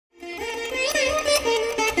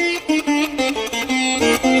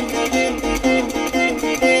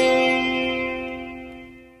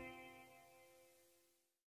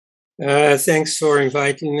Thanks for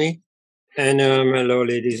inviting me. And hello,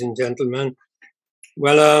 ladies and gentlemen.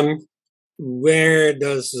 Well, where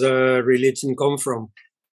does religion come from?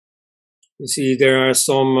 You see, there are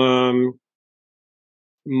some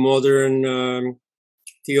modern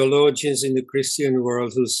theologians in the Christian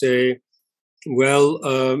world who say, well,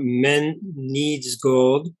 man needs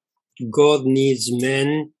God, God needs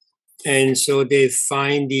men, and so they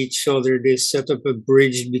find each other, they set up a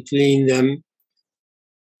bridge between them.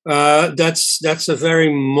 That's a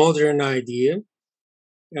very modern idea.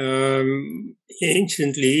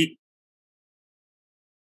 Anciently,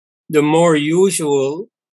 the more usual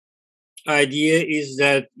idea is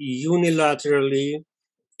that unilaterally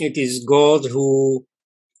it is God who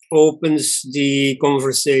opens the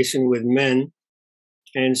conversation with man,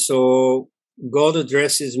 and so God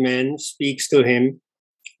addresses man, speaks to him,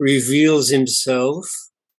 reveals himself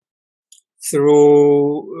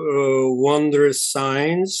through wondrous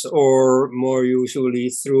signs, or more usually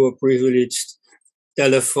through a privileged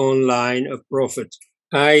telephone line, a prophet.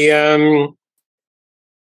 I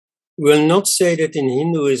will not say that in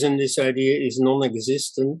Hinduism this idea is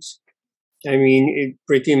non-existent. I mean,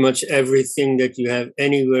 pretty much everything that you have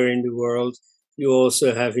anywhere in the world, you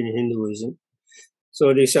also have in Hinduism.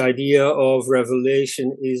 So this idea of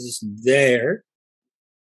revelation is there.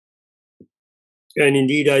 And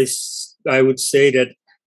indeed, I would say that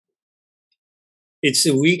it's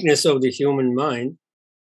a weakness of the human mind,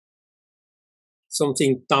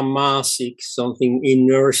 something tamasic, something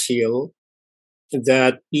inertial,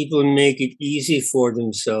 that people make it easy for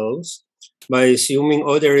themselves by assuming,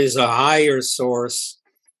 oh, there is a higher source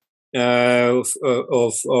of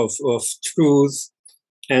truth,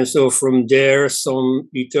 and so from there some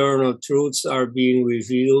eternal truths are being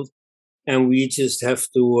revealed, and we just have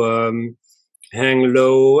to hang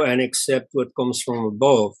low and accept what comes from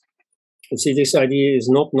above. And see, this idea is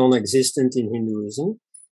not non-existent in Hinduism.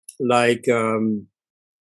 Like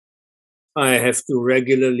I have to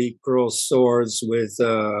regularly cross swords with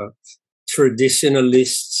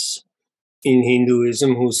traditionalists in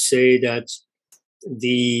Hinduism who say that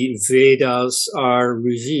the Vedas are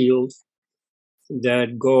revealed,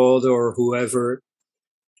 that God or whoever,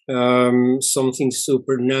 something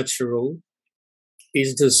supernatural,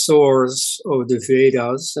 is the source of the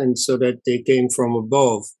Vedas, and so that they came from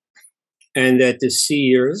above, and that the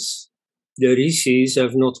seers, the rishis,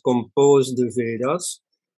 have not composed the Vedas,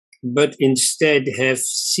 but instead have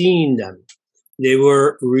seen them. They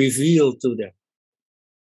were revealed to them.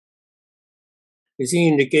 You see,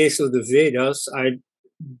 in the case of the Vedas, I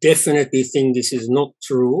definitely think this is not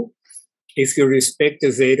true. If you respect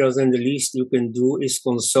the Vedas, then the least you can do is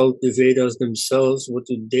consult the Vedas themselves. What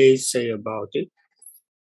do they say about it?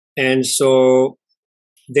 And so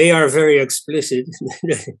they are very explicit.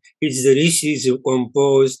 It's the rishis who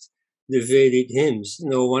composed the Vedic hymns,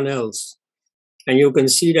 no one else. And you can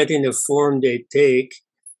see that in the form they take.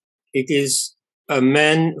 It is a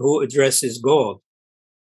man who addresses God,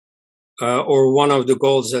 or one of the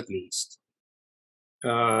gods at least.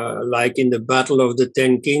 Like in the Battle of the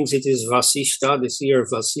Ten Kings, it is Vasishta, the seer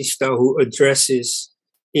Vasishta, who addresses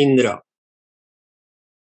Indra.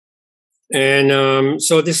 And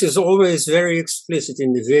so this is always very explicit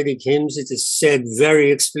in the Vedic hymns. It is said very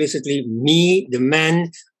explicitly, me, the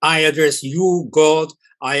man, I address you, God.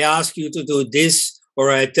 I ask you to do this,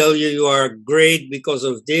 or I tell you you are great because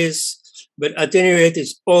of this. But at any rate,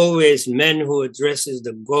 it's always man who addresses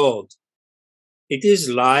the God. It is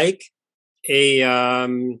like a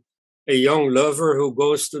young lover who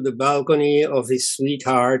goes to the balcony of his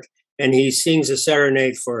sweetheart and he sings a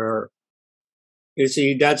serenade for her. You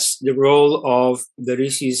see, that's the role of the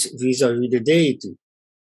rishis vis-à-vis the deity.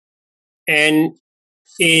 And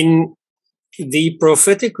in the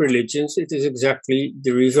prophetic religions, it is exactly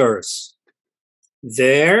the reverse.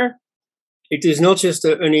 There, it is not just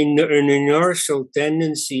an inertial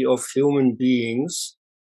tendency of human beings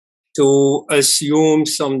to assume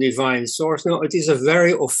some divine source. No, it is a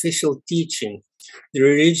very official teaching. The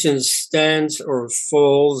religion stands or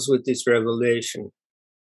falls with this revelation.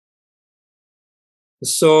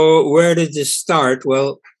 So where did this start?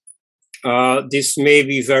 Well, this may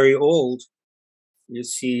be very old. You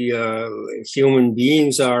see, human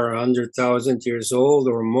beings are 100,000 years old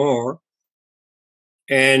or more.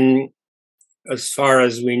 And as far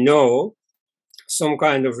as we know, some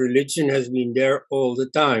kind of religion has been there all the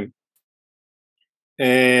time.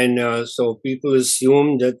 And so people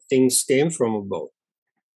assume that things came from above.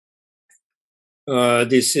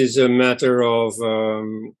 This is a matter of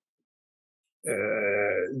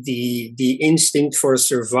the instinct for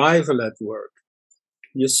survival at work.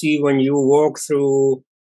 You see, when you walk through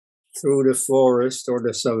the forest or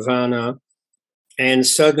the savannah, and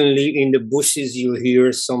suddenly in the bushes you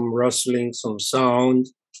hear some rustling, some sound.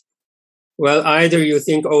 Well, either you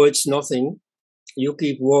think, oh, it's nothing, you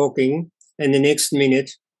keep walking, and the next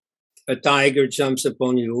minute a tiger jumps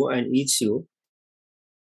upon you and eats you.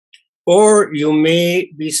 Or you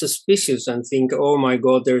may be suspicious and think, oh my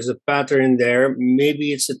God, there's a pattern there.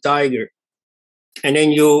 Maybe it's a tiger. And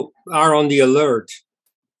then you are on the alert.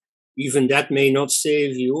 Even that may not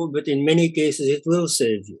save you, but in many cases it will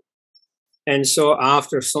save you. And so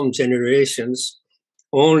after some generations,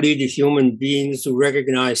 only the human beings who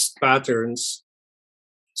recognized patterns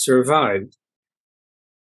survived.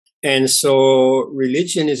 And so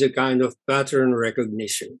religion is a kind of pattern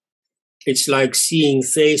recognition. It's like seeing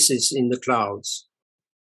faces in the clouds.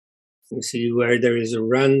 You see, where there is a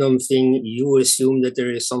random thing, you assume that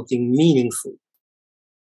there is something meaningful.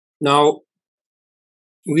 Now,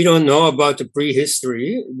 we don't know about the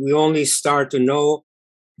prehistory. We only start to know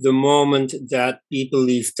the moment that people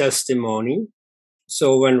leave testimony.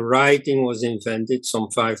 So when writing was invented some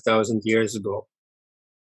 5,000 years ago.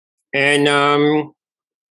 And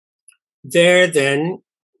there then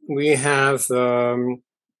we have the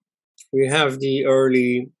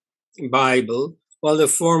early Bible. Well, the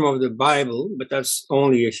form of the Bible, but that's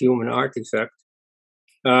only a human artifact.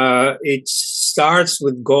 It starts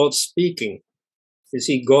with God speaking. You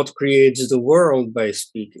see, God creates the world by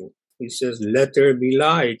speaking. He says, "Let there be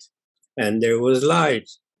light," and there was light.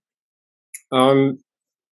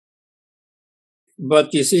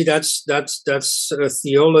 But you see, that's a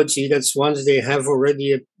theology. That's once they have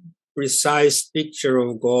already a precise picture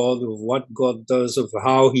of God, of what God does, of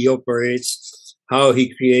how He operates, how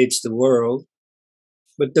He creates the world.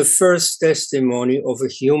 But the first testimony of a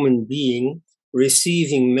human being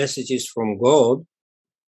receiving messages from God,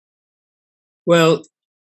 well,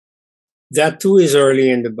 that too is early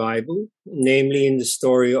in the Bible, namely in the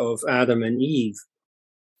story of Adam and Eve.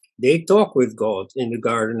 They talk with God in the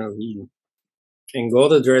Garden of Eden, and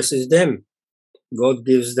God addresses them. God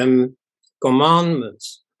gives them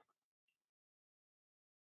commandments.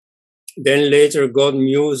 Then later God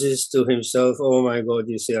muses to himself, oh my God,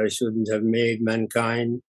 you see, I shouldn't have made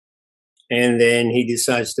mankind. And then he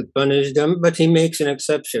decides to punish them, but he makes an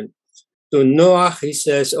exception. To Noah, he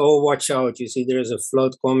says, oh, watch out, you see, there's a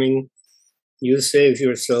flood coming. You save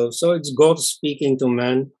yourself. So it's God speaking to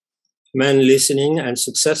man, man listening, and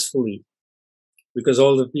successfully. Because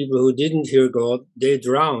all the people who didn't hear God, they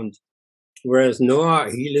drowned. Whereas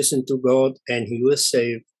Noah, he listened to God and he was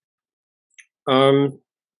saved.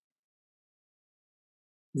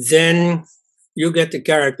 Then you get the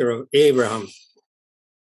character of Abraham.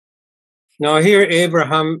 Now here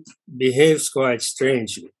Abraham behaves quite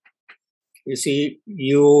strangely. You see,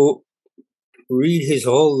 you read his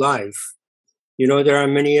whole life. You know, there are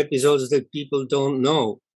many episodes that people don't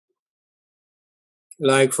know.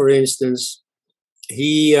 Like, for instance,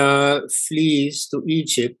 he flees to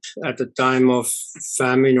Egypt at the time of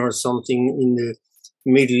famine or something in the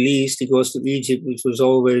Middle East. He goes to Egypt, which was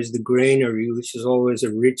always the granary, which is always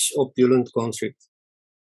a rich, opulent country.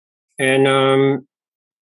 And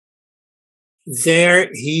there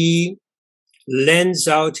he lends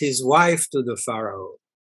out his wife to the Pharaoh.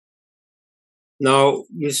 Now,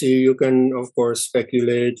 you see, you can, of course,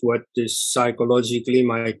 speculate what this psychologically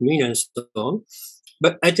might mean and so on.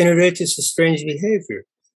 But at any rate, it's a strange behavior.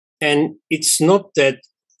 And it's not that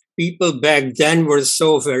people back then were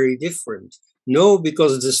so very different. No,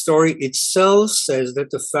 because the story itself says that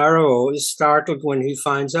the Pharaoh is startled when he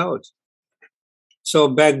finds out. So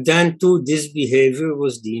back then, too, this behavior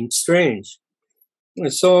was deemed strange.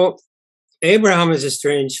 And so Abraham is a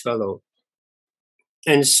strange fellow.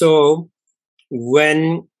 And so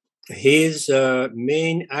when his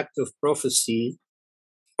main act of prophecy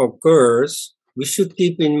occurs, we should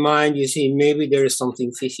keep in mind, you see, maybe there is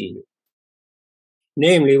something fishy here.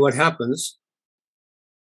 Namely, what happens,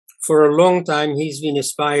 for a long time, he's been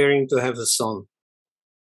aspiring to have a son.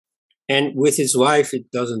 And with his wife, it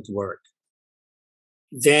doesn't work.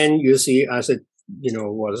 Then you see, as it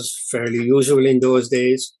was fairly usual in those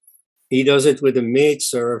days, he does it with a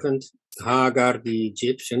maidservant, Hagar the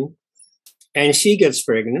Egyptian, and she gets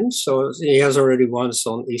pregnant. So he has already one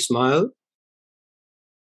son, Ismail.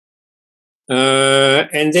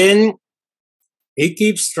 And then he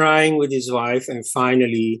keeps trying with his wife, and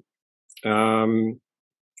finally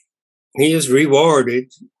he is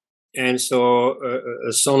rewarded. And so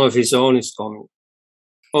a son of his own is coming.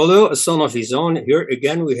 Although a son of his own, here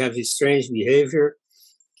again we have his strange behavior.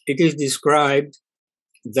 It is described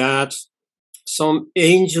that some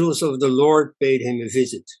angels of the Lord paid him a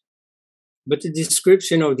visit. But the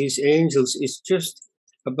description of these angels is just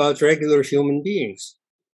about regular human beings.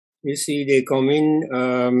 You see, they come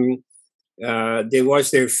in, they wash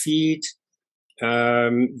their feet,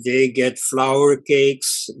 they get flour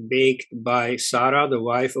cakes baked by Sarah, the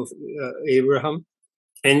wife of Abraham.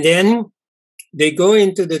 And then they go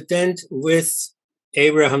into the tent with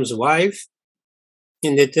Abraham's wife,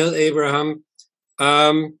 and they tell Abraham,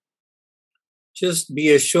 just be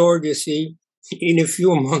assured, you see, in a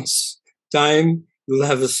few months' time, you'll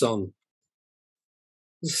have a son.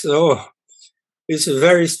 So it's a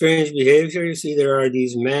very strange behavior. You see, there are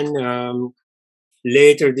these men,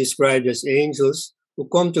 later described as angels, who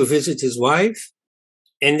come to visit his wife,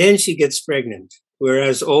 and then she gets pregnant.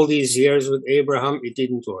 Whereas all these years with Abraham, it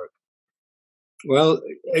didn't work. Well,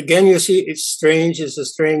 again, you see, it's strange. It's a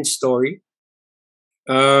strange story.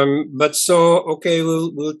 But so, okay,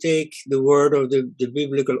 we'll take the word of the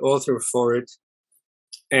biblical author for it,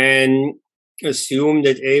 and assume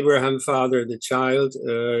that Abraham fathered the child,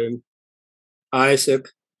 Isaac,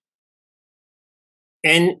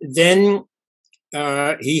 and then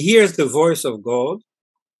he hears the voice of God.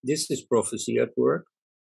 This is prophecy at work.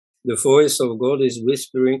 The voice of God is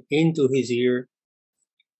whispering into his ear,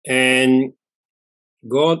 and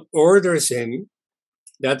God orders him,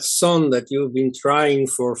 that son that you've been trying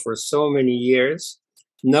for so many years,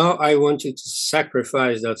 now I want you to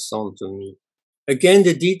sacrifice that son to me. Again,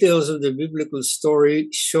 the details of the biblical story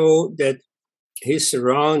show that his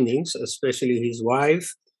surroundings, especially his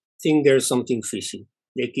wife, think there's something fishy.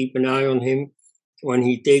 They keep an eye on him when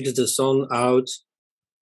he takes the son out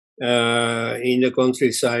in the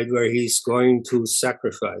countryside where he's going to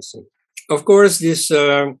sacrifice him. Of course, this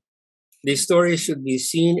story should be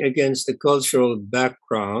seen against the cultural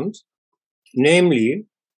background, namely,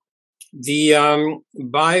 the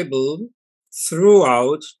Bible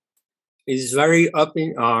throughout is very up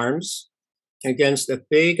in arms against a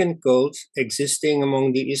pagan cult existing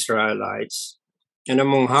among the Israelites and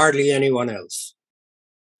among hardly anyone else.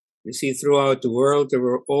 You see, throughout the world, there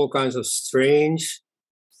were all kinds of strange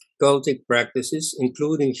cultic practices,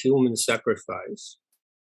 including human sacrifice.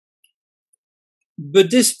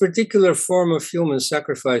 But this particular form of human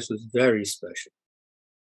sacrifice was very special.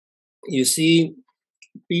 You see,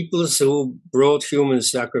 peoples who brought human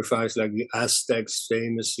sacrifice, like the Aztecs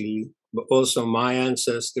famously, but also my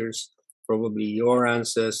ancestors, probably your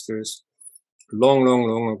ancestors, long, long,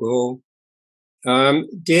 long ago,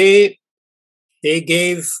 they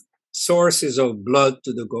gave sources of blood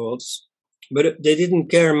to the gods, but they didn't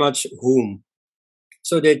care much whom.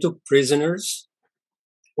 So they took prisoners,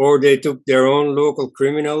 or they took their own local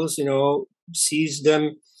criminals, seized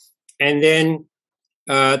them, and then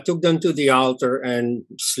took them to the altar and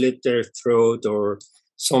slit their throat or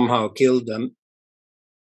somehow killed them.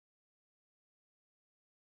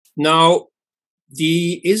 Now,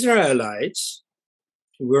 the Israelites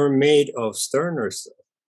were made of sterner stuff.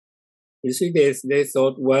 You see, they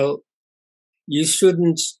thought, well, you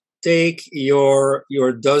shouldn't take your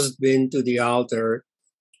dustbin to the altar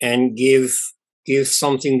and give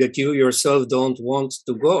something that you yourself don't want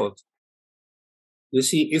to God. You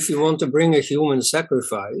see, if you want to bring a human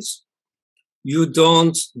sacrifice, you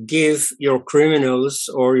don't give your criminals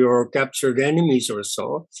or your captured enemies or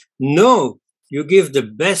so. No, you give the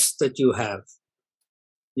best that you have.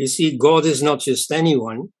 You see, God is not just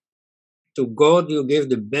anyone. To God, you give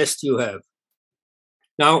the best you have.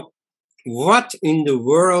 Now, what in the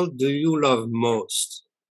world do you love most?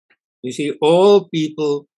 You see, all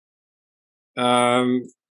people,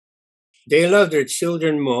 they love their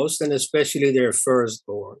children most, and especially their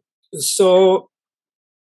firstborn. So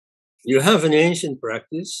you have an ancient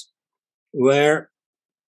practice where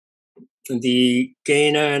the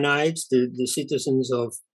Canaanites, the citizens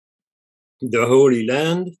of the Holy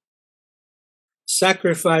Land,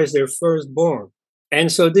 sacrifice their firstborn.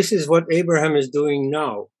 And so this is what Abraham is doing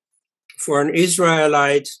now. For an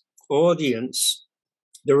Israelite audience,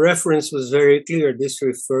 the reference was very clear. This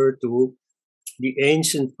referred to the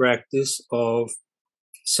ancient practice of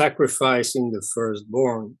sacrificing the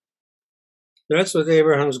firstborn. That's what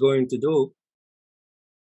Abraham's going to do.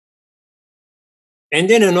 And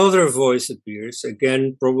then another voice appears,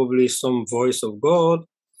 again, probably some voice of God,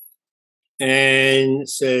 and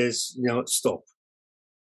says, stop.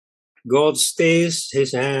 God stays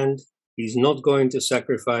his hand. He's not going to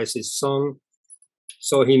sacrifice his son.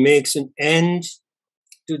 So he makes an end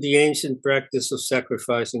to the ancient practice of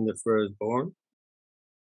sacrificing the firstborn.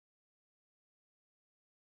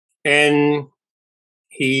 And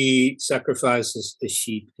he sacrifices a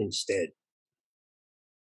sheep instead.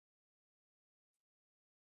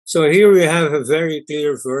 So here we have a very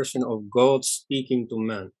clear version of God speaking to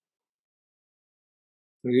man.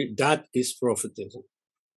 That is prophetism.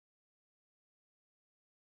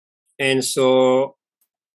 And so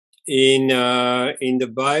in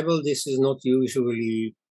the Bible, this is not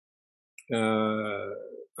usually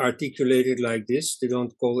articulated like this. They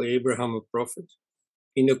don't call Abraham a prophet.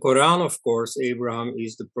 In the Quran, of course, Abraham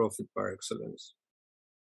is the prophet par excellence.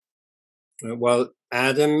 While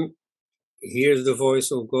Adam hears the voice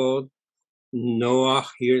of God, Noah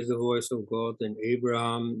hears the voice of God, then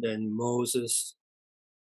Abraham, then Moses,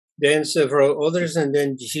 then several others, and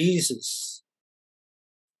then Jesus.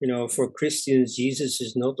 You know, for Christians, Jesus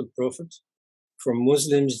is not a prophet. For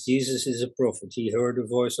Muslims, Jesus is a prophet. He heard the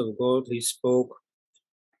voice of God. He spoke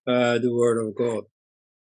the word of God.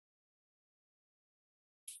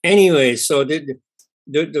 Anyway, so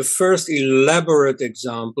the first elaborate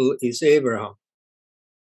example is Abraham.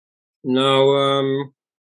 Now,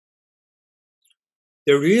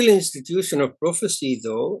 the real institution of prophecy,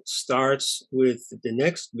 though, starts with the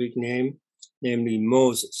next big name, namely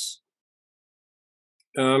Moses.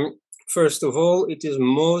 First of all, it is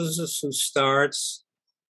Moses who starts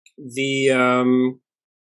the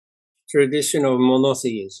tradition of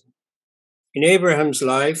monotheism. In Abraham's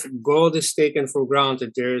life, God is taken for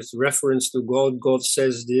granted. There is reference to God. God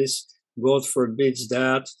says this, God forbids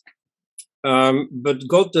that. But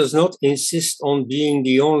God does not insist on being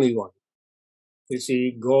the only one. You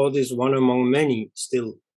see, God is one among many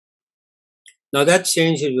still. Now that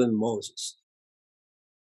changes with Moses.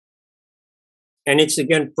 And it's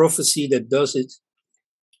again prophecy that does it.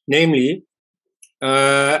 Namely,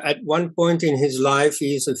 at one point in his life,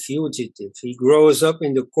 he is a fugitive. He grows up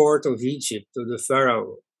in the court of Egypt, of the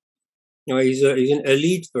Pharaoh. You know, he's an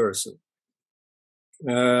elite person.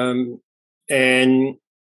 And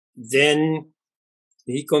then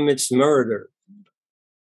he commits murder.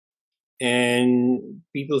 And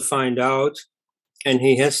people find out, and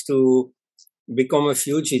he has to become a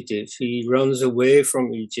fugitive. He runs away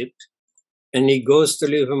from Egypt, and he goes to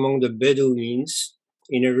live among the Bedouins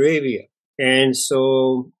in Arabia. And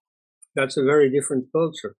so that's a very different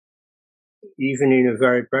culture, even in a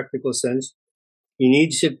very practical sense. In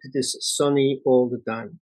Egypt, it is sunny all the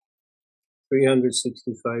time,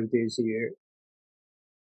 365 days a year.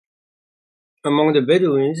 Among the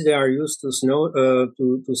Bedouins, they are used to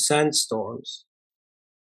to sandstorms.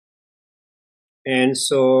 And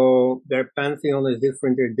so their pantheon is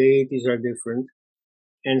different, their deities are different.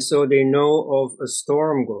 And so they know of a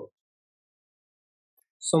storm god,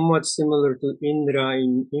 somewhat similar to Indra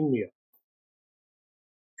in India.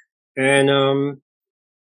 And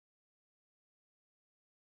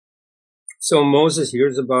so Moses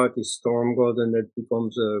hears about this storm god, and that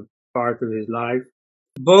becomes a part of his life.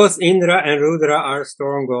 Both Indra and Rudra are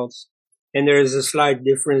storm gods, and there is a slight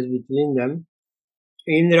difference between them.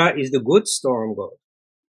 Indra is the good storm god.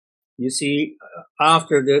 You see,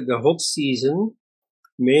 after the hot season,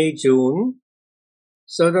 May, June,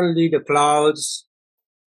 suddenly the clouds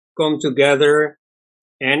come together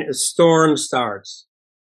and a storm starts.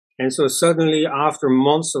 And so suddenly, after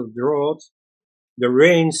months of drought, the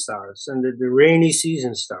rain starts, and the rainy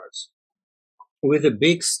season starts with a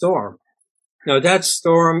big storm. Now that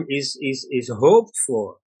storm is hoped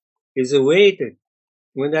for, is awaited.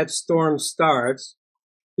 When that storm starts,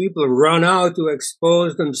 people run out to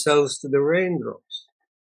expose themselves to the raindrops.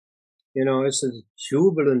 You know, it's a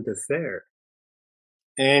jubilant affair.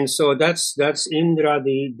 And so that's Indra,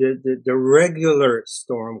 the regular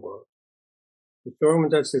storm god. The storm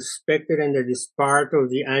that's expected and that is part of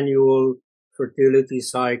the annual fertility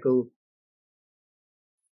cycle.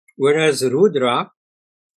 Whereas Rudra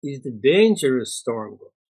is the dangerous storm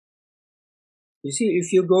god. You see,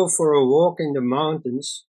 if you go for a walk in the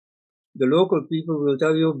mountains, the local people will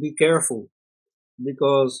tell you, be careful,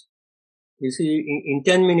 because you see, in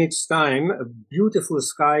 10 minutes time, a beautiful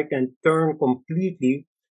sky can turn completely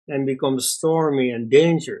and become stormy and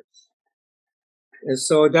dangerous. And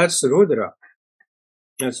so that's Rudra.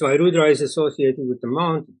 And so Rudra is associated with the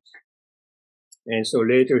mountains. And so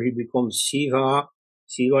later he becomes Shiva.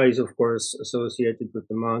 Shiva is, of course, associated with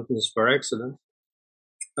the mountains par excellence.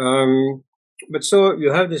 But so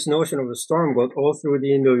you have this notion of a storm god all through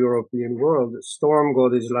the Indo-European world. The storm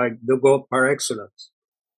god is like the god par excellence,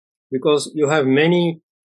 because you have many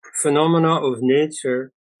phenomena of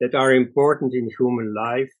nature that are important in human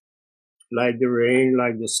life, like the rain,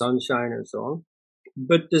 like the sunshine, and so on.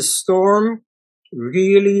 But the storm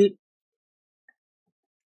really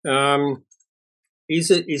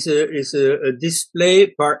is a display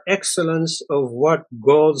par excellence of what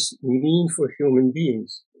gods mean for human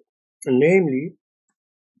beings. And namely,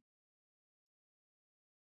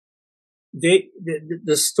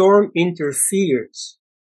 the storm interferes.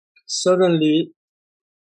 Suddenly,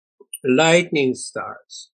 lightning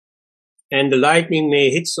starts, And the lightning may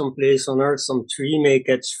hit some place on earth, some tree may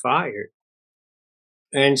catch fire.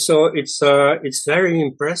 And so it's very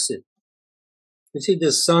impressive. You see,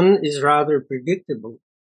 the sun is rather predictable.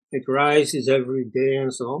 It rises every day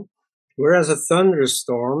and so on. Whereas a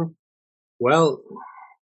thunderstorm, well,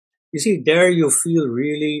 you see, there you feel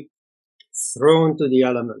really thrown to the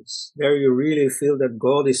elements. There you really feel that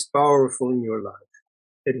God is powerful in your life,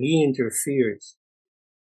 that He interferes.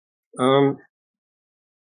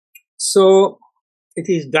 So it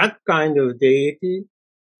is that kind of deity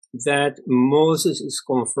that Moses is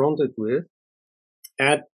confronted with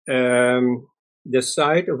at the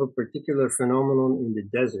site of a particular phenomenon in the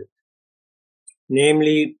desert,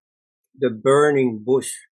 namely the burning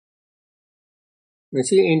bush. You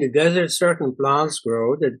see, in the desert, certain plants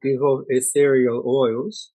grow that give off ethereal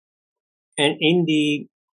oils, and in the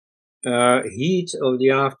heat of the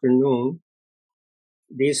afternoon,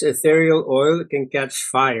 this ethereal oil can catch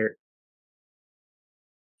fire.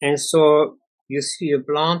 And so you see a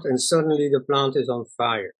plant, and suddenly the plant is on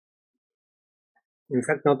fire. In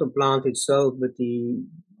fact, not the plant itself, but the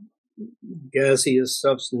gaseous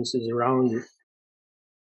substances around it.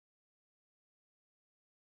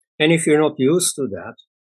 And if you're not used to that,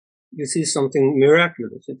 you see something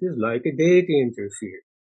miraculous. It is like a deity interfered.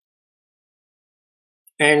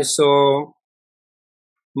 And so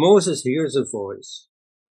Moses hears a voice,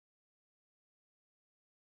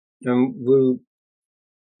 and we'll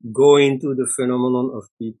go into the phenomenon of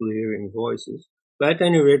people hearing voices. But at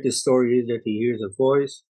any rate, the story is that he hears a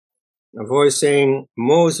voice saying,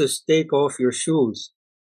 Moses, take off your shoes,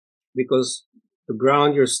 because the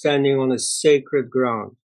ground you're standing on is sacred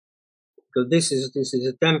ground. Because this is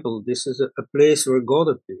a temple, this is a place where God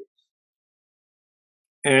appears.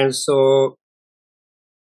 And so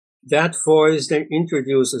that voice then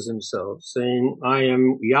introduces himself, saying, I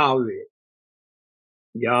am Yahweh.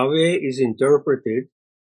 Yahweh is interpreted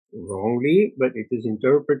wrongly, but it is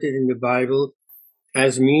interpreted in the Bible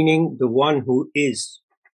as meaning the one who is.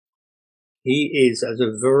 He is as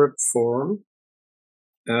a verb form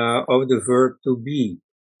of the verb to be.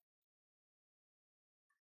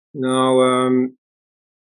 Now,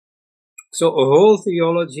 so a whole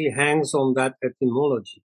theology hangs on that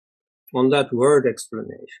etymology, on that word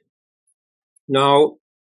explanation. Now,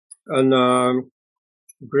 a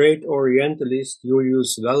great Orientalist,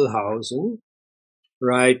 Julius Wellhausen,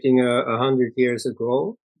 writing 100 years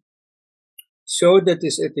ago, showed that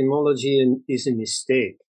this etymology is a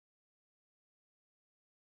mistake.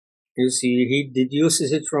 You see, he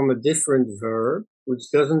deduces it from a different verb,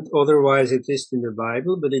 which doesn't otherwise exist in the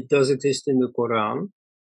Bible, but it does exist in the Quran.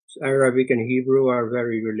 So Arabic and Hebrew are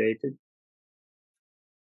very related.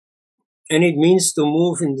 And it means to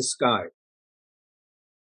move in the sky.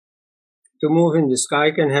 To move in the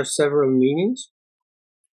sky can have several meanings.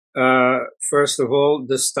 First of all,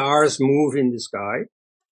 the stars move in the sky.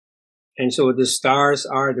 And so the stars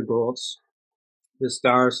are the gods. The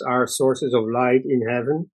stars are sources of light in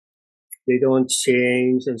heaven. They don't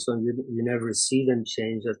change, and so you never see them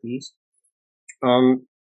change, at least.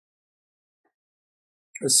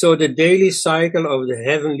 So the daily cycle of the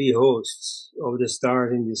heavenly hosts of the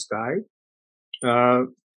stars in the sky,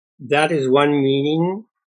 that is one meaning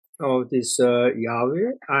of this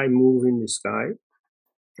Yahweh. I move in the sky,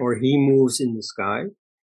 or he moves in the sky.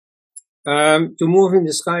 To move in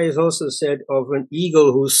the sky is also said of an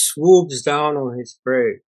eagle who swoops down on his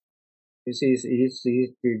prey. He's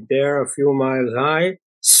there a few miles high.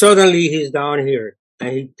 Suddenly he's down here,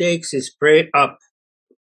 and he takes his prey up.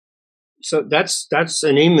 So that's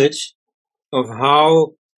an image of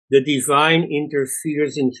how the divine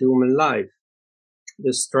interferes in human life.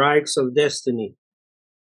 The strikes of destiny.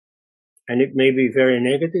 And it may be very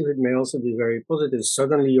negative, it may also be very positive.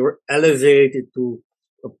 Suddenly you're elevated to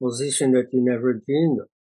a position that you never dreamed of.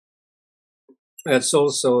 That's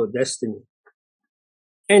also destiny.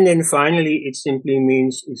 And then finally, it simply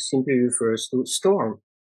refers to storm.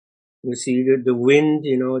 You see the wind,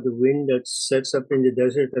 the wind that sets up in the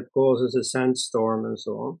desert that causes a sandstorm and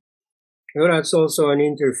so on. That's also an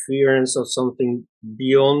interference of something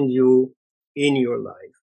beyond you in your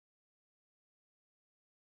life.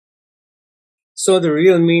 So the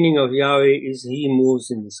real meaning of Yahweh is he moves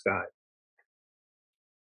in the sky.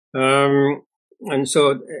 And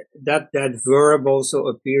so that verb also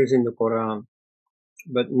appears in the Quran,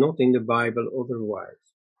 but not in the Bible otherwise.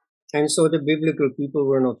 And so the biblical people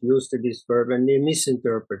were not used to this verb, and they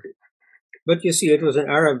misinterpreted it. But you see, it was an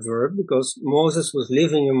Arab verb because Moses was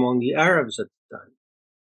living among the Arabs at the time,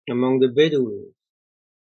 among the Bedouins.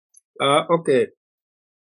 Okay.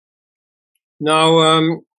 Now,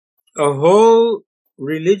 a whole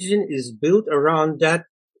religion is built around that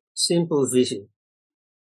simple vision.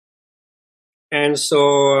 And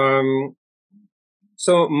so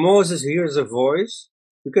Moses hears a voice.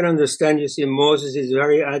 You can understand, you see, Moses is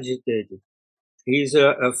very agitated. He's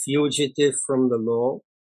a fugitive from the law,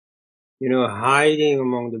 hiding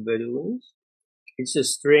among the Bedouins. It's a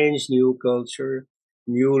strange new culture,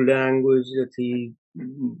 new language that he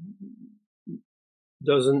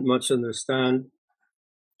doesn't much understand.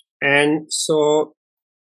 And so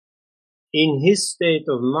in his state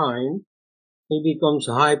of mind, he becomes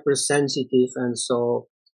hypersensitive. And so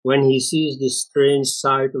when he sees this strange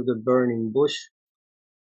sight of the burning bush,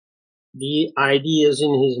 the ideas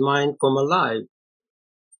in his mind come alive.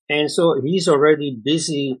 And so he's already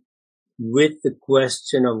busy with the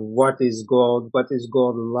question of what is God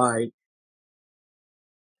like.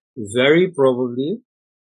 Very probably,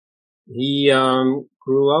 he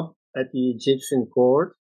grew up at the Egyptian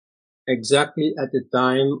court exactly at the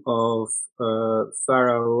time of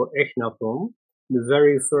Pharaoh Echnaton, the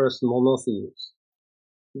very first monotheist.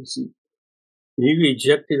 You see, he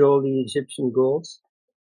rejected all the Egyptian gods,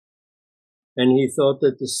 and he thought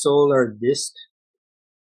that the solar disk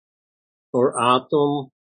or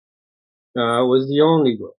atom was the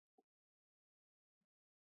only God.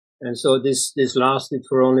 And so this lasted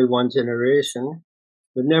for only one generation.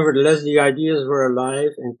 But nevertheless, the ideas were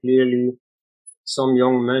alive, and clearly some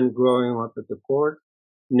young men growing up at the court,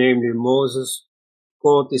 namely Moses,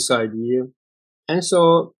 caught this idea. And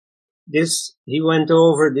so he went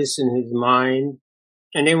over this in his mind.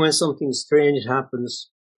 And then when something strange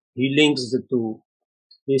happens, he links the two.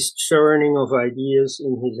 This churning of ideas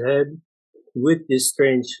in his head with this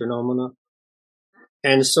strange phenomena.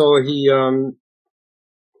 And so he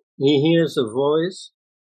hears a voice,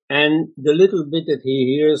 and the little bit that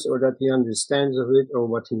he hears or that he understands of it or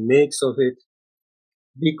what he makes of it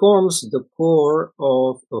becomes the core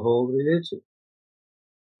of the whole religion.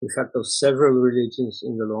 In fact, of several religions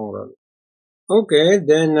in the long run. Okay,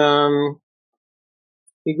 then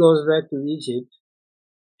he goes back to Egypt,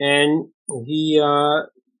 and he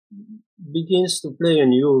begins to play a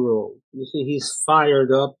new role. You see, he's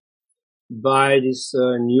fired up by this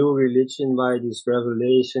new religion, by this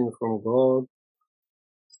revelation from God.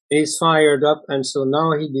 He's fired up, and so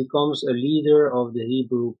now he becomes a leader of the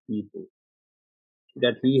Hebrew people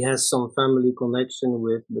that he has some family connection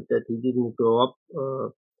with, but that he didn't grow up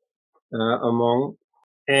among.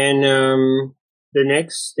 And the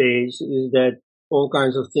next stage is that all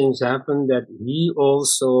kinds of things happen that he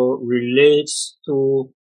also relates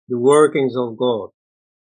to the workings of God.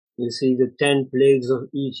 You see, the 10 plagues of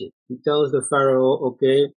Egypt. He tells the Pharaoh,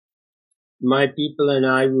 okay, my people and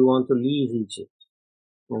I, we want to leave Egypt.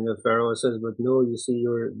 And the Pharaoh says, but no, you see,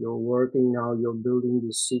 you're working now, you're building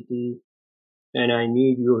this city, and I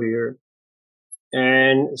need you here.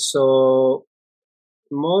 And so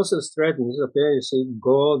Moses threatens, okay, you see,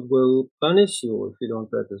 God will punish you if you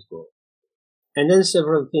don't let us go. And then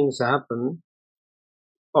several things happen,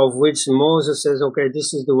 of which Moses says, okay,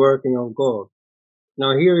 this is the working of God.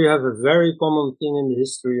 Now here you have a very common thing in the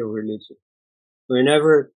history of religion.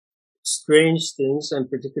 Whenever strange things, and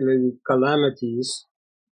particularly calamities,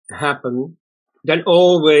 happen, then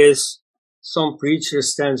always some preacher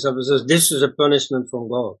stands up and says, this is a punishment from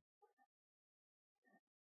God.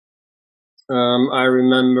 I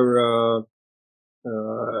remember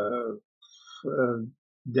a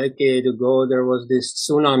decade ago, there was this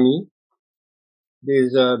tsunami,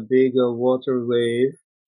 this big water wave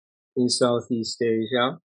in Southeast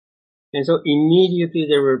Asia. And so immediately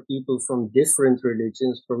there were people from different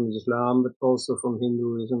religions, from Islam, but also from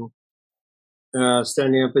Hinduism,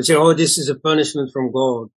 standing up and say, oh, this is a punishment from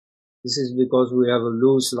God. This is because we have a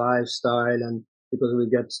loose lifestyle and because we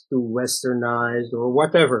get too westernized or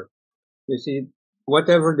whatever. You see,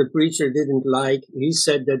 whatever the preacher didn't like, he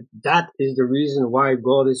said that that is the reason why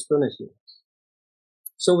God is punishing us.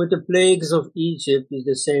 So with the plagues of Egypt is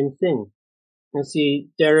the same thing. You see,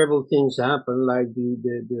 terrible things happen, like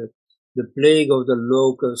the plague of the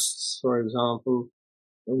locusts, for example,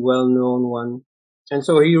 a well-known one. And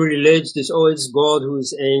so he relates this, oh, it's God who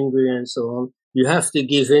is angry and so on. You have to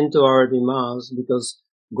give in to our demands because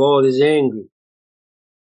God is angry.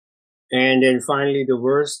 And then finally, the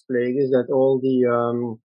worst plague is that all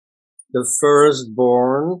the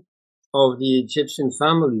firstborn of the Egyptian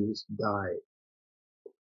families die.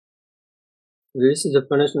 This is a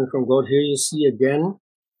punishment from God. Here you see again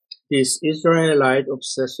this Israelite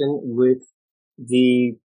obsession with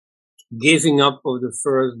the giving up of the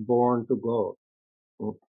firstborn to God.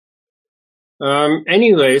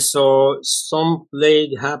 Anyway, so some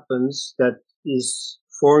plague happens that is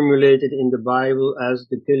formulated in the Bible as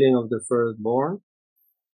the killing of the firstborn.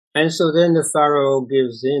 And so then the Pharaoh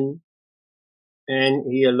gives in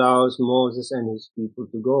and he allows Moses and his people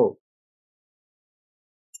to go.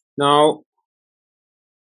 Now,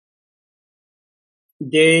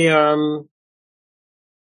 they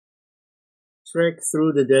trek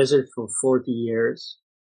through the desert for 40 years.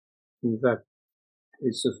 In fact,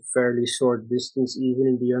 it's a fairly short distance, even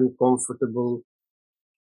in the uncomfortable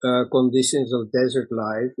conditions of desert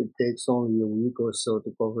life. It takes only a week or so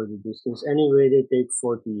to cover the distance. Anyway, they take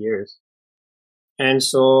 40 years. And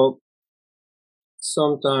so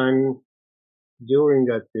sometime during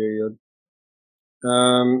that period,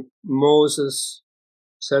 Moses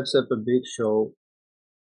sets up a big show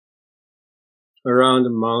around the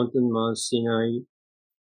mountain, Mount Sinai.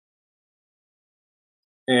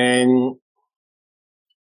 And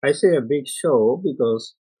I say a big show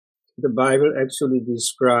because the Bible actually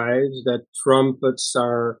describes that trumpets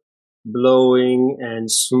are blowing and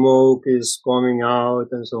smoke is coming out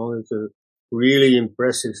and so on. It's a really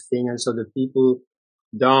impressive thing. And so the people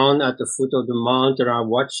down at the foot of the mountain are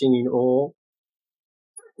watching in awe.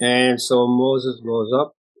 And so Moses goes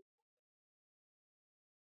up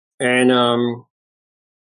and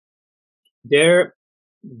there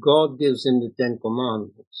God gives him the 10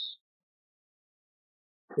 Commandments.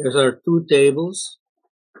 There are 2 tables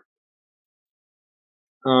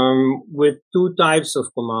with 2 types of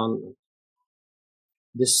commandments.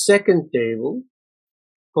 The second table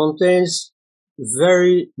contains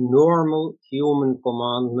very normal human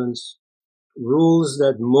commandments, rules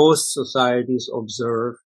that most societies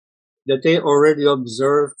observe, that they already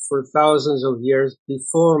observed for thousands of years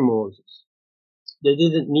before Moses. They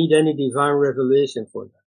didn't need any divine revelation for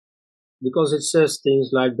that, because it says things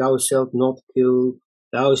like, thou shalt not kill,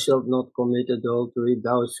 thou shalt not commit adultery,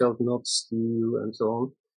 thou shalt not steal, and so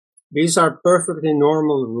on. These are perfectly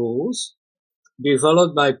normal rules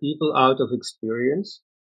developed by people out of experience.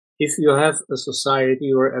 If you have a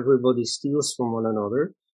society where everybody steals from one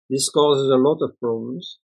another, this causes a lot of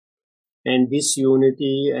problems and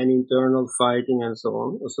disunity and internal fighting and so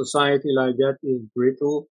on. A society like that is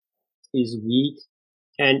brittle, is weak,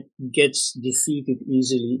 and gets defeated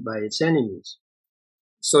easily by its enemies.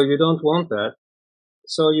 So you don't want that.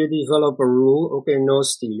 So you develop a rule, okay, no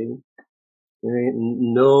stealing,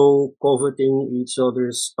 no coveting each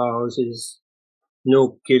other's spouses,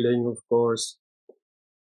 no killing, of course.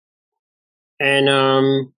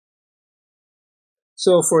 And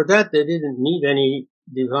so for that, they didn't need any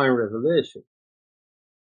divine revelation.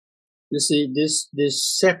 You see, this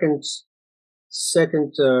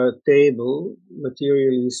second table,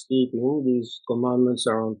 materially speaking, these commandments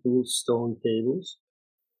are on 2 stone tables.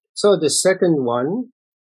 So the second one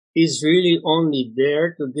is really only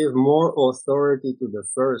there to give more authority to the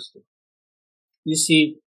first. You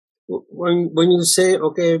see, when you say,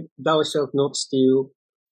 okay, thou shalt not steal,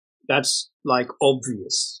 that's like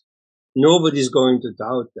obvious. Nobody's going to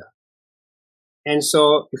doubt that. And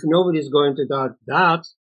so if nobody's going to doubt that,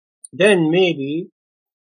 then maybe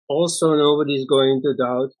also nobody's going to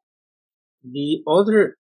doubt the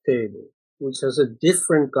other table, which has a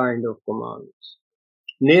different kind of commandments,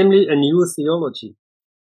 namely a new theology,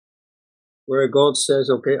 where God says,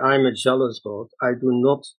 okay, I'm a jealous God. I do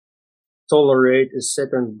not tolerate a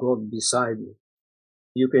second God beside me.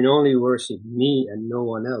 You can only worship me and no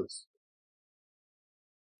one else.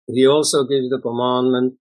 He also gives the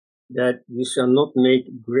commandment that you shall not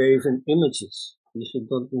make graven images. You should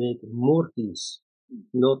not make murtis,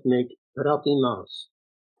 not make pratimas,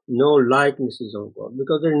 no likenesses of God,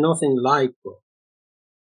 because there's nothing like God.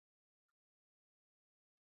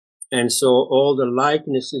 And so all the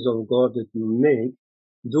likenesses of God that you make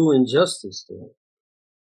do injustice to him.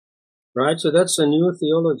 Right? So that's a new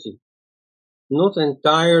theology. Not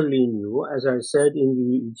entirely new. As I said, in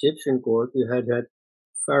the Egyptian court, you had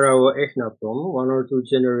Pharaoh Echnaton, 1 or 2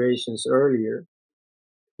 generations earlier,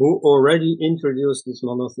 who already introduced this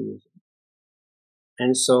monotheism.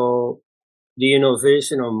 And so the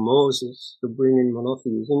innovation of Moses to bring in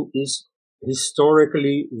monotheism is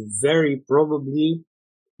historically very probably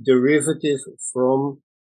derivative from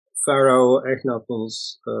Pharaoh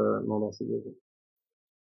Echnaton's monotheism.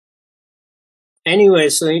 Anyway,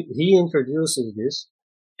 so he introduces this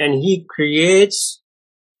and he creates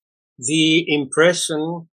the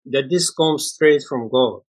impression that this comes straight from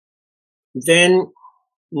God. Then,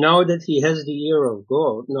 now that he has the ear of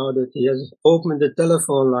God, now that he has opened the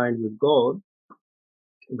telephone line with God,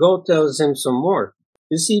 God tells him some more.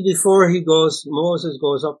 You see, before Moses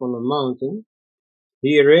goes up on the mountain,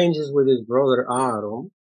 he arranges with his brother Aaron,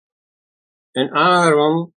 and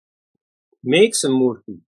Aaron makes a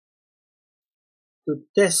murti to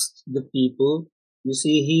test the people. You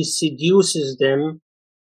see, he seduces them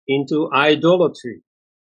into idolatry.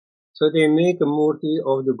 So they make a murti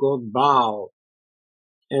of the god Baal.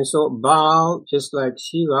 And so Baal, just like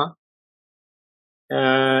Shiva,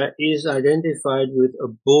 is identified with a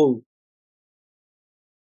bull.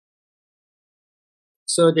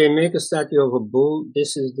 So they make a statue of a bull.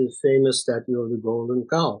 This is the famous statue of the golden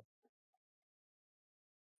cow.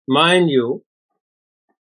 Mind you,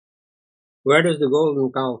 where does the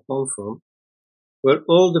golden cow come from? Well,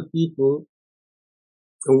 all the people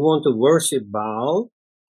who want to worship Baal,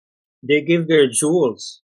 they give their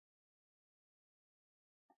jewels.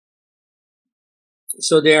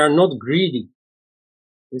 So they are not greedy.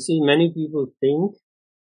 You see, many people think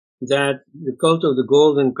that the cult of the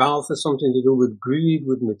golden calf has something to do with greed,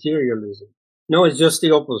 with materialism. No, it's just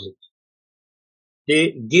the opposite.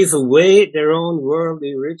 They give away their own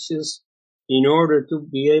worldly riches in order to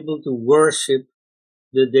be able to worship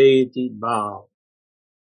the deity Baal.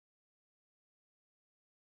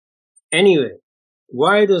 Anyway,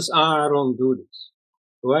 why does Aaron do this?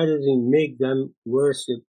 Why does he make them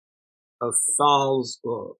worship a false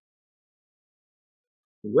god?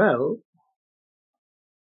 Well,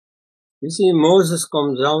 you see, Moses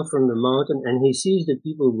comes down from the mountain and he sees the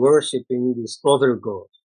people worshipping this other god,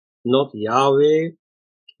 not Yahweh,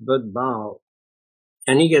 but Baal.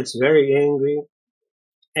 And he gets very angry,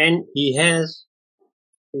 and he has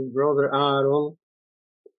his brother Aaron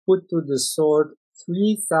put to the sword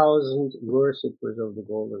 3,000 worshippers of the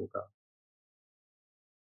golden calf.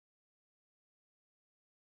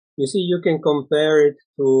 You see, you can compare it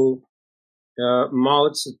to Mao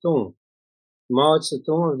Zedong. Mao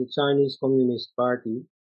Zedong of the Chinese Communist Party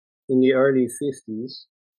in the early 50s,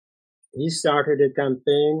 he started a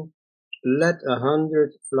campaign, let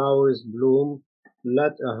 100 flowers bloom,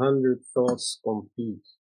 let 100 thoughts compete,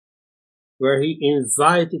 where he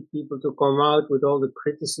invited people to come out with all the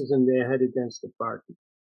criticism they had against the party.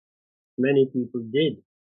 Many people did.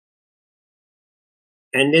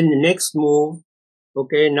 And then the next move,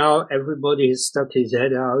 okay, now everybody has stuck his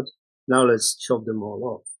head out, now let's chop them all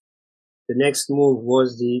off. The next move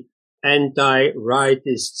was the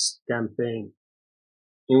anti-rightists campaign,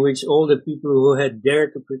 in which all the people who had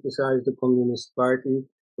dared to criticize the Communist Party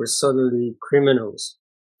were suddenly criminals,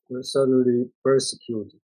 were suddenly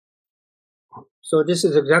persecuted. So this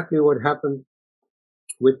is exactly what happened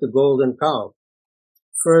with the golden cow.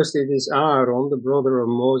 First it is Aaron, the brother of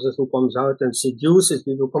Moses, who comes out and seduces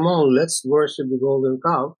people. Come on, let's worship the golden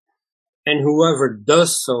cow. And whoever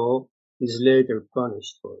does so is later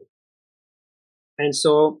punished for it. And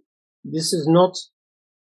so this is not,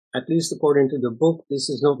 at least according to the book, this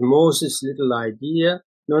is not Moses' little idea.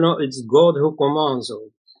 No, it's God who commands all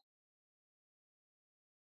this.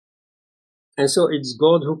 And so it's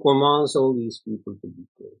God who commands all these people to be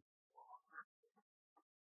killed.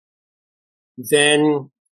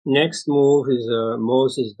 Then next move is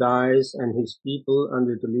Moses dies and his people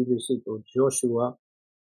under the leadership of Joshua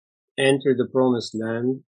enter the promised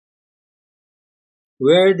land,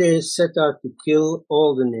 where they set out to kill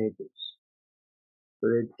all the natives. So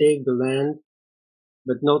they take the land,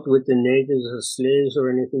 but not with the natives as slaves or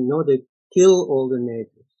anything. No, they kill all the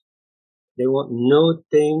natives. They want no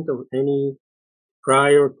taint of any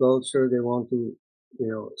prior culture. They want to,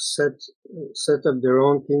 set up their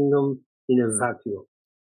own kingdom in a vacuum.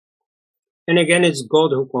 And again, it's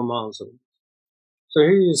God who commands them. So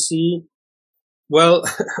here you see, well,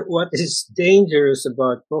 what is dangerous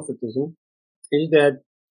about prophetism is that,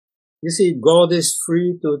 you see, God is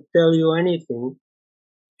free to tell you anything,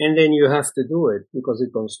 and then you have to do it because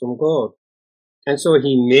it comes from God. And so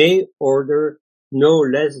he may order no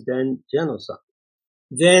less than genocide.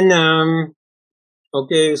 Then,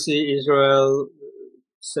 you see, Israel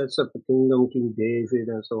sets up a kingdom, King David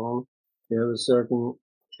and so on. You have a certain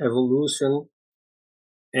evolution,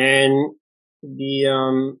 and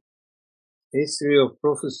the history of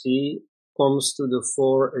prophecy comes to the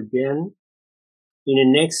fore again in the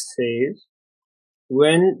next phase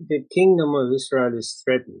when the kingdom of Israel is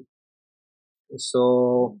threatened.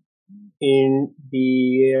 So in the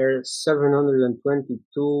year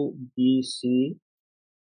 722 BC,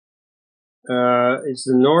 it's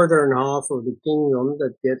the northern half of the kingdom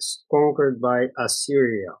that gets conquered by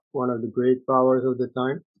Assyria, one of the great powers of the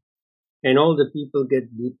time, and all the people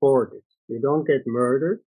get deported. They don't get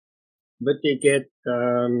murdered, but they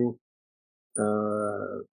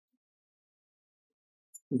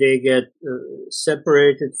get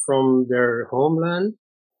separated from their homeland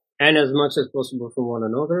and as much as possible from one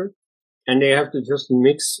another, and they have to just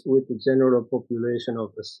mix with the general population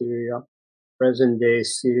of Assyria, present-day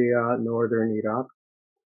Syria, northern Iraq,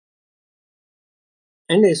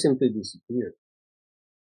 and they simply disappear.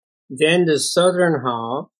 Then the southern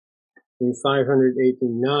half in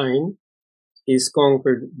 589 is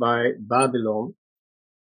conquered by Babylon,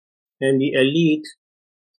 and the elite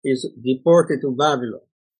is deported to Babylon.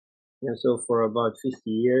 And so for about 50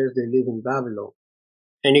 years they live in Babylon.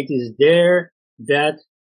 And it is there that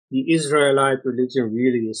the Israelite religion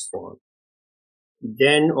really is formed.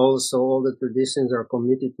 Then also all the traditions are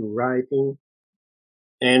committed to writing.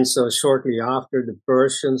 And so shortly after, the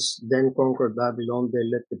Persians then conquered Babylon. They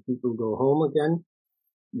let the people go home again.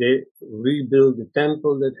 They rebuild the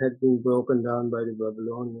temple that had been broken down by the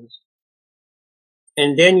Babylonians.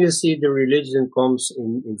 And then you see the religion comes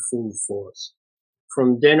in full force.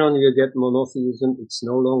 From then on, you get monotheism. It's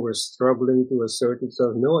no longer struggling to assert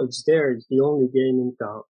itself. No, it's there. It's the only game in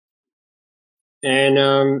town.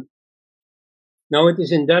 And now it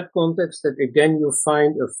is in that context that again you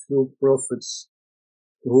find a few prophets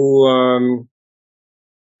who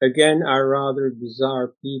again are rather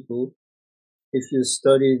bizarre people. If you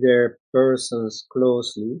study their persons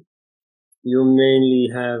closely, you mainly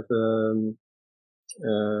have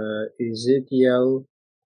Ezekiel,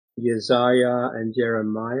 Isaiah, and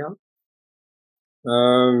Jeremiah.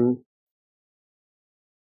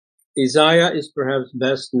 Isaiah is perhaps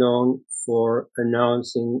best known for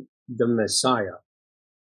announcing the Messiah.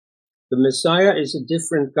 The Messiah is a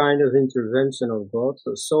different kind of intervention of God.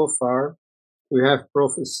 So far, we have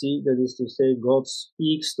prophecy, that is to say, God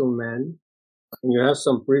speaks to man, and you have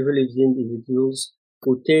some privileged individuals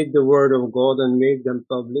who take the word of God and make them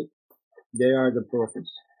public. They are the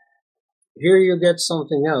prophets. Here you get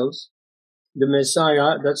something else. The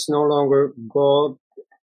Messiah, that's no longer God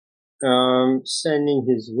sending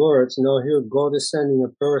his words. No, here God is sending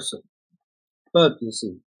a person. But you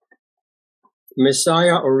see,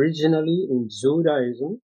 Messiah originally in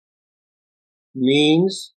Judaism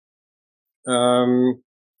means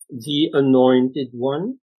the anointed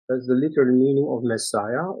one. That's the literal meaning of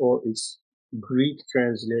Messiah, or its Greek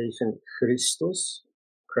translation, Christos,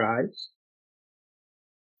 Christ.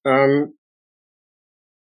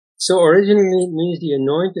 So originally it means the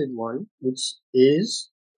anointed one, which is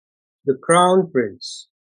the crown prince.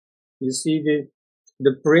 You see,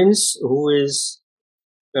 the prince who is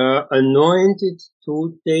anointed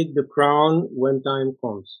to take the crown when time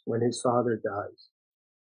comes, when his father dies.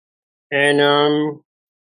 And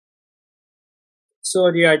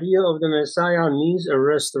so the idea of the Messiah means a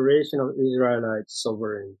restoration of Israelite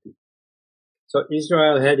sovereignty. So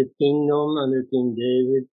Israel had a kingdom under King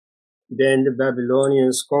David. Then the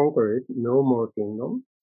Babylonians conquer it, no more kingdom.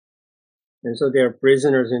 And so they are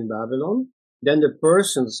prisoners in Babylon. Then the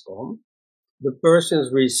Persians come. The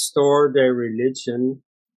Persians restore their religion,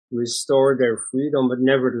 restore their freedom, but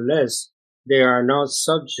nevertheless, they are not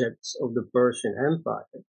subjects of the Persian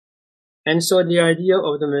Empire. And so the idea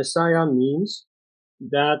of the Messiah means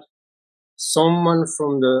that someone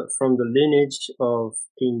from the lineage of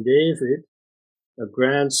King David, a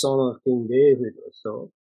grandson of King David or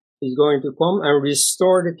so, is going to come and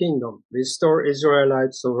restore the kingdom, restore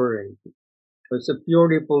Israelite sovereignty. It's a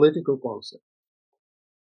purely political concept.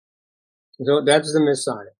 So that's the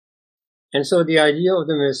Messiah. And so the idea of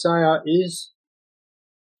the Messiah is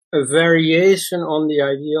a variation on the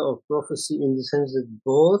idea of prophecy in the sense that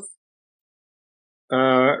both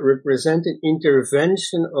represent an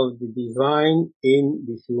intervention of the divine in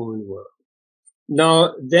the human world.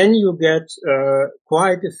 Now, then you get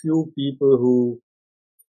quite a few people who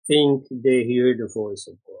think they hear the voice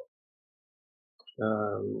of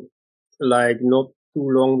God. Like not too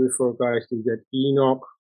long before Christ, you get Enoch,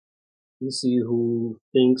 you see, who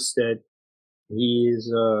thinks that he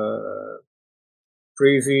is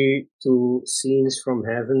privy to scenes from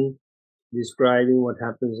heaven, describing what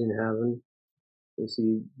happens in heaven. You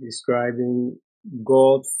see, describing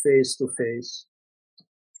God face to face.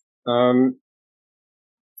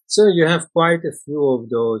 So you have quite a few of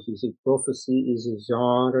those. You see, prophecy is a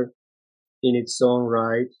genre in its own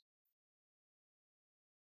right.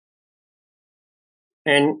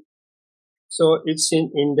 And so it's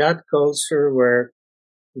in that culture where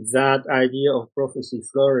that idea of prophecy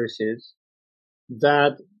flourishes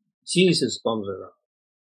that Jesus comes around.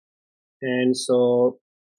 And so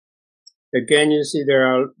again, you see there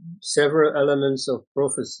are several elements of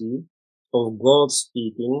prophecy, of God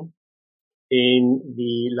speaking in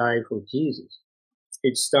the life of Jesus.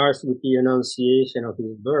 It starts with the annunciation of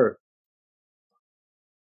his birth.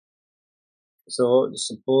 So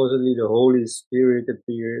supposedly the Holy Spirit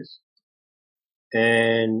appears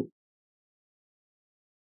and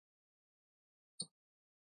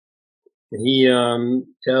he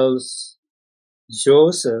tells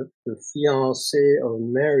Joseph, the fiancé of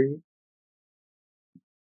Mary,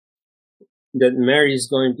 that Mary is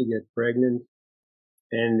going to get pregnant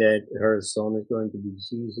and that her son is going to be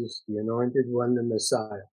Jesus, the anointed one, the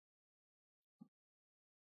Messiah.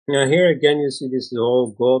 Now here again you see this is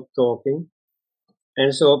all God talking.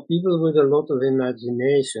 And so people with a lot of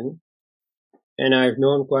imagination, and I've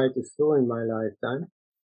known quite a few in my lifetime,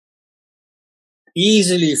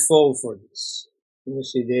 easily fall for this. You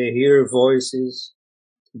see, they hear voices,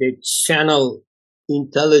 they channel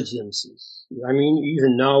intelligences. I mean,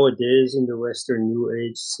 even nowadays in the Western New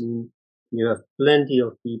Age scene, you have plenty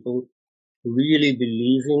of people really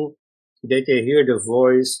believing that they hear the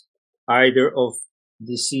voice either of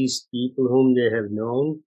deceased people whom they have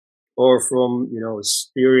known or from,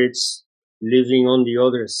 spirits living on the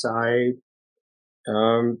other side.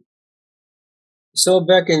 So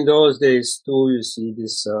back in those days too, you see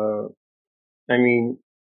this,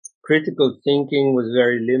 critical thinking was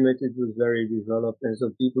very limited, was very developed, and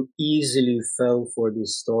so people easily fell for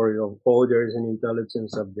this story of, oh, there's an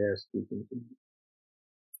intelligence up there speaking to me.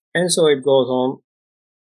 And so it goes on.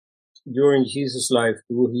 During Jesus' life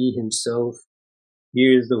too, he himself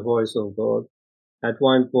hears the voice of God. At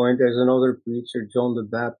one point, there's another preacher, John the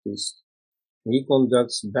Baptist. He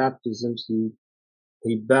conducts baptisms.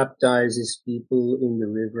 He baptizes people in the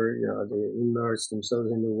river. They immerse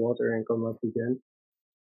themselves in the water and come up again.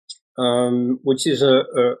 Which is a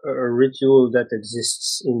ritual that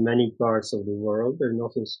exists in many parts of the world. There's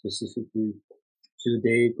nothing specifically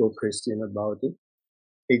Judaic or Christian about it.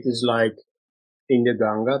 It is like in the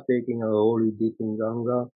Ganga, taking a holy dip in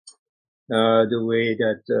Ganga, the way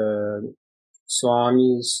that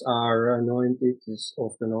swamis are anointed is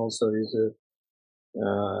often also is a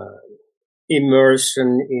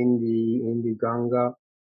immersion in the Ganga.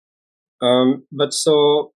 But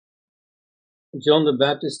so John the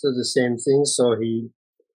Baptist does the same thing. So he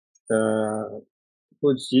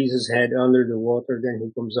puts Jesus' head under the water, then he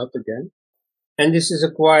comes up again. And this is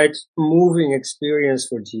a quite moving experience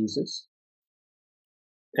for Jesus.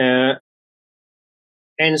 And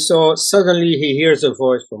so suddenly he hears a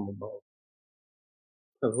voice from above.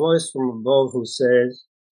 A voice from above who says,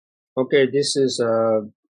 okay, this is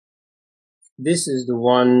the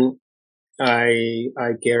one I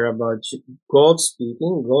care about. God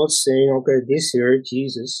speaking, God saying, okay, this here,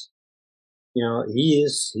 Jesus, he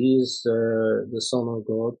is the Son of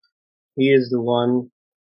God. He is the one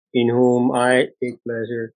in whom I take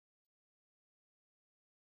pleasure.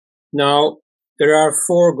 Now, there are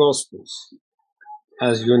 4 Gospels,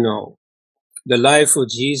 as you know. The life of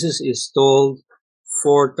Jesus is told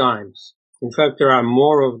 4 times. In fact, there are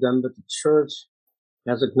more of them, but the church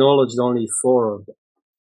has acknowledged only 4 of them.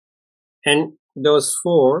 And those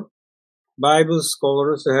 4, Bible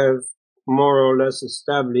scholars have more or less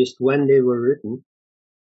established when they were written.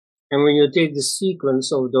 And when you take the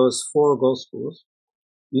sequence of those 4 Gospels,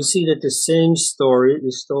 you see that the same story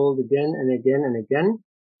is told again and again and again.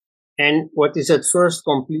 And what is at first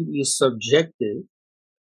completely subjective,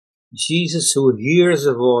 Jesus, who hears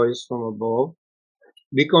a voice from above,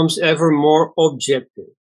 becomes ever more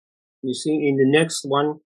objective. You see, in the next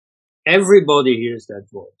one, everybody hears that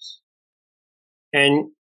voice.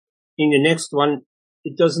 And in the next one,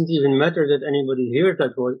 it doesn't even matter that anybody hears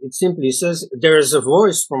that voice. It simply says there is a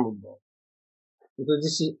voice from above. So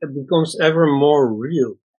it becomes ever more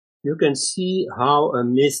real. You can see how a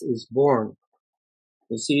myth is born.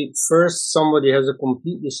 You see, first somebody has a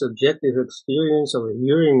completely subjective experience of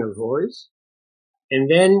hearing a voice, and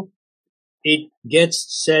then it gets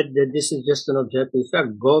said that this is just an objective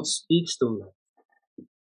fact. God speaks to me.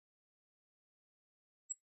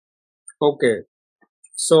 Okay,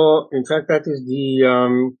 so in fact that is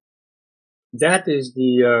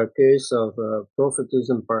the case of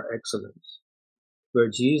prophetism par excellence, where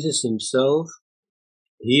Jesus himself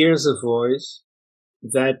hears a voice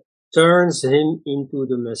that turns him into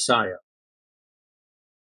the Messiah,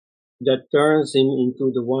 that turns him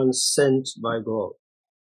into the one sent by God.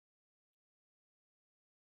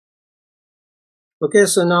 Okay,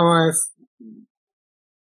 so now I've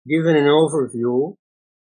given an overview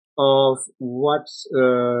of what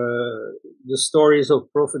the stories of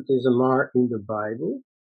prophetism are in the Bible.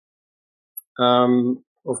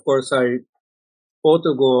 Of course, I ought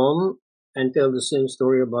to go on and tell the same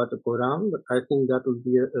story about the Quran, but I think that would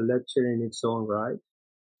be a lecture in its own right.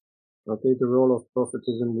 Okay, the role of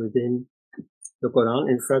prophetism within the Quran.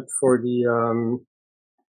 In fact,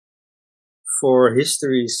 for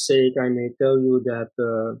history's sake, I may tell you that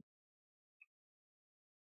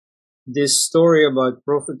this story about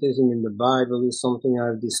prophetism in the Bible is something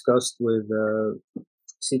I've discussed with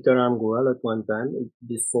Sitaram Goel at one time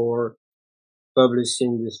before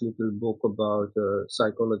publishing this little book about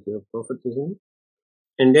psychology of prophetism.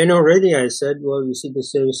 And then already I said, well, you see, the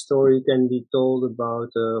same story can be told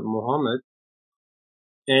about Muhammad.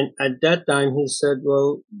 And at that time he said,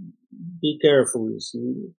 well, be careful, you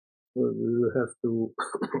see. You have to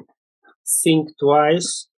think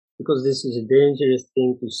twice, because this is a dangerous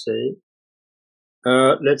thing to say.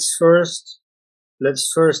 Let's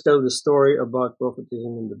first tell the story about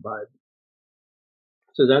prophetism in the Bible.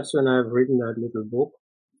 So that's when I've written that little book,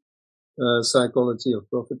 Psychology of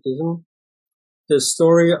Prophetism. The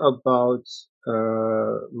story about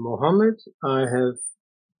Muhammad I have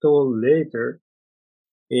told later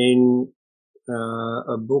in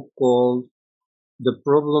a book called The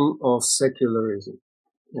Problem of Secularism.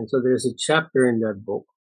 And so there's a chapter in that book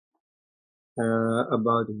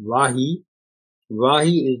about Wahi.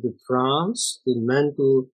 Wahi is the trance, the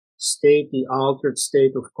mental state, the altered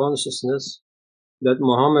state of consciousness that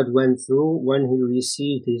Muhammad went through when he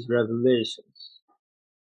received his revelations.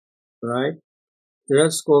 Right?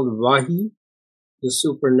 That's called Wahi, the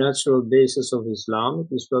supernatural basis of Islam.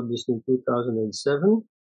 It was published in 2007,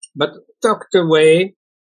 but tucked away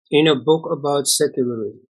in a book about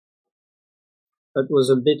secularism. That was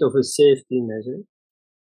a bit of a safety measure,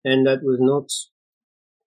 and that was not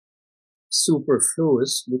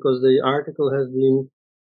superfluous because the article has been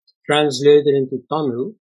translated into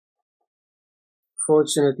Tamil,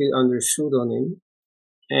 fortunately under pseudonym,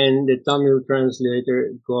 and the Tamil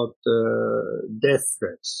translator got death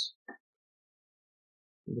threats.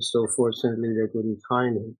 So fortunately they couldn't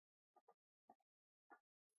find him.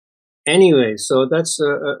 Anyway, so that's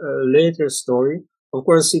a later story. Of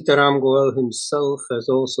course, Sitaram Goel himself has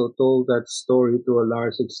also told that story to a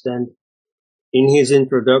large extent in his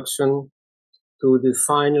introduction to the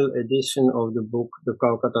final edition of the book, the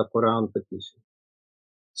Calcutta Quran Petition.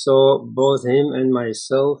 So both him and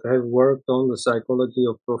myself have worked on the psychology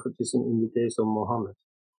of prophetism in the case of Muhammad.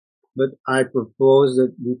 But I propose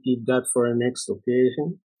that we keep that for a next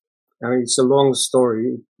occasion. I mean, it's a long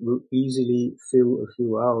story. It will easily fill a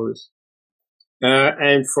few hours.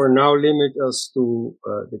 And for now, limit us to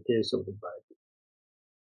the case of the Bible.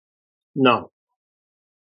 Now,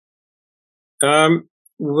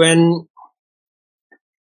 when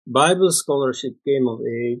Bible scholarship came of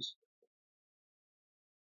age,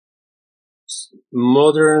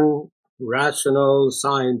 modern, rational,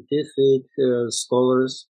 scientific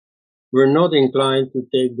scholars were not inclined to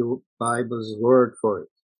take the Bible's word for it.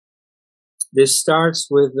 This starts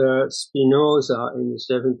with Spinoza in the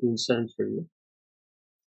 17th century.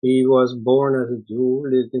 He was born as a Jew,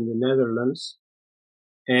 lived in the Netherlands,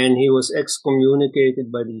 and he was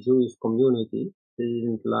excommunicated by the Jewish community. They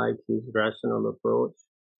didn't like his rational approach.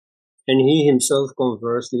 And he himself,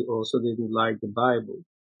 conversely, also didn't like the Bible,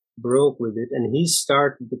 broke with it, and he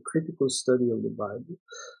started the critical study of the Bible.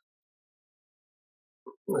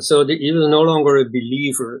 So he was no longer a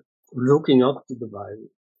believer looking up to the Bible.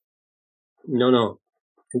 No.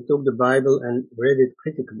 He took the Bible and read it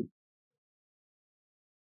critically.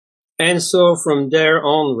 And so from there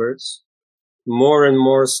onwards, more and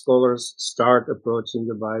more scholars start approaching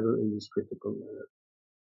the Bible in this critical manner.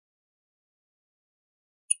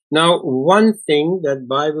 Now, one thing that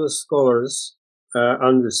Bible scholars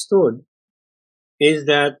understood is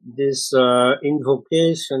that this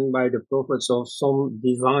invocation by the prophets of some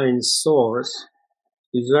divine source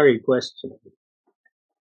is very questionable.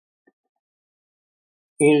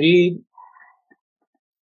 Indeed,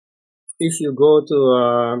 if you go to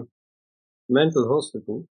a mental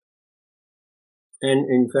hospital, and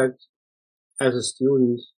in fact, as a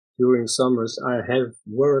student during summers, I have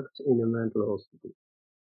worked in a mental hospital,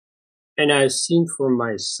 and I've seen for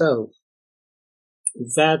myself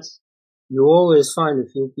that you always find a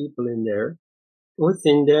few people in there who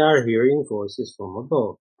think they are hearing voices from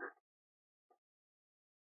above.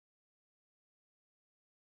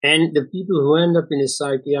 And the people who end up in a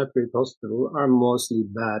psychiatric hospital are mostly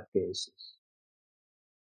bad cases.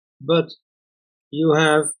 But you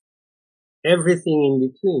have everything in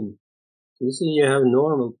between. You see, you have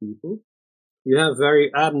normal people. You have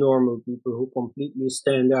very abnormal people who completely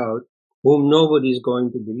stand out, whom nobody is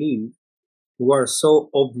going to believe, who are so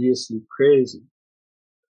obviously crazy.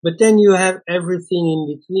 But then you have everything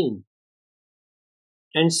in between.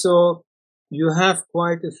 And so you have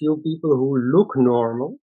quite a few people who look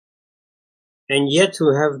normal, and yet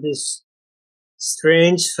who have this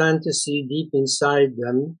strange fantasy deep inside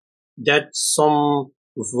them that some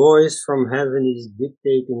voice from heaven is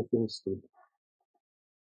dictating things to them.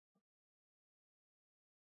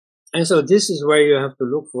 And so this is where you have to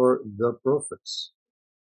look for the prophets.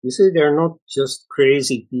 You see, they're not just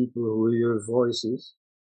crazy people who hear voices,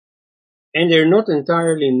 and they're not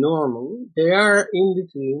entirely normal. They are in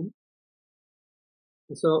between,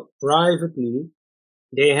 So privately,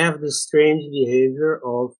 they have this strange behavior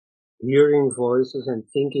of hearing voices and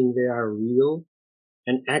thinking they are real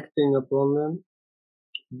and acting upon them.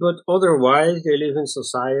 But otherwise, they live in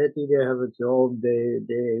society, they have a job,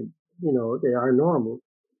 they are normal.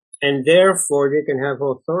 And therefore, they can have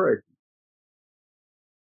authority.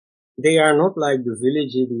 They are not like the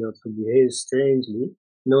village idiots who behave strangely.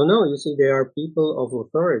 No, you see, they are people of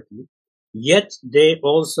authority. Yet they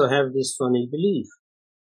also have this funny belief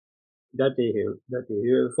that they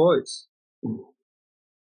hear a voice.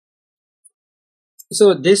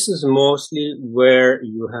 So this is mostly where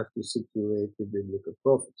you have to situate the biblical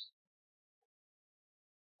prophets.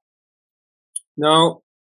 Now,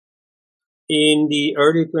 in the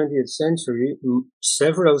early 20th century,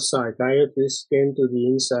 several psychiatrists came to the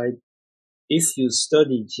insight, if you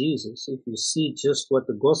study Jesus, if you see just what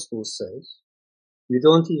the gospel says, you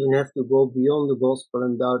don't even have to go beyond the gospel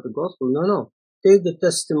and doubt the gospel. No. Take the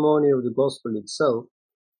testimony of the gospel itself.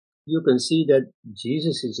 You can see that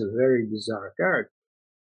Jesus is a very bizarre character.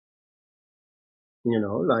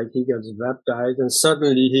 Like he gets baptized and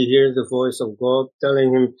suddenly he hears the voice of God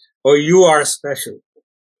telling him, oh, you are special.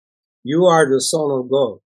 You are the Son of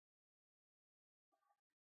God.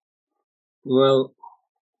 Well,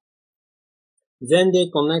 then they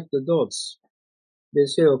connect the dots. They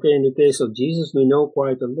say, okay, in the case of Jesus, we know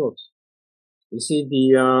quite a lot. You see,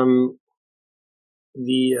 the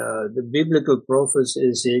biblical prophets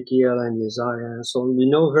Ezekiel and Isaiah and so on, we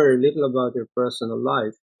know very little about their personal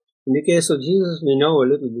life. In the case of Jesus, we know a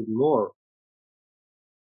little bit more.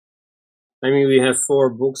 I mean, we have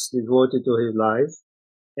 4 books devoted to his life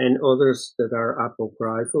and others that are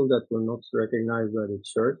apocryphal, that were not recognized by the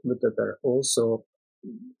church, but that are also,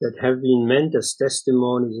 that have been meant as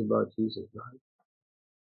testimonies about Jesus' life.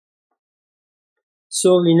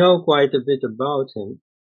 So we know quite a bit about him.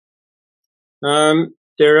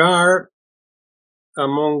 There are,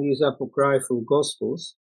 among these apocryphal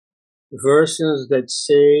gospels, versions that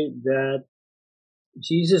say that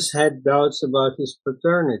Jesus had doubts about his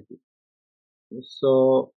paternity.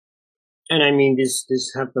 So, and I mean, this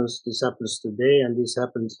happens today, and this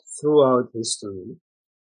happens throughout history,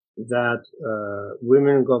 that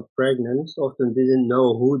women got pregnant, often didn't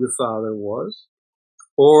know who the father was,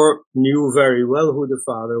 or knew very well who the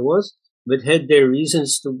father was, but had their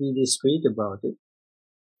reasons to be discreet about it.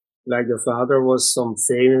 Like the father was some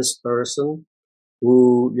famous person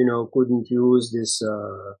who, couldn't use this,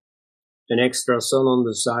 an extra son on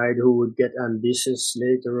the side who would get ambitious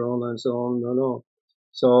later on and so on. No.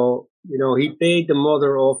 So, he paid the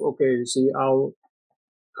mother off. Okay, you see, I'll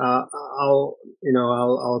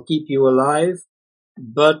keep you alive,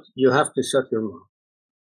 but you have to shut your mouth.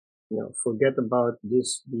 Forget about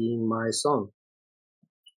this being my son.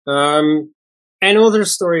 And other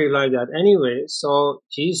story like that. Anyway, so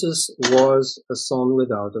Jesus was a son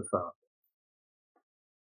without a father.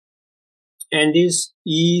 And this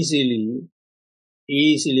easily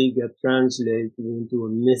get translated into a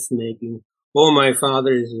myth making. Oh, my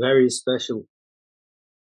father is very special.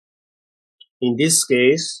 In this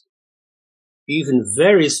case, even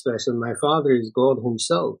very special, my father is God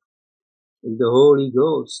himself, is the Holy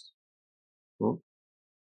Ghost.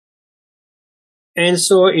 And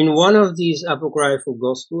so in one of these apocryphal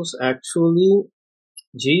gospels, actually,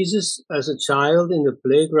 Jesus as a child in the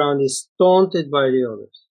playground is taunted by the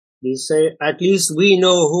others. They say, at least we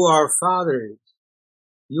know who our father is.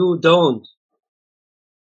 You don't.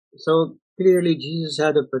 So clearly Jesus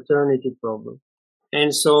had a paternity problem.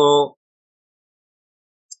 And so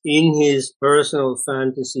in his personal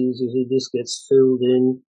fantasies, you see, this gets filled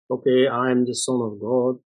in. Okay, I'm the Son of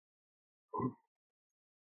God.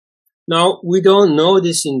 Now, we don't know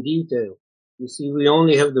this in detail. You see, we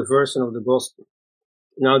only have the version of the gospel.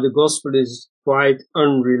 Now, the gospel is quite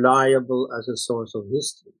unreliable as a source of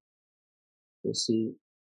history. You see,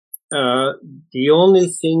 the only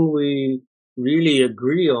thing we really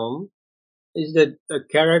agree on is that a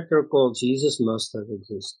character called Jesus must have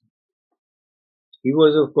existed. He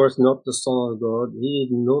was, of course, not the Son of God. He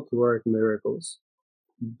did not work miracles.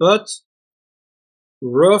 But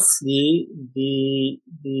roughly,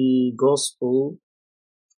 the gospel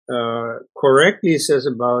correctly says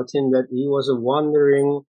about him that he was a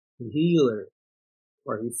wandering healer,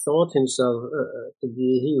 or he thought himself to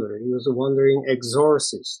be a healer. He was a wandering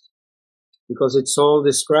exorcist, because it's all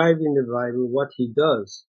described in the Bible what he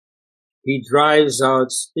does. He drives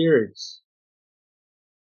out spirits.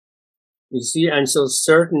 You see, and so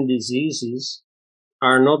certain diseases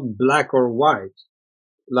are not black or white.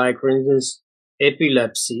 Like, for instance,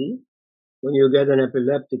 epilepsy. When you get an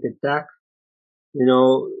epileptic attack,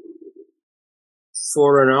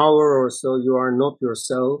 for an hour or so, you are not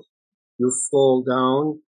yourself. You fall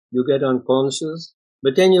down, you get unconscious,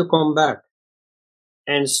 but then you come back.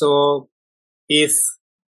 And so if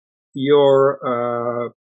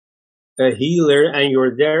you're a healer and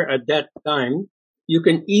you're there at that time, you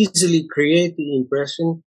can easily create the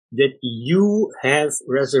impression that you have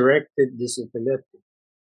resurrected this epileptic.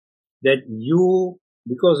 That you,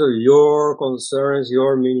 because of your concerns,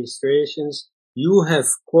 your ministrations, you have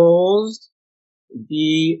caused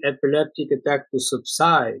the epileptic attack to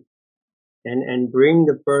subside and bring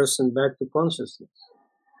the person back to consciousness.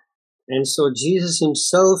 And so Jesus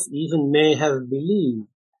himself even may have believed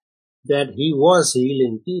that he was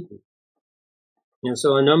healing people. And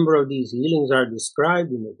so a number of these healings are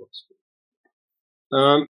described in the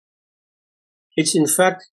Gospel. It's in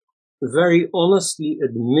fact very honestly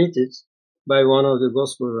admitted by one of the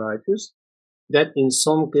Gospel writers that in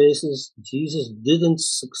some cases Jesus didn't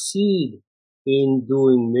succeed in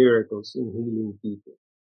doing miracles, in healing people,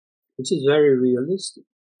 which is very realistic.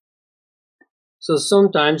 So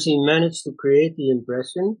sometimes he managed to create the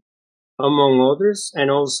impression, among others, and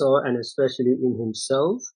also and especially in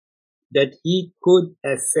himself, that he could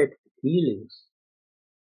effect healings.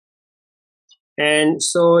 And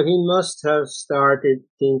so he must have started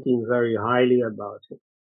thinking very highly about it.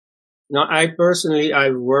 Now, I've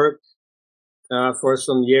worked for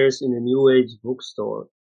some years in a New Age bookstore,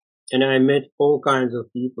 and I met all kinds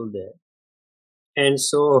of people there. And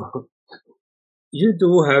so you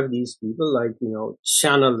do have these people like,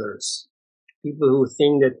 channelers, people who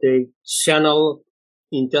think that they channel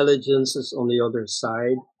intelligences on the other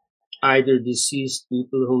side, either deceased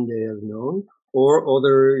people whom they have known or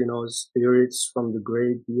other, spirits from the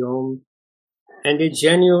great beyond. And they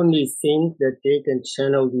genuinely think that they can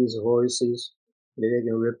channel these voices, that they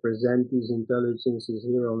can represent these intelligences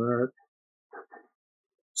here on earth.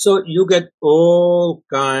 So you get all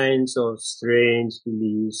kinds of strange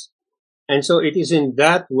beliefs. And so it is in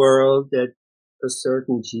that world that a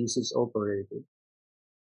certain Jesus operated.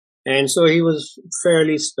 And so he was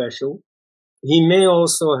fairly special. He may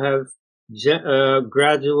also have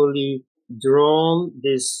gradually drawn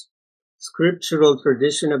this scriptural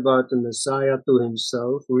tradition about the Messiah to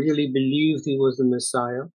himself, really believed he was the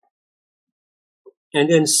Messiah, and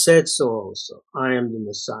then said so also, I am the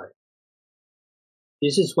Messiah.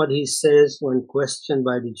 This is what he says when questioned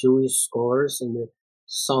by the Jewish scholars in the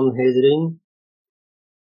Sanhedrin.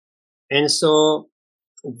 And so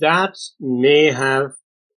that may have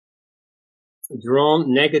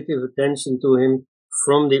drawn negative attention to him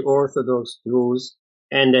from the Orthodox Jews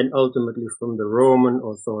and then ultimately from the Roman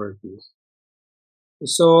authorities.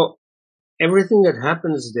 So everything that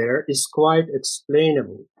happens there is quite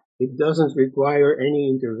explainable. It doesn't require any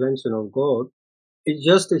intervention of God. It's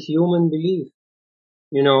just a human belief.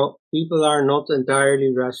 People are not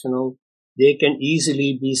entirely rational. They can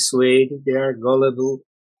easily be swayed. They are gullible.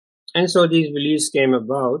 And so these beliefs came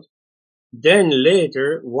about. Then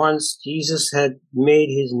later, once Jesus had made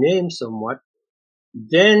his name somewhat,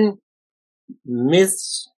 then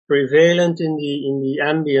myths prevalent in the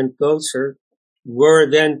ambient culture were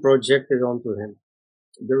then projected onto him.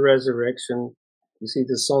 The resurrection, you see,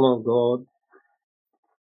 the Son of God,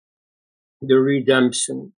 the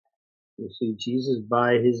redemption. You see, Jesus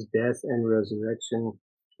by his death and resurrection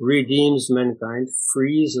redeems mankind,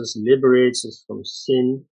 frees us, liberates us from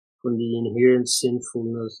sin, from the inherent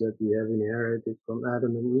sinfulness that we have inherited from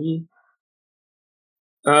Adam and Eve.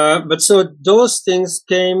 But so those things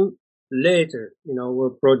came later,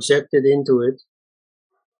 were projected into it.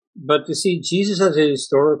 But you see, Jesus as a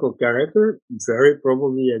historical character very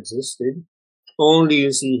probably existed. Only,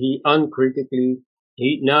 you see, he uncritically,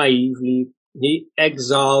 he naively, he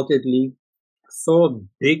exaltedly thought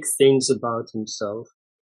big things about himself,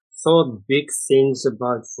 thought big things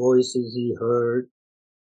about voices he heard.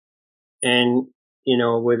 And,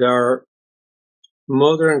 with our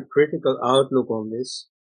modern critical outlook on this,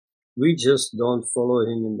 we just don't follow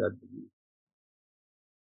him in that belief.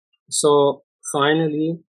 So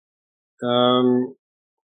finally,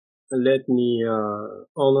 let me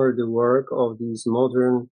honor the work of these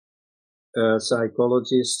modern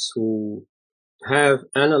psychologists who have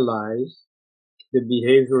analyzed the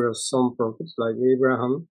behavior of some prophets like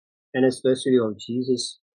Abraham and especially of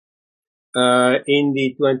Jesus in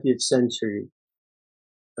the 20th century.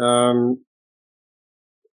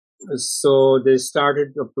 So they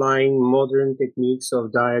started applying modern techniques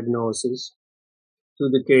of diagnosis to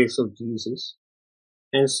the case of Jesus.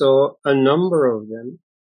 And so a number of them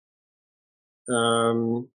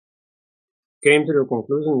came to the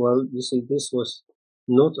conclusion, well, you see, this was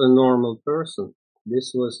not a normal person.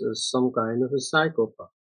 This was some kind of a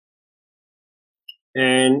psychopath.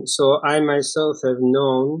 And so I myself have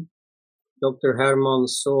known Dr. Herman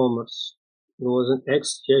Somers, who was an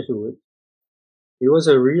ex-Jesuit. He was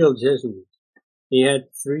a real Jesuit. He had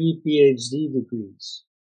 3 PhD degrees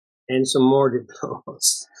and some more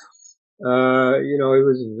diplomas. He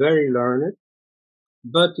was very learned.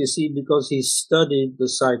 But you see, because he studied the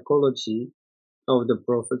psychology of the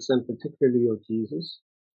prophets and particularly of Jesus,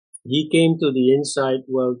 he came to the insight,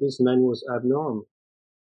 well, this man was abnormal.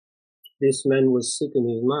 This man was sick in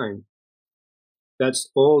his mind. That's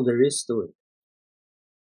all there is to it.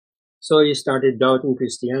 So he started doubting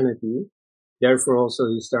Christianity. Therefore, also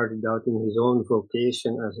he started doubting his own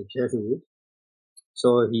vocation as a Jesuit.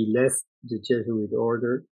 So he left the Jesuit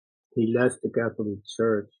order. He left the Catholic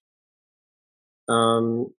Church.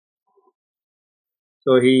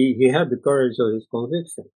 So he had the courage of his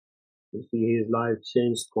conviction. You see, his life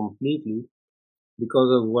changed completely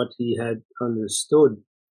because of what he had understood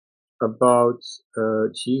about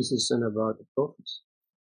Jesus and about the prophets.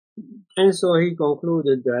 And so he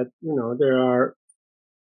concluded that,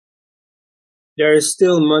 there is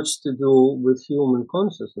still much to do with human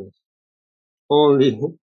consciousness.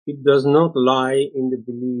 Only it does not lie in the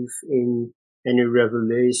belief in any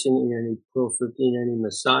revelation, in any prophet, in any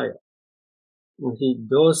Messiah. You see,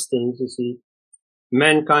 those things,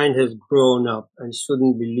 mankind has grown up and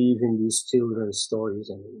shouldn't believe in these children's stories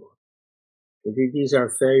anymore. These are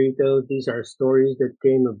fairy tales, these are stories that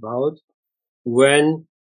came about when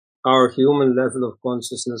our human level of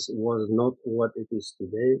consciousness was not what it is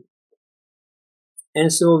today.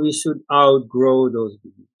 And so we should outgrow those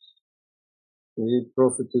beliefs. In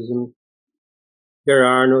prophetism, there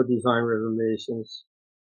are no divine revelations.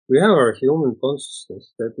 We have our human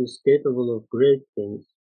consciousness that is capable of great things,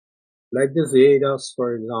 like the Vedas,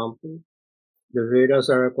 for example. The Vedas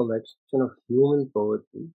are a collection of human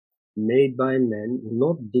poetry made by men,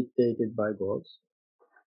 not dictated by gods.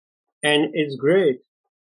 And it's great.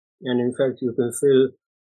 And in fact, you can fill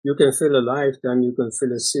a lifetime, you can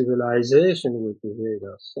fill a civilization with the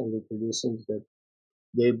Vedas and the traditions that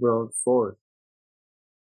they brought forth.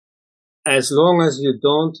 As long as you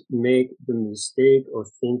don't make the mistake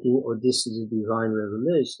of thinking, oh, this is a divine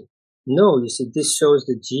revelation. No, you see, this shows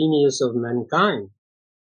the genius of mankind.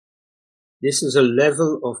 This is a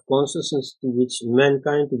level of consciousness to which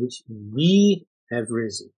we have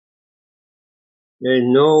risen. There is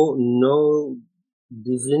no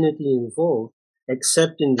divinity involved,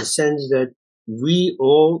 except in the sense that we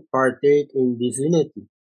all partake in divinity.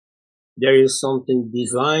 There is something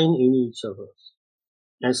divine in each of us.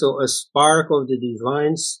 And so a spark of the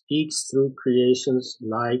divine speaks through creations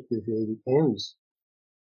like the Vedic hymns,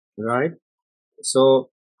 right?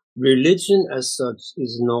 So religion as such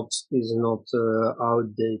is not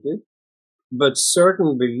outdated, but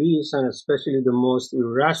certain beliefs, and especially the most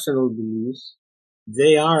irrational beliefs,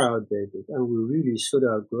 they are outdated, and we really should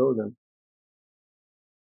outgrow them.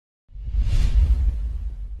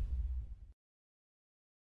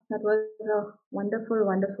 That was a wonderful,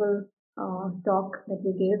 wonderful talk that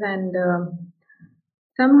you gave. And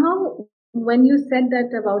somehow, when you said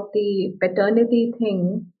that about the paternity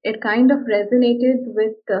thing, it kind of resonated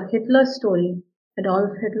with Hitler's story,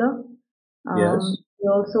 Adolf Hitler. Yes. He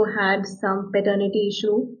also had some paternity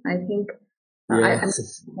issue, I think.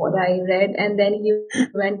 Yes. What I read, and then he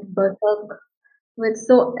went berserk with.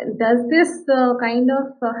 So, does this kind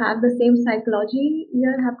of have the same psychology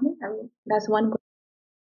here happening? I mean, that's one.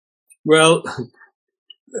 Well,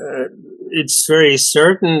 it's very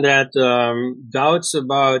certain that doubts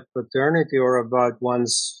about paternity or about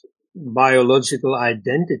one's biological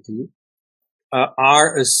identity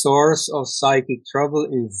are a source of psychic trouble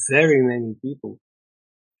in very many people.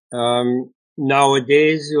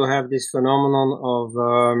 Nowadays, you have this phenomenon of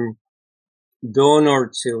donor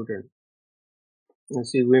children. You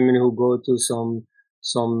see women who go to some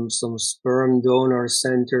sperm donor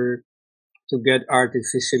center to get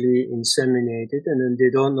artificially inseminated, and then they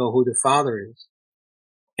don't know who the father is.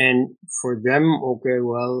 And for them, okay,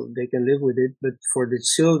 well, they can live with it, but for the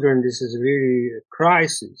children, this is really a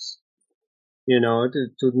crisis, to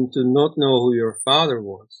not know who your father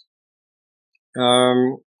was.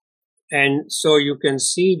 And so you can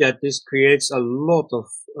see that this creates a lot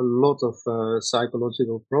of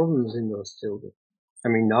psychological problems in those children. I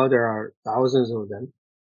mean, now there are thousands of them.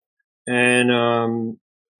 And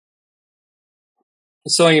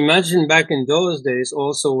so imagine back in those days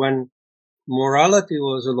also when morality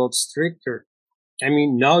was a lot stricter. I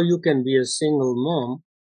mean, now you can be a single mom.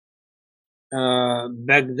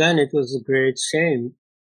 Back then it was a great shame.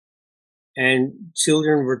 And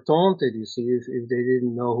children were taunted, you see, if they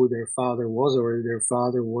didn't know who their father was or if their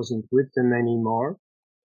father wasn't with them anymore.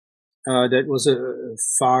 That was a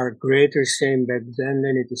far greater shame back then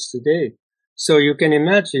than it is today. So you can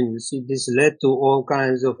imagine, you see, this led to all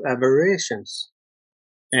kinds of aberrations.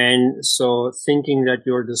 And so thinking that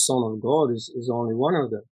you're the son of God is only one of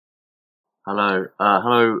them. Hello,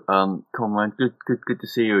 Conrad. Good to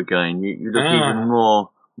see you again. You look even more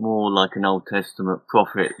like an Old Testament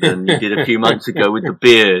prophet than you did a few months ago with the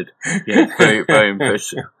beard. Yeah, it's very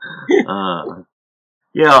impressive.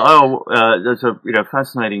 That's a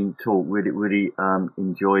fascinating talk. Really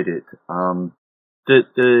enjoyed it.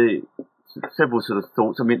 The several sort of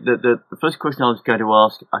thoughts. I mean, the first question I was going to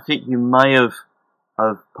ask, I think you may have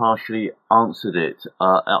partially answered it.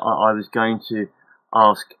 I was going to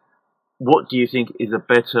ask, what do you think is a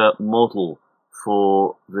better model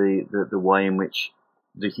for the way in which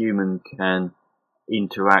the human can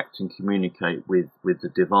interact and communicate with the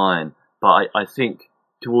divine? But I think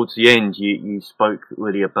towards the end you spoke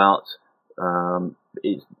really about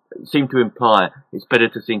it seemed to imply it's better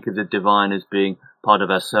to think of the divine as being part of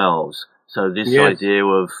ourselves. So this idea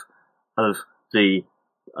of the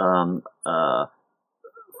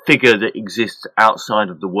figure that exists outside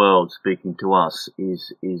of the world speaking to us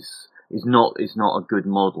is not a good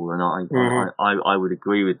model, and I would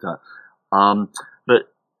agree with that. But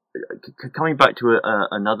coming back to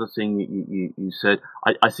another thing you said,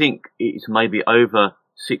 I think it's maybe over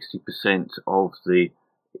 60% of the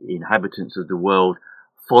inhabitants of the world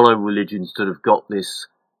follow religions that have got this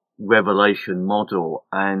revelation model,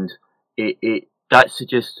 and that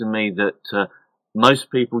suggests to me that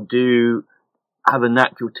most people do have a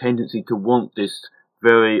natural tendency to want this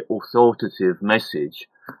very authoritative message,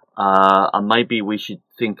 and maybe we should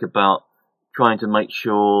think about trying to make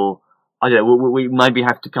sure, I don't know, we maybe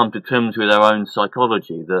have to come to terms with our own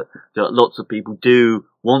psychology that lots of people do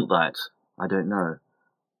want that. I don't know.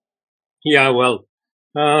 Yeah, well,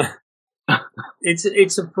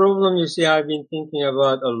 it's a problem, you see, I've been thinking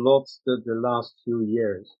about a lot the last few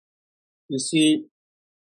years. You see,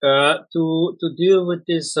 to deal with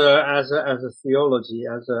this as a theology,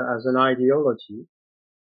 as an ideology,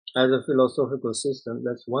 as a philosophical system,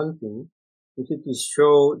 that's one thing. We need to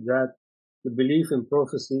show that the belief in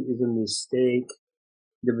prophecy is a mistake.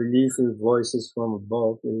 The belief in voices from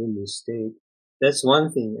above is a mistake. That's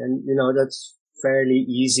one thing. And, that's fairly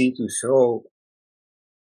easy to show.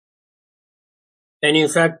 And in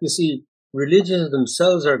fact, you see, religions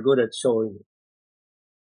themselves are good at showing it.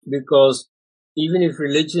 Because even if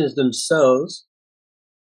religions themselves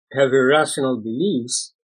have irrational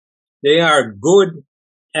beliefs, they are good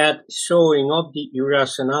at showing up the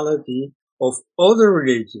irrationality of other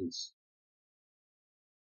religions.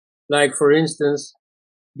 Like, for instance,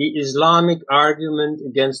 the Islamic argument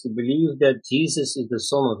against the belief that Jesus is the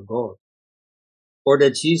Son of God, or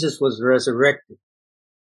that Jesus was resurrected.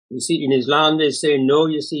 You see, in Islam, they say, no,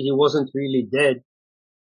 you see, he wasn't really dead.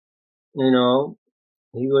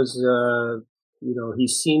 He was, he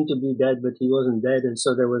seemed to be dead, but he wasn't dead, and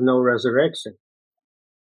so there was no resurrection.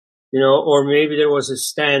 Or maybe there was a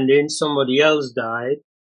stand-in, somebody else died,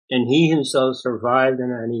 and he himself survived,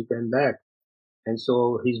 and he came back. And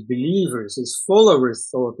so his believers, his followers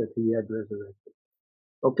thought that he had resurrected.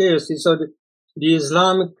 Okay, you see, so the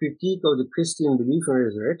Islamic critique of the Christian belief in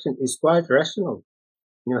resurrection is quite rational.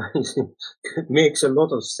 It makes a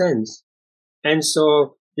lot of sense. And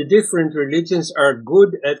so the different religions are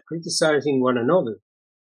good at criticizing one another.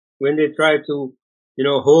 When they try to,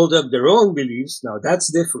 hold up their own beliefs, now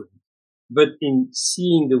that's different. But in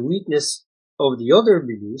seeing the weakness of the other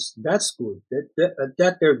beliefs, that's good.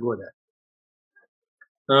 That they're good at.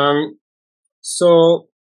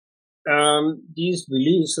 These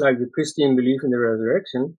beliefs, like the Christian belief in the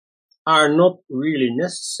resurrection, are not really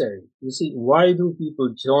necessary. You see, why do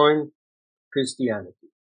people join Christianity?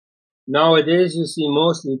 Nowadays, you see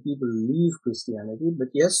mostly people leave Christianity, but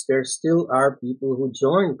yes, there still are people who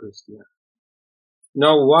join Christianity.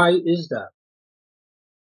 Now, why is that?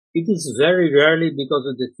 It is very rarely because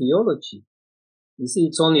of the theology. You see,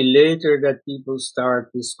 it's only later that people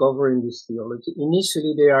start discovering this theology.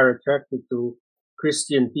 Initially, they are attracted to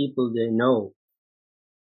Christian people they know.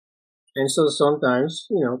 And so sometimes,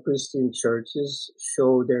 Christian churches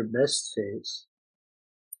show their best face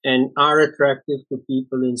and are attractive to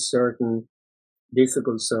people in certain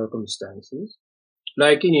difficult circumstances.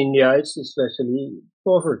 Like in India, it's especially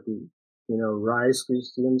poverty. Rice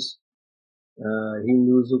Christians,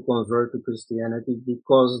 Hindus who convert to Christianity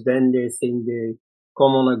because then they think they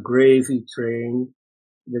come on a gravy train,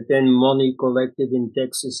 that then money collected in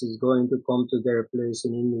Texas is going to come to their place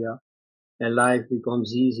in India and life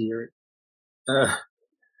becomes easier.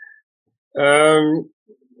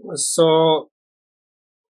 So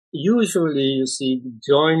usually, you see,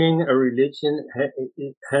 joining a religion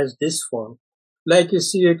it has this form. Like you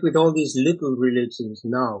see it with all these little religions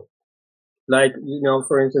now. Like,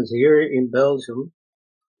 for instance, here in Belgium,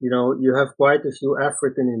 you have quite a few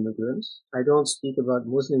African immigrants. I don't speak about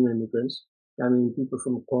Muslim immigrants. I mean, people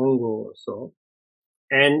from Congo or so.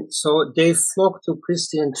 And so they flock to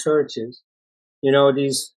Christian churches,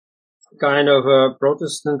 these kind of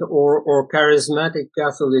Protestant or charismatic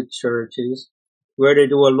Catholic churches where they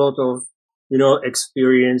do a lot of,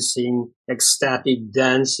 experiencing ecstatic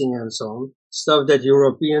dancing and so on, stuff that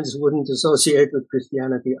Europeans wouldn't associate with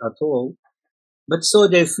Christianity at all. But so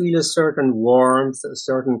they feel a certain warmth, a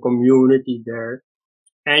certain community there.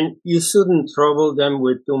 And you shouldn't trouble them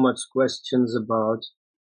with too much questions about,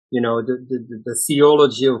 the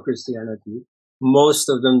theology of Christianity. Most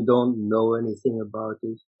of them don't know anything about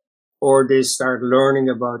it, or they start learning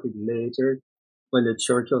about it later when the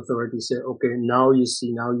church authorities say, okay, now you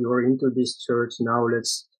see, now you're into this church. Now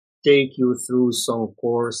let's take you through some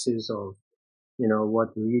courses of, what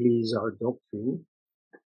really is our doctrine.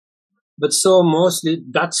 But so mostly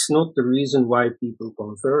that's not the reason why people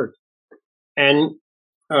convert. And,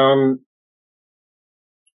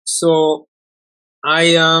 so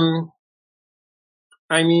I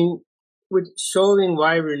mean, with showing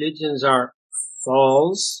why religions are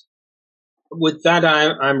false, with that,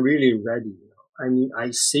 I'm really ready. I mean, I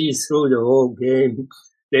see through the whole game.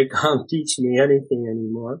 They can't teach me anything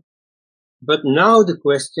anymore. But now the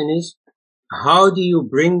question is, how do you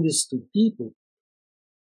bring this to people?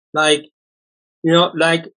 Like,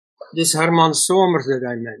 like this Herman Somers that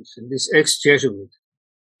I mentioned, this ex-Jesuit.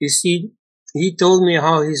 You see, he told me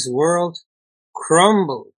how his world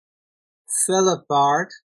crumbled, fell apart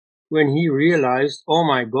when he realized, oh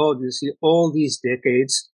my God, you see, all these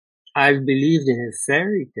decades, I've believed in a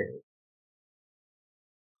fairy tale.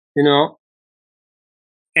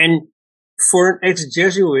 And for an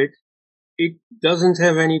ex-Jesuit, it doesn't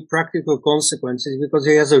have any practical consequences because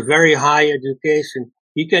he has a very high education.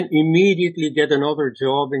 He can immediately get another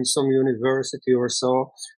job in some university or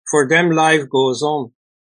so. For them, life goes on.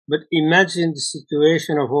 But imagine the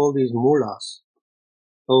situation of all these mullahs,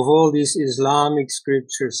 of all these Islamic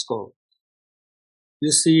scripture scholars.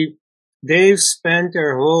 You see, they've spent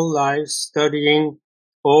their whole lives studying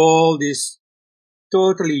all this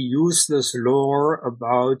totally useless lore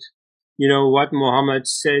about, what Muhammad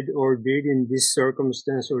said or did in this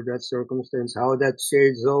circumstance or that circumstance, how that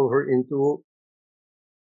shades over into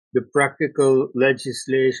the practical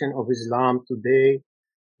legislation of Islam today,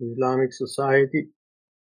 Islamic society.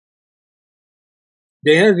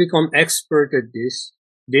 They have become expert at this.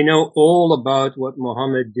 They know all about what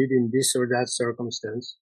Muhammad did in this or that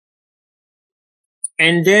circumstance.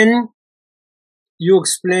 And then you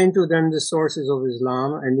explain to them the sources of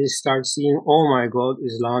Islam and they start seeing, oh my God,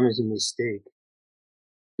 Islam is a mistake.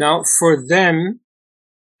 Now, for them,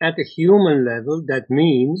 at a human level, that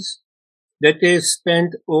means that they've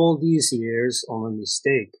spent all these years on a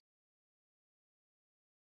mistake.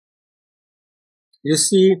 You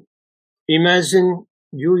see, imagine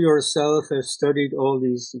you yourself have studied all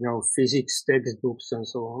these, physics textbooks and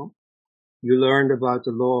so on. You learned about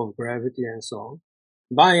the law of gravity and so on.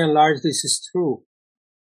 By and large, this is true.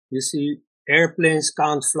 You see, airplanes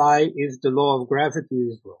can't fly if the law of gravity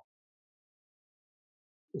is wrong.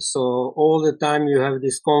 So all the time you have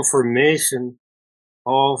this confirmation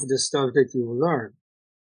of the stuff that you've learned.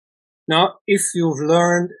 Now, if you've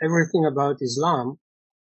learned everything about Islam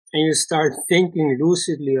and you start thinking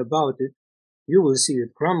lucidly about it, you will see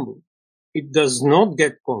it crumble. It does not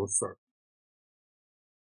get confirmed.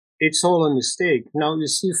 It's all a mistake. Now, you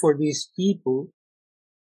see, for these people,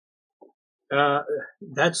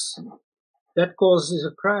 that causes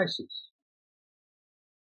a crisis.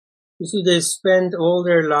 You see, they spend all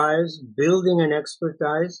their lives building an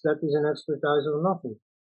expertise that is an expertise of nothing,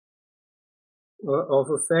 of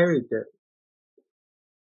a fairy tale.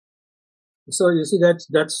 So you see,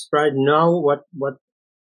 that's right now what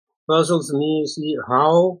puzzles me. You see,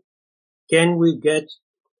 how can we get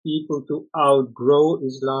people to outgrow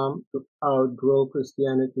Islam, to outgrow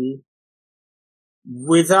Christianity,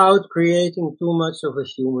 without creating too much of a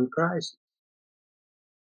human crisis?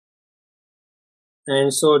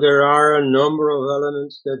 And so there are a number of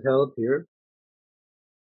elements that help here,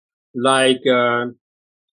 like the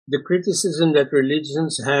criticism that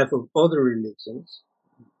religions have of other religions,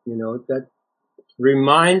 that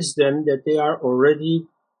reminds them that they are already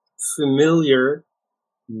familiar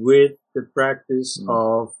with the practice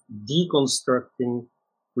of deconstructing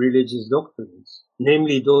religious doctrines,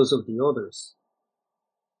 namely those of the others.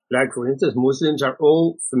 Like, for instance, Muslims are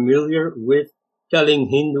all familiar with telling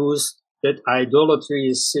Hindus that idolatry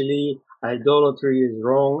is silly, idolatry is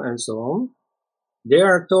wrong, and so on. They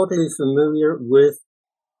are totally familiar with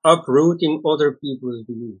uprooting other people's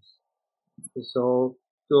beliefs. So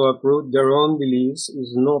to uproot their own beliefs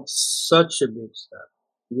is not such a big step.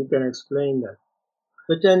 You can explain that.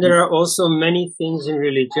 But then there are also many things in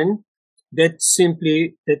religion that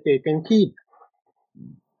they can keep.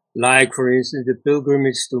 Like, for instance, the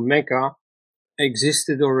pilgrimage to Mecca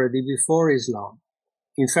existed already before Islam.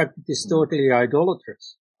 In fact, it is totally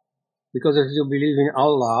idolatrous. Because if you believe in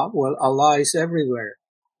Allah, well, Allah is everywhere.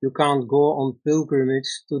 You can't go on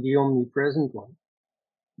pilgrimage to the omnipresent one.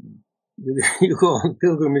 You go on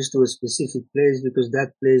pilgrimage to a specific place because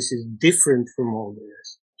that place is different from all the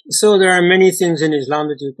rest. So there are many things in Islam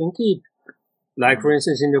that you can keep. Like, for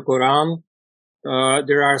instance, in the Quran,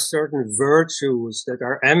 there are certain virtues that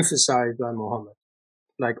are emphasized by Muhammad,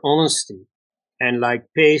 like honesty and like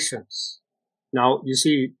patience. Now, you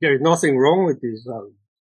see, there's nothing wrong with these values,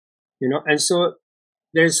 and so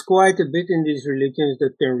there's quite a bit in these religions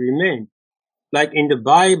that can remain. Like in the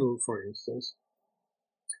Bible, for instance,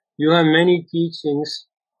 you have many teachings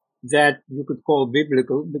that you could call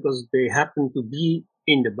biblical because they happen to be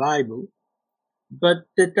in the Bible, but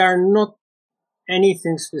that are not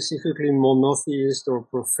anything specifically monotheist or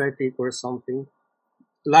prophetic or something.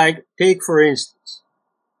 Like, take for instance,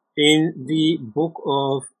 in the book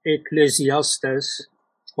of Ecclesiastes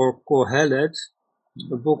or Kohelet,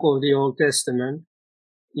 the book of the Old Testament,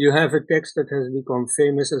 you have a text that has become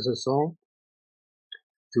famous as a song.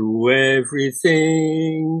 To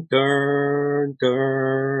everything turn,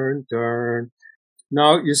 turn, turn.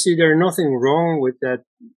 Now, you see, there's nothing wrong with that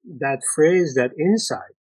phrase, that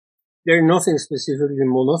insight. There's nothing specifically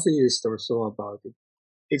monotheist or so about it.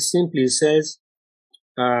 It simply says,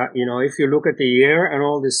 if you look at the year and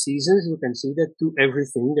all the seasons, you can see that to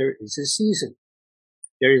everything there is a season.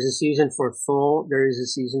 There is a season for thaw, there is a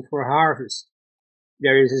season for harvest.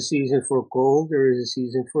 There is a season for cold, there is a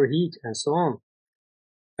season for heat, and so on.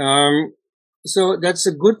 So that's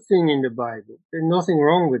a good thing in the Bible. There's nothing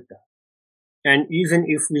wrong with that. And even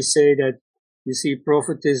if we say that, you see,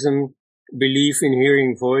 prophetism, belief in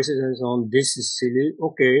hearing voices and so on, this is silly,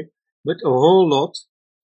 okay, but a whole lot,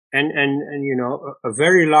 and a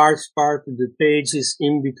very large part of the pages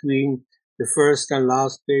in between the first and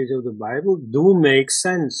last page of the Bible do make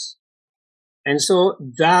sense. And so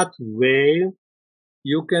that way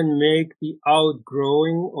you can make the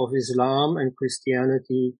outgrowing of Islam and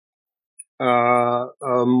Christianity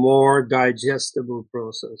a more digestible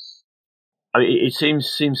process. I mean, it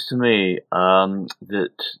seems to me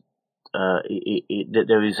that that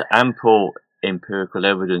there is ample empirical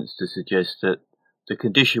evidence to suggest that the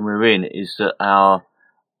condition we're in is that our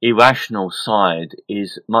irrational side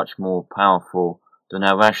is much more powerful than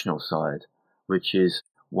our rational side, which is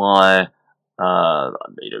why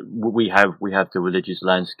we have the religious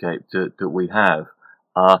landscape that we have.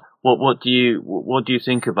 What do you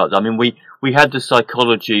think about that? I mean, we had the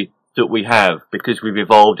psychology that we have because we've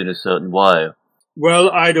evolved in a certain way. Well,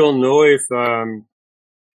 I don't know if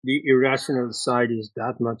the irrational side is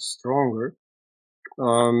that much stronger.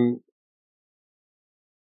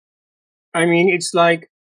 I mean, it's like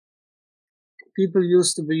people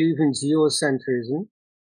used to believe in geocentrism.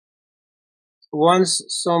 Once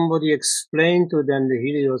somebody explained to them the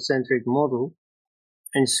heliocentric model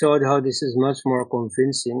and showed how this is much more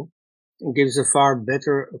convincing and gives a far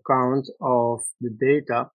better account of the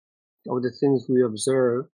data, of the things we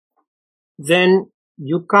observe, then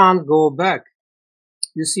you can't go back.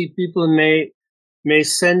 You see, people may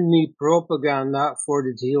send me propaganda for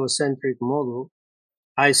the geocentric model.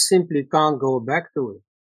 I simply can't go back to it.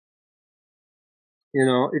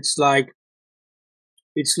 It's like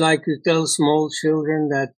you tell small children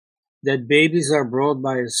that babies are brought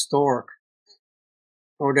by a stork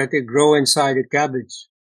or that they grow inside a cabbage.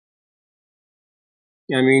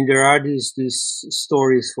 I mean, there are these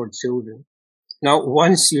stories for children. Now,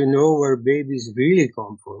 once you know where babies really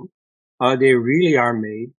come from, how they really are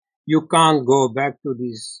made, you can't go back to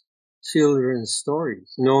these children's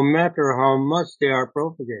stories, no matter how much they are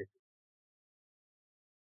propagated.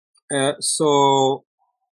 So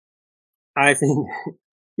I think,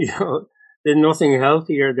 there's nothing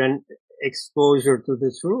healthier than exposure to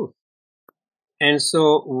the truth. And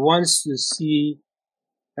so once you see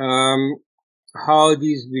how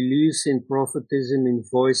these beliefs in prophetism, in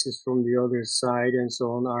voices from the other side and so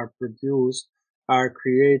on are produced, are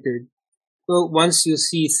created, well, once you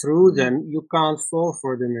see through them, you can't fall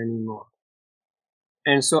for them anymore.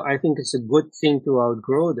 And so I think it's a good thing to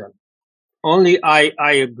outgrow them. Only I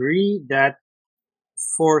agree that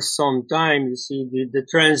for some time, you see, the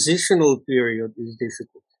transitional period is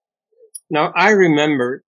difficult. Now, I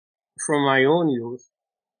remember from my own youth,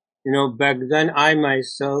 back then I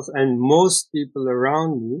myself and most people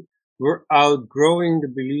around me were outgrowing the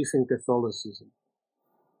belief in Catholicism.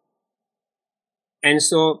 And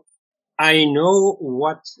so I know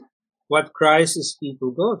what crisis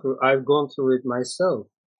people go through. I've gone through it myself.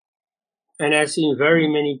 And I've seen very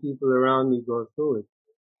many people around me go through it.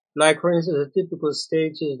 Like, for instance, a typical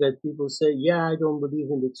stage is that people say, yeah, I don't believe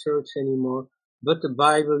in the church anymore, but the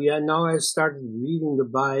Bible, yeah, now I've started reading the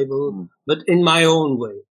Bible, but in my own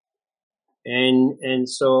way. And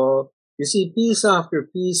so, you see, piece after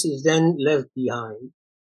piece is then left behind.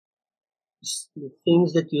 The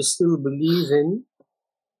things that you still believe in,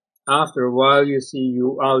 after a while, you see,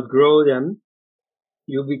 you outgrow them.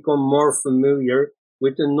 You become more familiar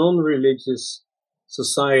with the non-religious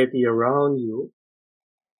society around you.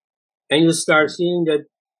 And you start seeing that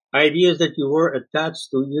ideas that you were attached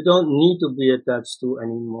to, you don't need to be attached to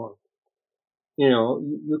anymore.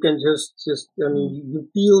 You can you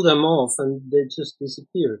peel them off and they just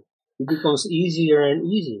disappear. It becomes easier and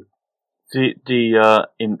easier.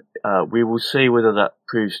 We will see whether that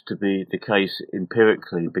proves to be the case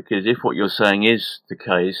empirically, because if what you're saying is the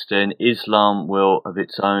case, then Islam will, of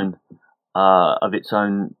its own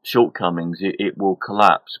shortcomings, it will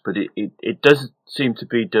collapse. But it doesn't seem to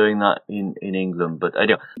be doing that in England. But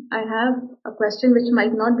anyway. I have a question which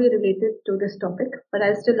might not be related to this topic, but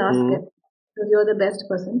I'll still ask it because you're the best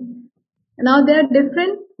person. Now, there are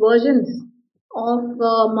different versions of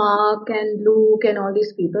Mark and Luke and all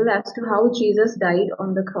these people as to how Jesus died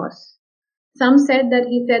on the cross. Some said that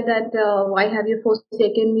he said that, why have you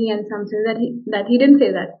forsaken me? And some said that he didn't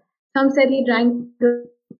say that. Some said he drank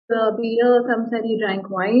beer, some said he drank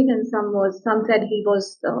wine, and some said he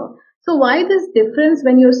was. So why this difference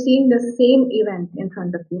when you're seeing the same event in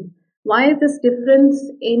front of you? Why is this difference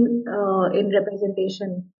in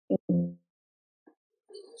representation?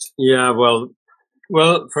 Yeah, well,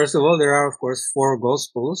 first of all, there are, of course, 4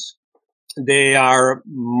 Gospels. They are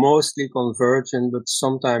mostly convergent, but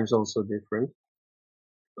sometimes also different.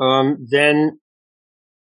 Then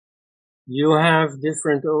you have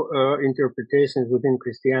different interpretations within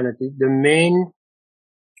Christianity. The main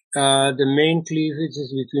cleavage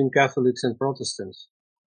is between Catholics and Protestants.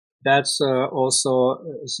 That's also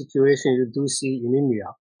a situation you do see in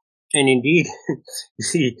India. And indeed, you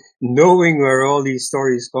see, knowing where all these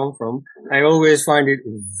stories come from, I always find it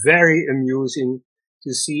very amusing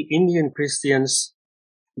to see Indian Christians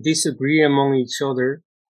disagree among each other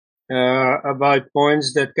about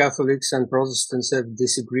points that Catholics and Protestants have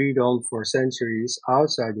disagreed on for centuries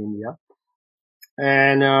outside India.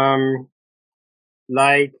 And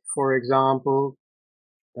like, for example,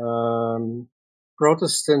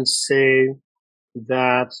 Protestants say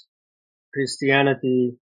that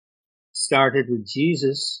Christianity started with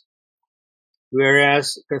Jesus,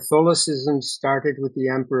 whereas Catholicism started with the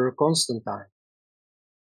Emperor Constantine,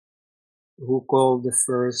 who called the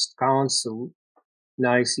first council,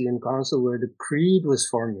 Nicene Council, where the creed was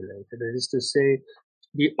formulated. That is to say,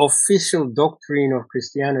 the official doctrine of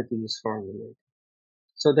Christianity is formulated.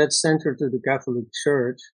 So that's central to the Catholic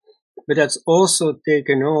Church, but that's also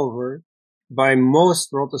taken over by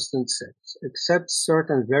most Protestant sects, except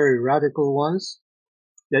certain very radical ones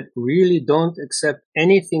that really don't accept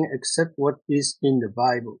anything except what is in the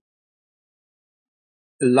Bible.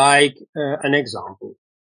 Like an example,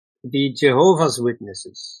 the Jehovah's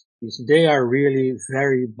Witnesses, they are really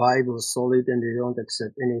very Bible solid and they don't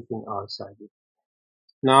accept anything outside it.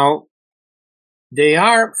 Now, they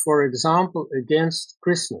are, for example, against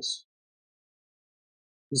Christmas.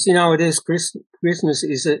 You see, nowadays Christmas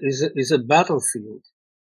is a battlefield.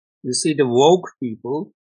 You see, the woke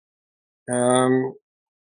people,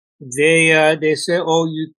 they say, oh,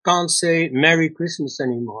 you can't say Merry Christmas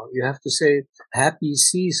anymore. You have to say Happy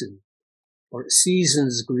Season or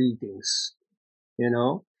Season's Greetings,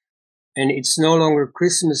 and it's no longer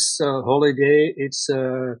Christmas holiday, it's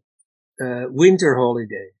winter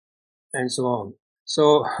holiday, and so on.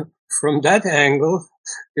 So from that angle,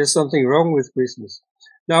 there's something wrong with Christmas.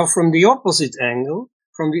 Now, from the opposite angle,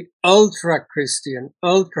 from the ultra-Christian,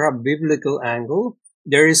 ultra-biblical angle,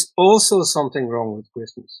 there is also something wrong with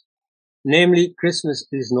Christmas. Namely, Christmas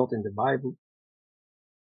is not in the Bible.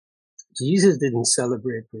 Jesus didn't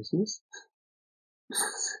celebrate Christmas.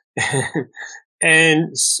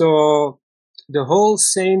 And so the whole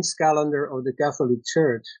saints calendar of the Catholic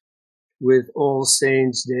Church, with All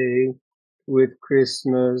Saints Day, with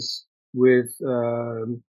Christmas, with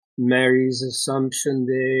Mary's Assumption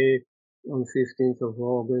Day on 15th of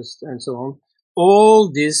August, and so on,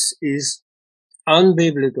 all this is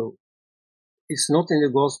unbiblical. it's not in the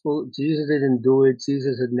gospel. Jesus didn't do it.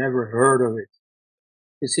 Jesus had never heard of it.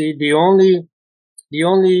 You see, the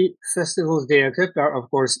only festivals they accept are, of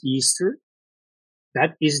course, Easter.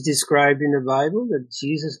 That is described in the Bible, that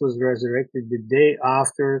Jesus was resurrected the day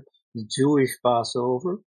after the Jewish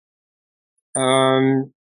Passover.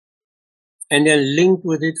 And then linked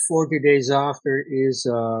with it 40 days after is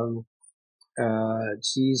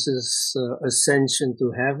Jesus' ascension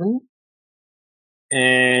to heaven.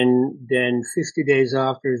 And then 50 days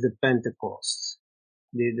after is the Pentecost,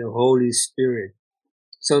 the Holy Spirit.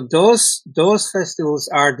 So those festivals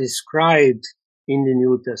are described in the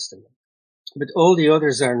New Testament, but all the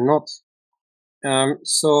others are not.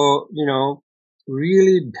 So,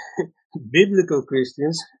 really biblical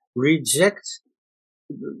Christians reject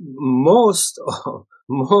most of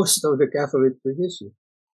the Catholic tradition.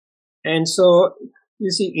 And so,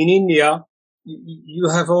 you see, in India, you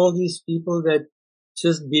have all these people that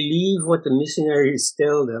just believe what the missionaries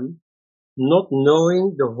tell them, not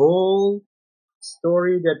knowing the whole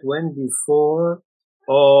story that went before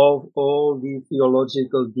of all the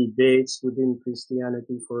theological debates within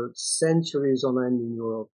Christianity for centuries on end in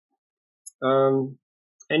Europe.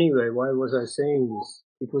 Anyway, why was I saying this?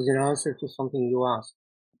 It was in answer to something you asked.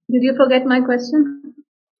 Did you forget my question?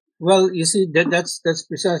 Well, you see, that's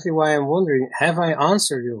precisely why I'm wondering, have I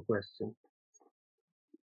answered your question?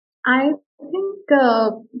 I think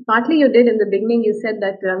partly you did in the beginning. You said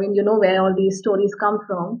that, you know where all these stories come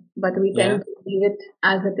from, but we tend to leave it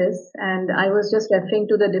as it is. And I was just referring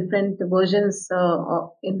to the different versions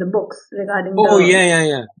in the books regarding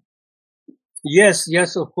yeah.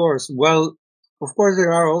 Yes, of course. Well, of course,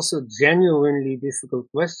 there are also genuinely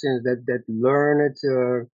difficult questions that learned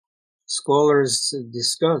scholars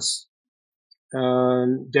discuss.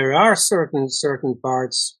 There are certain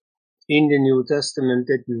parts in the New Testament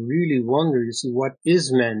that you really wonder, you see, what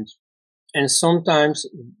is meant. And sometimes,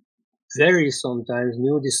 very sometimes,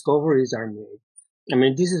 new discoveries are made. I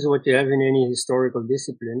mean, this is what you have in any historical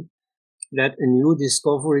discipline, that a new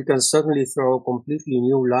discovery can suddenly throw a completely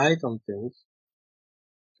new light on things.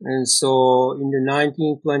 And so in the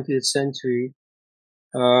 19th, 20th century,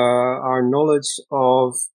 our knowledge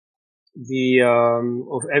of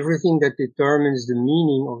of everything that determines the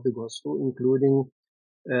meaning of the gospel, including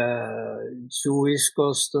Jewish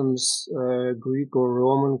customs, Greek or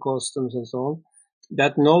Roman customs, and so on.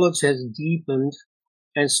 That knowledge has deepened,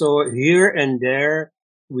 and so here and there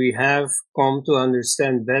we have come to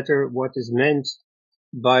understand better what is meant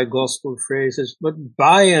by gospel phrases. But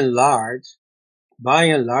by and large,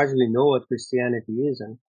 we know what Christianity is,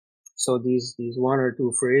 and so these one or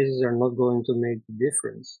two phrases are not going to make the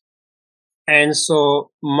difference. And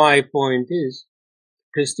so my point is,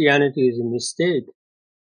 Christianity is a mistake.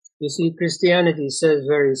 You see, Christianity says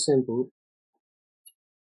very simple.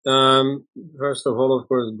 First of all, of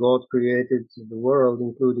course, God created the world,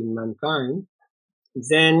 including mankind.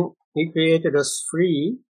 Then He created us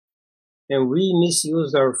free, and we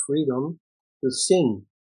misused our freedom to sin.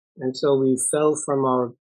 And so we fell from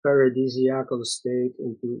our paradisiacal state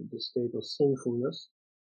into the state of sinfulness.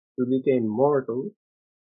 We became mortal.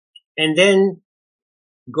 And then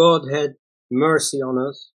God had mercy on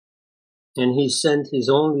us, and He sent His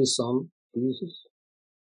only Son, Jesus.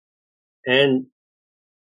 And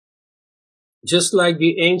just like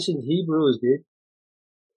the ancient Hebrews did,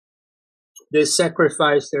 they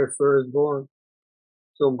sacrificed their firstborn.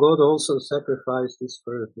 So God also sacrificed His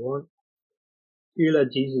firstborn. He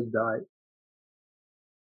let Jesus die.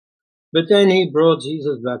 But then He brought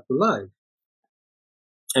Jesus back to life.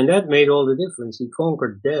 And that made all the difference. He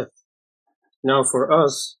conquered death. Now for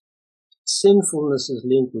us, sinfulness is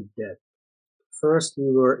linked with death. First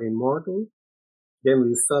we were immortal, then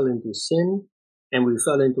we fell into sin, and we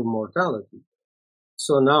fell into mortality.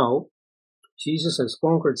 So now, Jesus has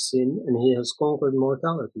conquered sin, and He has conquered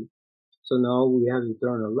mortality. So now we have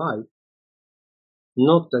eternal life.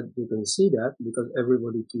 Not that you can see that, because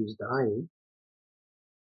everybody keeps dying,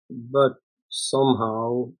 but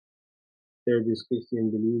somehow there's this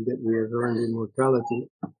Christian belief that we have earned immortality.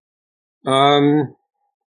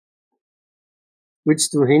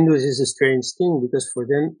 Which to Hindus is a strange thing, because for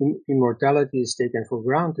them immortality is taken for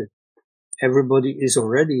granted. Everybody is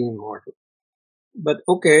already immortal. But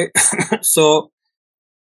okay, so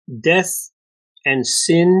death and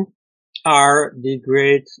sin are the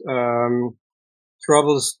great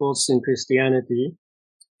trouble spots in Christianity,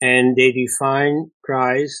 and they define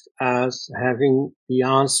Christ as having the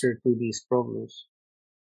answer to these problems.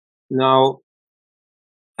 Now,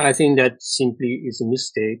 I think that simply is a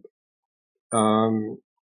mistake.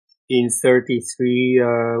 In 33,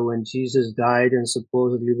 when Jesus died and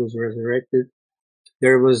supposedly was resurrected,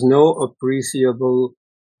 There was no appreciable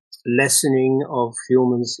lessening of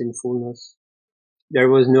human sinfulness. There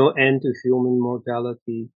was no end to human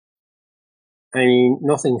mortality. I mean,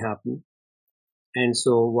 nothing happened. And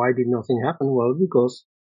so why did nothing happen? Well, because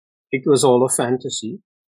it was all a fantasy.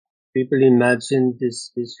 People imagined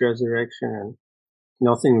this resurrection and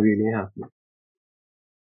nothing really happened.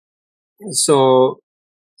 So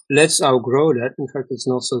let's outgrow that. In fact, it's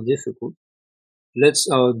not so difficult. Let's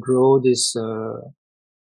outgrow this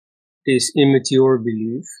immature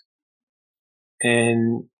belief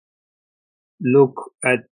and look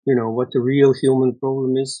at, what the real human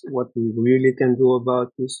problem is, what we really can do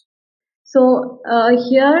about this. So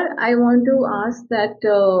here I want to ask that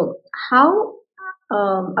how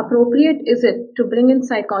appropriate is it to bring in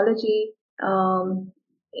psychology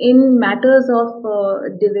in matters of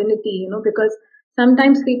divinity? Because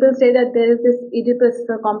sometimes people say that there is this Oedipus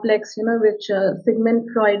complex, which Sigmund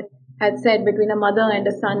Freud had said between a mother and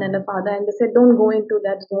a son and a father, and they said don't go into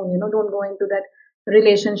that zone, don't go into that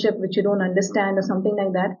relationship which you don't understand or something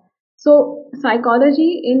like that. So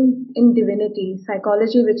psychology in divinity,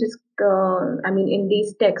 psychology which is, in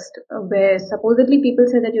these texts where supposedly people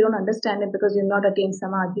say that you don't understand it because you've not attained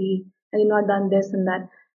samadhi and you've not done this and that.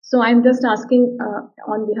 So I'm just asking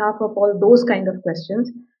on behalf of all those kind of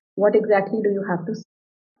questions, what exactly do you have to say?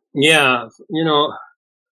 Yeah,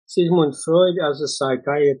 Sigmund Freud as a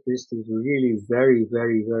psychiatrist is really very,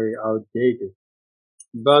 very, very outdated.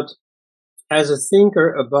 But as a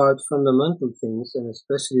thinker about fundamental things, and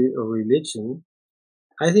especially a religion,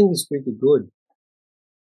 I think he's pretty good.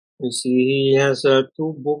 You see, he has 2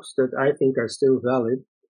 books that I think are still valid.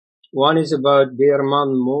 One is about Der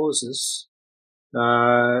Mann Moses,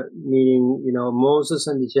 meaning, Moses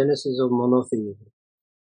and the genesis of monotheism,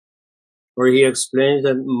 where he explains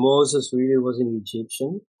that Moses really was an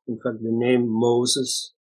Egyptian. In fact, the name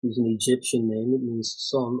Moses is an Egyptian name. It means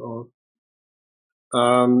son of.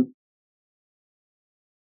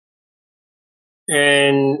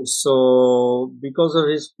 And so, because of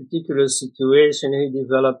his particular situation, he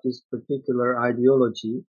developed this particular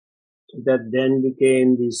ideology that then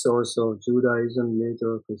became the source of Judaism,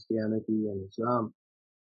 later Christianity and Islam.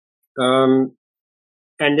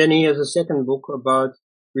 And then he has a second book about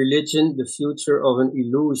religion, the future of an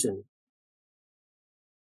illusion,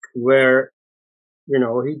 where,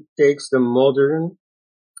 he takes the modern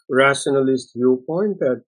rationalist viewpoint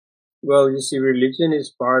that, well, you see, religion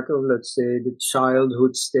is part of, let's say, the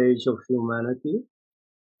childhood stage of humanity.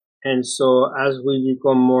 And so as we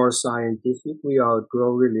become more scientific, we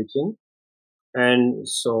outgrow religion. And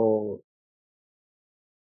so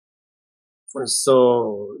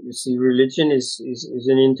you see, religion is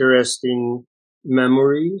an interesting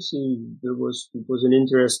memory. You see, it was an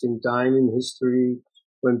interesting time in history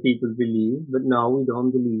when people believed, but now we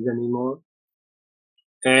don't believe anymore.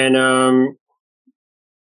 And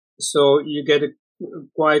so you get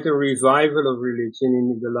quite a revival of religion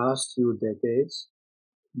in the last few decades,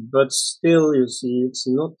 but still, you see, it's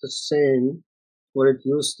not the same what it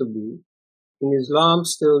used to be. In Islam,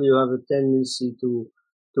 still you have a tendency to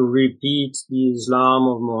repeat the Islam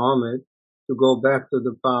of Muhammad, to go back to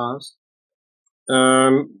the past,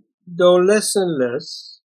 though less and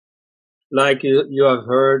less. Like you have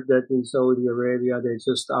heard that in Saudi Arabia they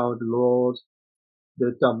just outlawed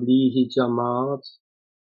the Tablighi Jamaat.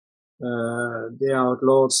 They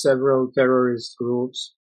outlawed several terrorist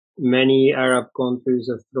groups. Many Arab countries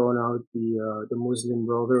have thrown out the Muslim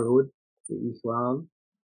Brotherhood, the Ikhwan.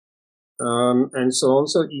 And so on.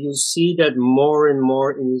 So you see that more and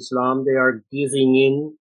more in Islam, they are giving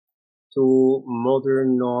in to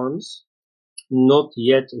modern norms, not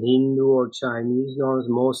yet Hindu or Chinese norms,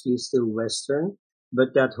 mostly still Western,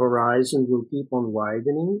 but that horizon will keep on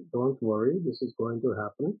widening. Don't worry, this is going to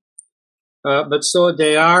happen. But so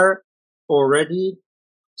they are already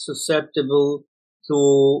susceptible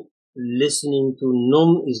to listening to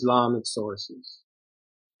non-Islamic sources.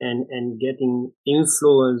 And getting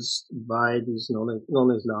influenced by these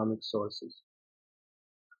non-Islamic sources.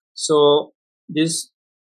 So this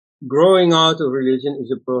growing out of religion is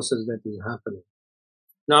a process that is happening.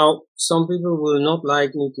 Now, some people will not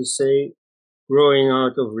like me to say growing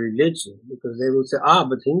out of religion, because they will say,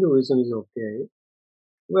 but Hinduism is okay.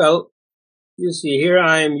 Well, you see, here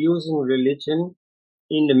I am using religion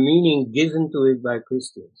in the meaning given to it by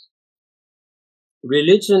Christians.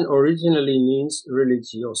 Religion originally means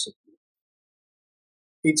religiosity.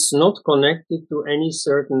 It's not connected to any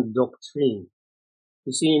certain doctrine.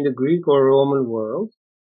 You see, in the Greek or Roman world,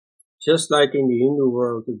 just like in the Hindu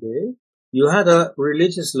world today, you had a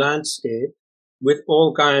religious landscape with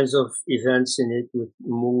all kinds of events in it, with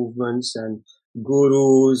movements and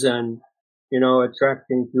gurus and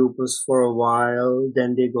attracting pupils for a while,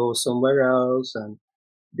 then they go somewhere else and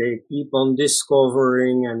they keep on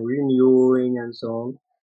discovering and renewing and so on.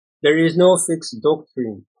 There is no fixed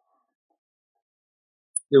doctrine.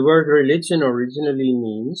 The word religion originally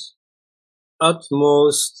means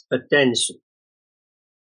utmost attention.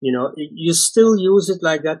 You still use it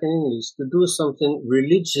like that in English. To do something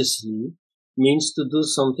religiously means to do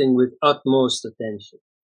something with utmost attention.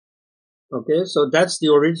 Okay, so that's the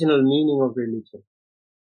original meaning of religion.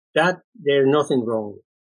 That there's nothing wrong with.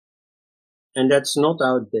 And that's not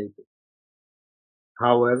outdated.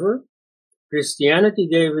 However, Christianity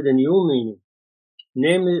gave it a new meaning,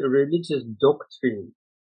 namely a religious doctrine.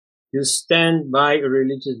 You stand by a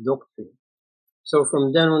religious doctrine. So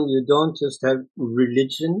from then on, you don't just have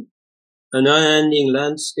religion, an unending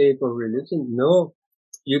landscape of religion. No,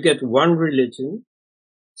 you get one religion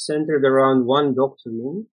centered around one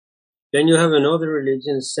doctrine. Then you have another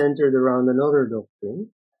religion centered around another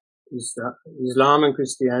doctrine. Islam and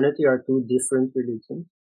Christianity are two different religions.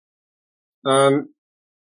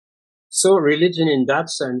 So religion in that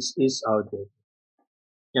sense is outdated.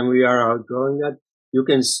 And we are outgrowing that. You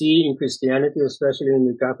can see in Christianity, especially in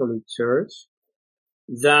the Catholic Church,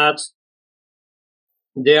 that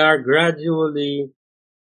they are gradually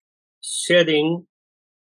shedding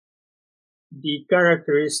the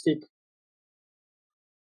characteristic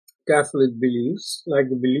Catholic beliefs, like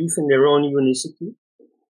the belief in their own unicity.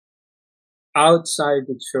 Outside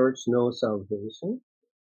the church, no salvation.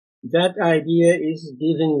 That idea is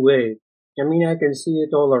giving way. I mean, I can see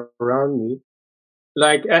it all around me.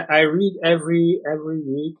 Like I read every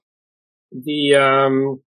week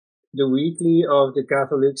the weekly of the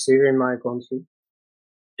Catholics here in my country,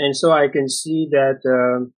 and so I can see that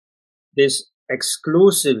this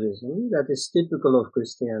exclusivism that is typical of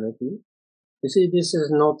Christianity. You see, this is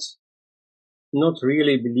not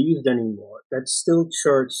really believed anymore. That's still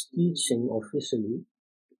church teaching officially,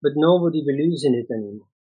 but nobody believes in it anymore.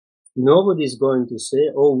 Nobody's going to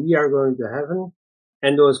say, oh, we are going to heaven,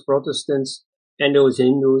 and those Protestants and those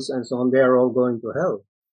Hindus and so on, they are all going to hell.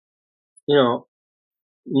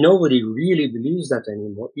 Nobody really believes that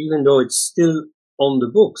anymore, even though it's still on the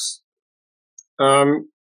books.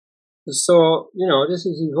 So, this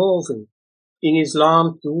is evolving. In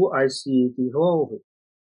Islam too, I see it evolving.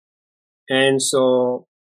 And so,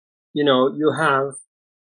 you have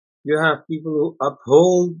people who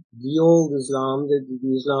uphold the old Islam,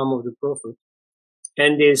 the Islam of the Prophet,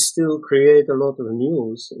 and they still create a lot of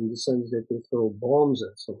news in the sense that they throw bombs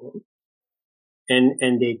and so on.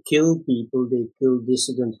 And they kill people, they kill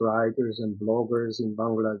dissident writers and bloggers in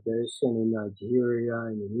Bangladesh and in Nigeria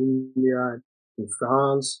and in India, in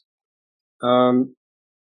France.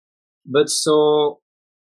 But so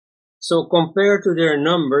compared to their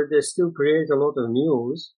number, they still create a lot of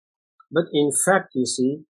news. But in fact, you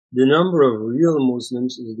see, the number of real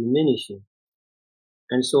Muslims is diminishing.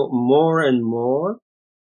 And so more and more,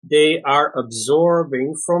 they are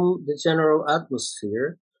absorbing from the general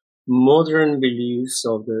atmosphere modern beliefs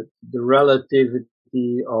of the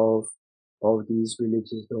relativity of these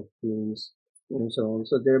religious doctrines and so on.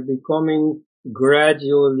 So they're becoming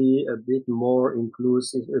gradually a bit more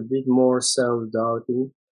inclusive, a bit more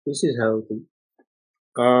self-doubting, which is healthy.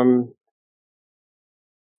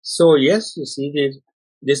 So yes, you see,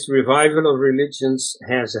 this revival of religions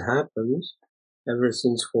has happened ever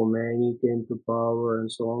since Khomeini came to power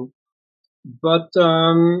and so on. But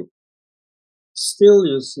still,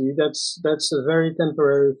 you see, that's a very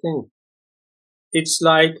temporary thing. It's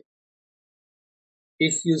like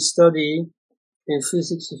if you study in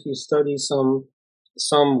physics, if you study some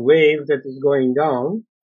wave that is going down,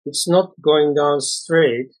 it's not going down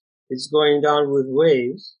straight, it's going down with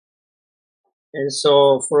waves. And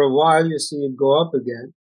so for a while you see it go up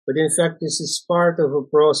again. But in fact, this is part of a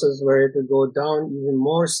process where it will go down even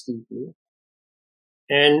more steeply.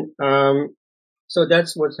 And so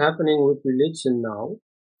that's what's happening with religion now.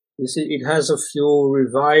 You see, it has a few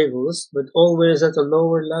revivals, but always at a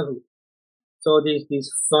lower level. So these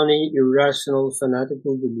funny, irrational,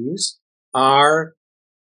 fanatical beliefs are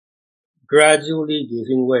gradually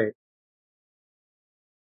giving way.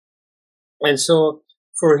 And so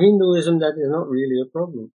for Hinduism, that is not really a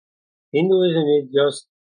problem. Hinduism is just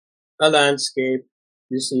a landscape,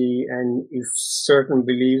 you see, and if certain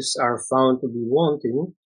beliefs are found to be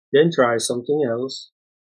wanting, then try something else.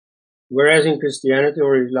 Whereas in Christianity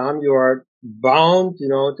or Islam, you are bound,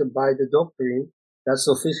 to by the doctrine. That's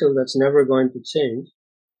official. That's never going to change.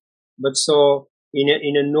 But so in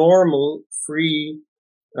a normal, free,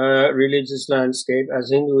 religious landscape,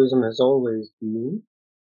 as Hinduism has always been,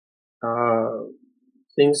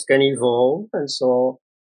 things can evolve. And so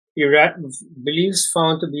beliefs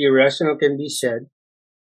found to be irrational can be shed,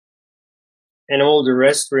 and all the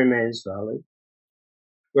rest remains valid.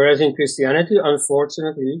 Whereas in Christianity,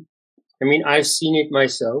 unfortunately, I mean, I've seen it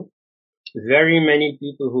myself. Very many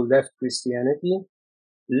people who left Christianity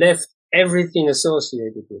left everything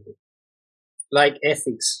associated with it, like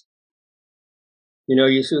ethics. You know,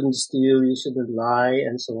 you shouldn't steal, you shouldn't lie,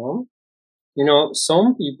 and so on. You know,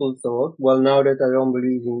 some people thought, well, now that I don't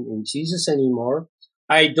believe in Jesus anymore,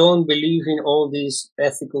 I don't believe in all these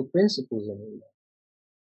ethical principles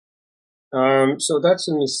anymore. So that's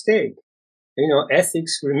a mistake. You know,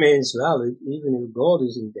 ethics remains valid even if God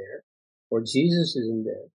isn't there or Jesus isn't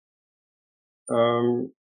there.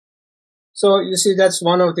 So you see, that's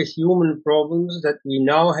one of the human problems that we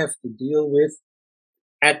now have to deal with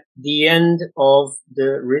at the end of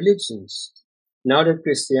the religions. Now that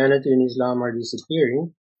Christianity and Islam are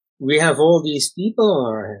disappearing, we have all these people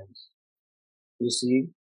on our hands, you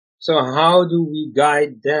see. So how do we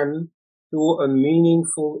guide them to a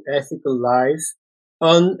meaningful ethical life,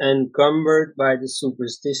 unencumbered by the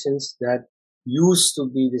superstitions that used to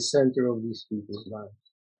be the center of these people's lives?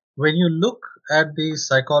 When you look at the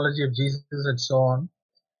psychology of Jesus and so on,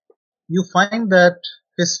 you find that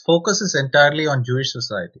his focus is entirely on Jewish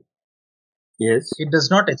society. Yes. It does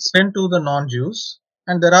not extend to the non-Jews,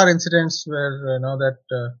 and there are incidents where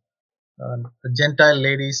a Gentile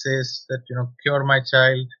lady says that cure my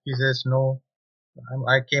child. He says no,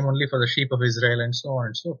 I came only for the sheep of Israel, and so on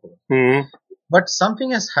and so forth. Mm-hmm. But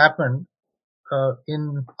something has happened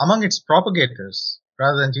among its propagators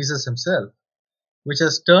rather than Jesus himself, which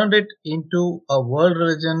has turned it into a world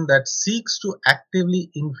religion that seeks to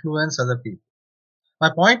actively influence other people.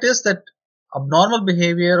 My point is that abnormal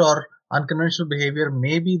behavior or unconventional behavior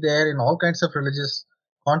may be there in all kinds of religious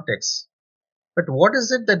contexts. But what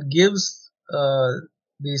is it that gives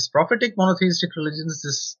these prophetic monotheistic religions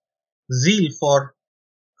this zeal for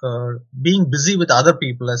being busy with other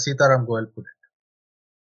people, as Sitaram Goel put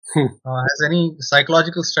it? Has any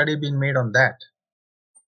psychological study been made on that?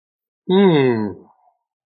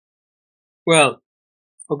 Well,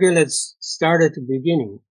 okay, let's start at the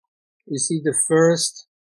beginning. You see, the first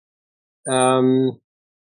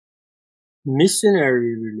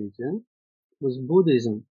missionary religion was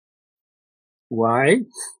Buddhism. Why?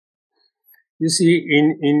 You see,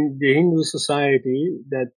 in the Hindu society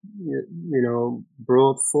that,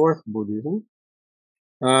 brought forth Buddhism,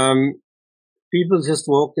 people just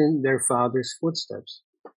walked in their father's footsteps.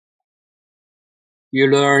 You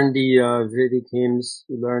learn the Vedic hymns,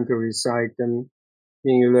 you learn to recite them,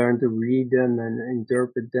 then you learn to read them and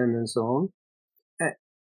interpret them and so on,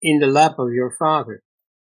 in the lap of your father.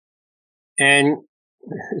 And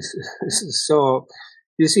so,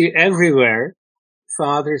 you see, everywhere,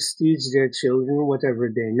 fathers teach their children whatever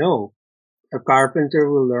they know. A carpenter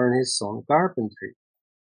will learn his son carpentry.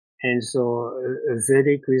 And so a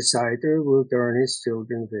Vedic reciter will turn his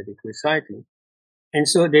children Vedic reciting. And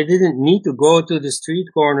so they didn't need to go to the street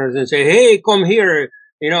corners and say, hey, come here,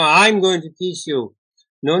 I'm going to teach you.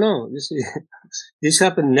 No, this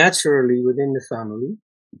happened naturally within the family.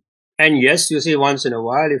 And yes, you see, once in a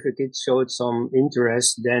while, if a kid showed some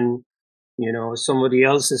interest, then, somebody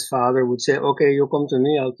else's father would say, okay, you come to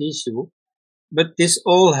me, I'll teach you. But this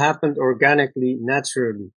all happened organically,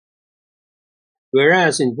 naturally.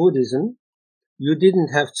 Whereas in Buddhism, you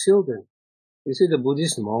didn't have children. You see, the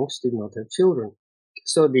Buddhist monks did not have children.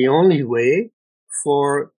 So the only way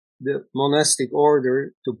for the monastic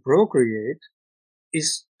order to procreate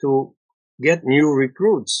is to get new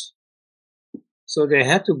recruits. So they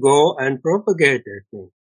had to go and propagate their thing.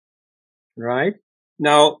 Right?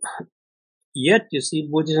 Now, yet, you see,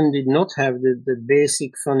 Buddhism did not have the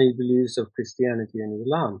basic funny beliefs of Christianity and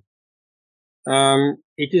Islam.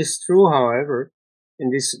 It is true, however,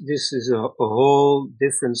 and this is a whole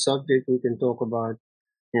different subject. We can talk about,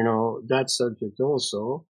 that subject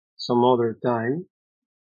also some other time,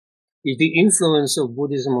 is the influence of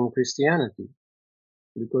Buddhism on Christianity.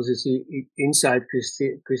 Because you see, inside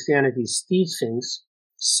Christianity's teachings,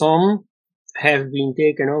 some have been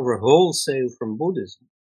taken over wholesale from Buddhism.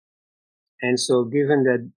 And so given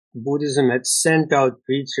that Buddhism had sent out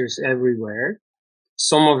preachers everywhere,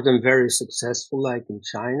 some of them very successful, like in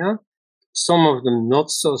China, some of them not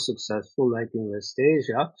so successful, like in West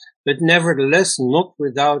Asia, but nevertheless not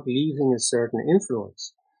without leaving a certain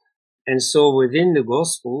influence. And so within the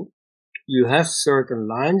gospel, you have certain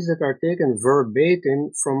lines that are taken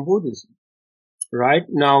verbatim from Buddhism. Right?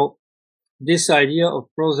 Now, this idea of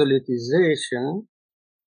proselytization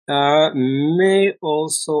may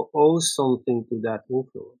also owe something to that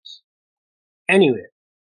influence. Anyway,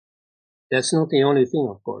 that's not the only thing,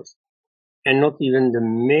 of course. and not even the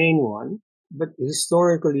main one, but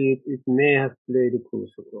historically it may have played a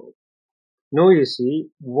crucial role. No, you see,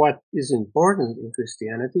 what is important in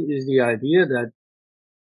Christianity is the idea that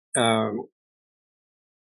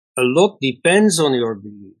a lot depends on your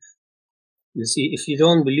belief. You see, if you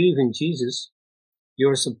don't believe in Jesus,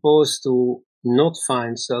 you're supposed to not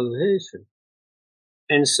find salvation.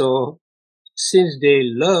 And so, since they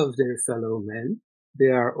love their fellow men, they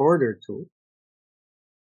are ordered to,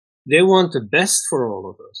 they want the best for all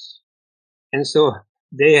of us. And so,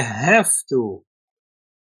 they have to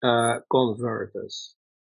convert us,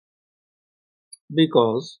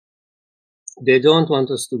 because they don't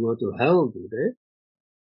want us to go to hell, do they?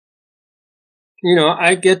 You know,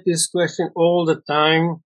 I get this question all the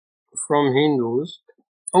time from Hindus.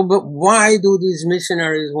 Oh, but why do these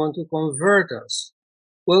missionaries want to convert us?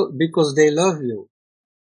 Well, because they love you.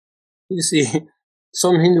 You see,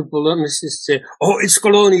 some Hindu polemicists say, oh, it's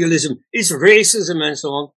colonialism, it's racism, and so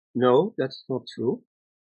on. No, that's not true.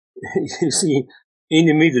 You see, in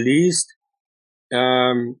the Middle East,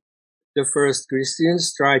 the first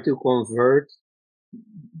Christians tried to convert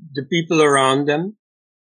the people around them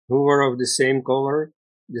who were of the same color,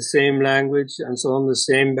 the same language, and so on, the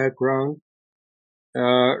same background.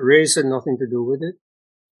 Race had nothing to do with it.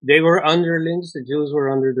 They were underlings. The Jews were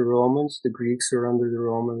under the Romans. The Greeks were under the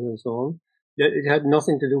Romans, and so on. It had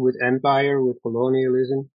nothing to do with empire, with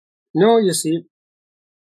colonialism. No, you see,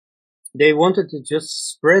 they wanted to just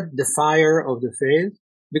spread the fire of the faith,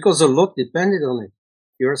 because a lot depended on it.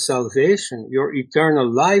 Your salvation, your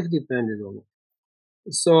eternal life depended on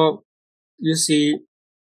it. So, you see,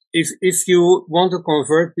 if you want to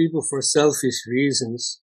convert people for selfish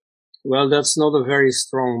reasons, well, that's not a very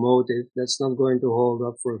strong motive. That's not going to hold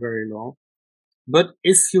up for very long. But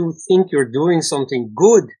if you think you're doing something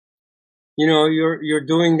good, you know, you're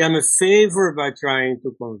doing them a favor by trying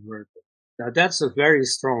to convert them. Now that's a very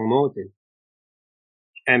strong motive.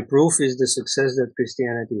 And proof is the success that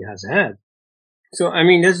Christianity has had. So, I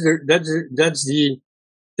mean, that's the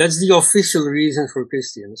official reason for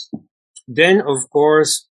Christians. Then, of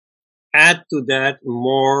course, add to that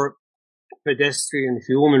more pedestrian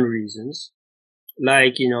human reasons,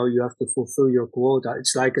 like, you know, you have to fulfill your quota.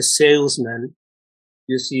 It's like a salesman.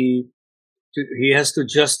 You see, he has to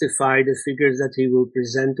justify the figures that he will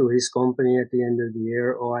present to his company at the end of the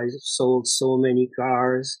year. Oh, I sold so many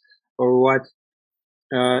cars, or what.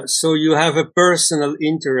 So you have a personal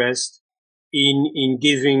interest in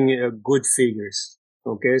giving good figures.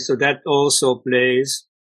 Okay, so that also plays.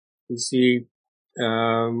 You see,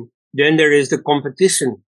 then there is the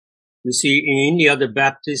competition. You see, in India, the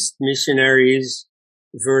Baptist missionaries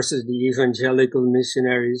versus the evangelical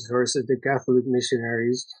missionaries versus the Catholic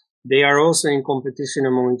missionaries. They are also in competition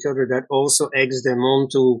among each other. That also eggs them on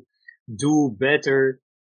to do better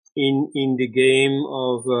in the game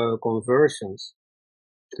of conversions.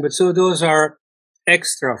 But so those are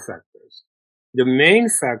extra factors. The main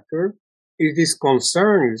factor is this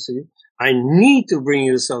concern, you see. I need to bring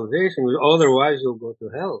you salvation, otherwise you'll go to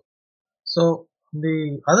hell. So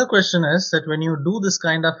the other question is that when you do this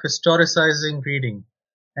kind of historicizing reading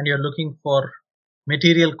and you're looking for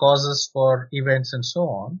material causes for events and so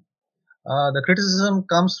on, the criticism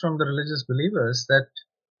comes from the religious believers that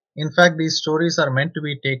in fact these stories are meant to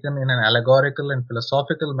be taken in an allegorical and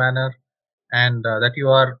philosophical manner, and that you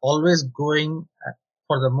are always going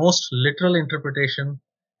for the most literal interpretation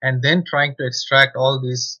and then trying to extract all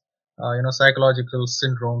these psychological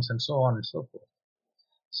syndromes and so on and so forth.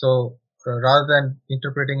 So rather than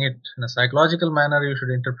interpreting it in a psychological manner, you should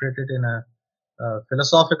interpret it in a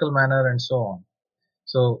philosophical manner and so on.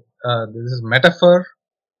 So this is metaphor,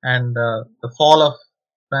 and the fall of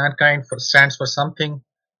mankind stands for something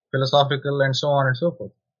philosophical and so on and so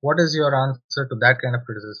forth. What is your answer to that kind of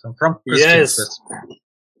criticism from Christians? Yes.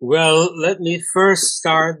 Well, let me first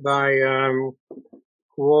start by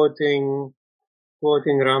quoting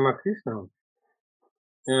Ramakrishna.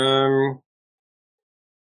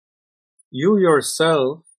 You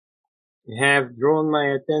yourself have drawn my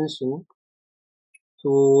attention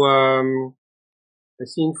to a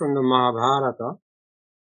scene from the Mahabharata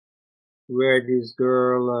where this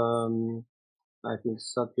girl, I think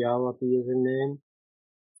Satyavati is her name,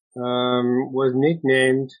 was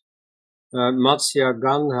nicknamed Matsya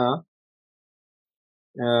Gandha,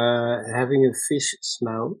 having a fish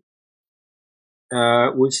smell,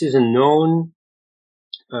 which is a known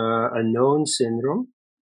syndrome,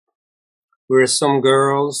 where some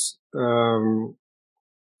girls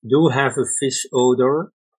do have a fish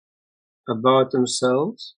odor about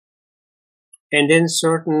themselves, and then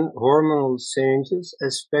certain hormonal changes,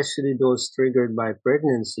 especially those triggered by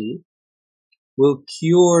pregnancy, will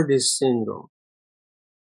cure this syndrome.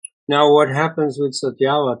 Now, what happens with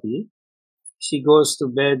Satyavati? She goes to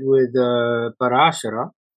bed with Parashara,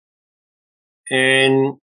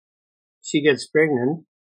 and she gets pregnant,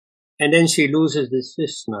 and then she loses this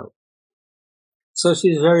fish smell. So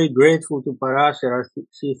she's very grateful to Parashara.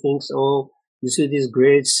 She thinks, oh, you see this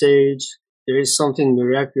great sage, there is something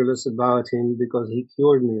miraculous about him because he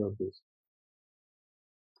cured me of this.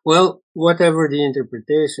 Well, whatever the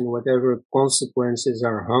interpretation, whatever consequences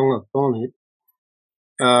are hung upon it,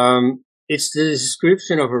 it's the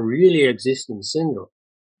description of a really existing syndrome.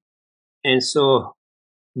 And so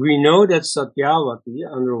we know that Satyavati,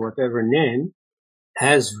 under whatever name,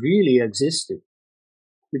 has really existed.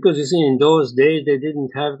 Because you see, in those days, they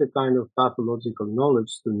didn't have the kind of pathological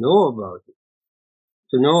knowledge to know about it,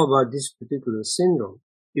 to know about this particular syndrome.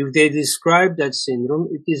 If they describe that syndrome,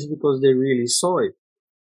 it is because they really saw it,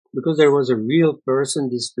 because there was a real person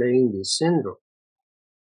displaying this syndrome.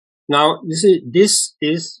 Now, you see, this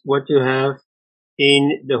is what you have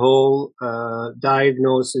in the whole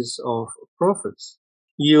diagnosis of prophets.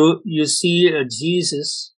 You see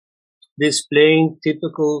Jesus displaying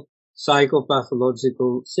typical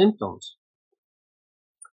psychopathological symptoms.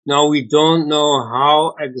 Now, we don't know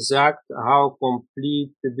how exact, how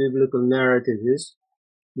complete the biblical narrative is.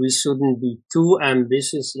 We shouldn't be too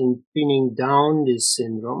ambitious in pinning down this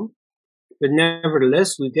syndrome. But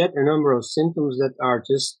nevertheless, we get a number of symptoms that are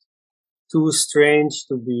just too strange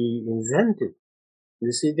to be invented.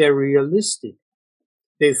 You see, they're realistic.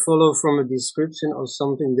 They follow from a description of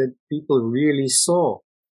something that people really saw.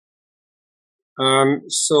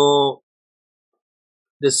 So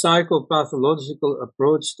the psychopathological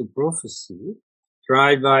approach to prophecy,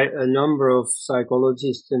 tried by a number of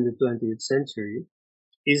psychologists in the 20th century,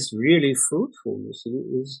 is really fruitful. You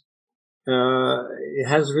see, it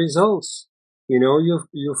has results. You know,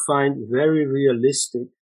 you find very realistic,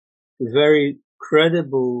 very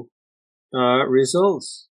credible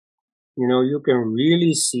results. You know, you can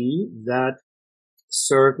really see that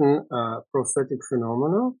certain prophetic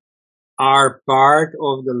phenomena are part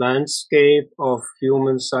of the landscape of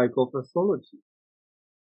human psychopathology.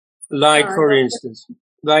 Like for instance,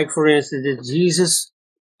 that Jesus,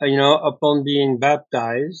 upon being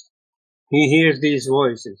baptized, he hears these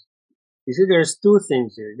voices. You see, there's two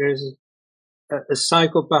things here. There's a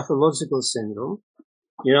psychopathological syndrome.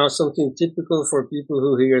 You know, something typical for people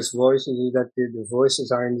who hears voices is that the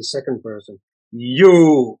voices are in the second person.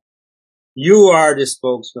 You are the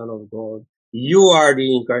spokesman of God. You are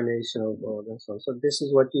the incarnation of God, and so on. So this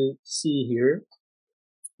is what you see here.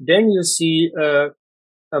 Then you see a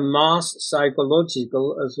mass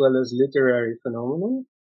psychological as well as literary phenomenon,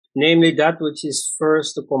 namely that which is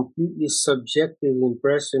first a completely subjective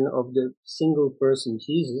impression of the single person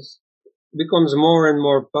Jesus becomes more and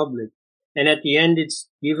more public. And at the end, it's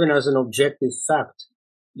given as an objective fact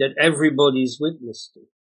that everybody is witness to.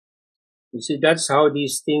 You see, that's how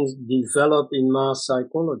these things develop in mass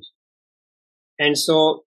psychology. And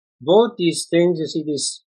so both these things, you see,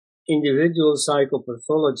 this individual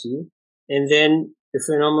psychopathology and then the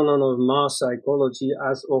phenomenon of mass psychology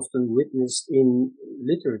as often witnessed in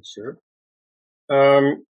literature,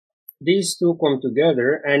 these two come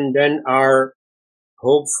together and then are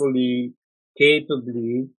hopefully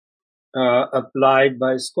capably applied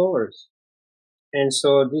by scholars. And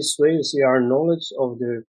so this way, you see, our knowledge of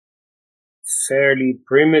the fairly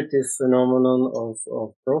primitive phenomenon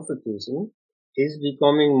of prophetism is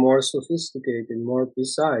becoming more sophisticated, more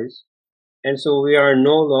precise. And so we are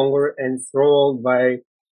no longer enthralled by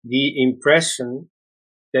the impression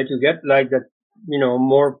that you get like that,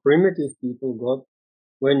 more primitive people got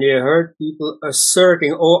when they heard people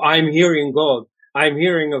asserting, oh, I'm hearing God, I'm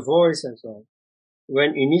hearing a voice and so on.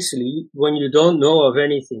 When initially, when you don't know of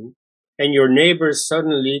anything and your neighbor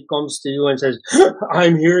suddenly comes to you and says,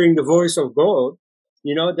 I'm hearing the voice of God,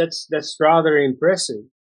 that's rather impressive.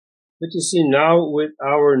 But you see, now with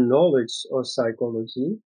our knowledge of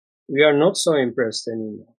psychology, we are not so impressed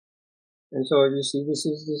anymore. And so you see, this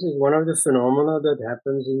is one of the phenomena that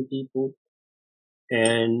happens in people,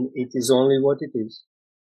 and it is only what it is.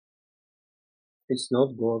 It's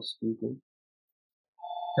not God speaking.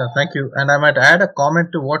 Yeah, thank you. And I might add a comment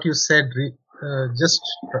to what you said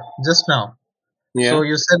just now. Yeah. So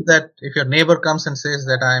you said that if your neighbor comes and says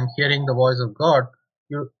that I am hearing the voice of God,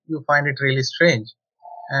 you find it really strange.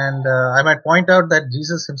 And I might point out that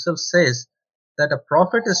Jesus himself says that a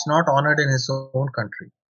prophet is not honored in his own country.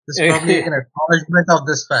 This is probably an acknowledgement of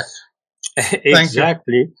this fact.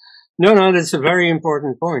 Exactly. No, that's a very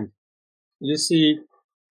important point. You see,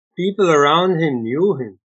 people around him knew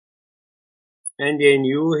him, and they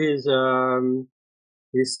knew his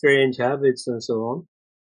his strange habits and so on.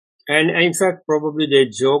 And in fact, probably they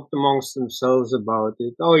joked amongst themselves about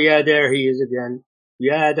it. Oh yeah, there he is again.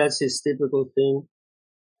 Yeah, that's his typical thing.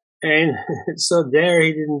 And so there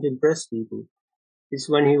he didn't impress people. It's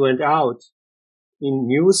when he went out in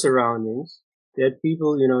new surroundings that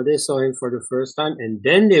people, they saw him for the first time and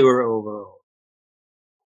then they were overawed.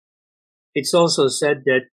 It's also said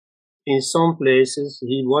that in some places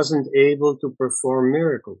he wasn't able to perform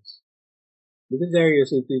miracles because there you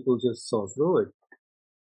see people just saw through it.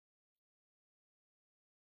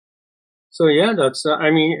 So yeah, that's,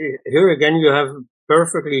 here again you have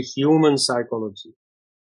perfectly human psychology.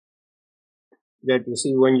 That you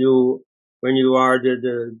see when you are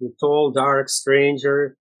the tall, dark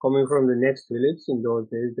stranger coming from the next village. In those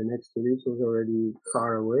days, the next village was already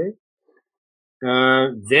far away.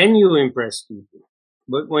 Then you impress people.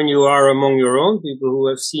 But when you are among your own people who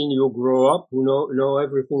have seen you grow up, who know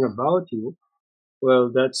everything about you, well,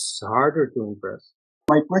 that's harder to impress.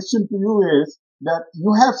 My question to you is that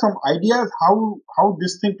you have some ideas how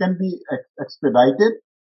this thing can be expedited.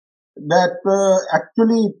 That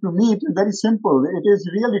actually, to me, it is very simple. It is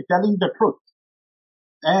really telling the truth.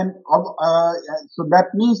 And so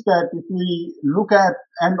that means that if we look at,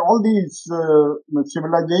 and all these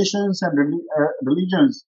civilizations and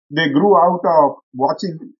religions, they grew out of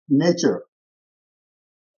watching nature.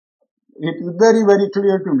 It is very, very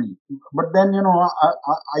clear to me. But then,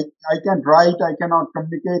 I can't write, I cannot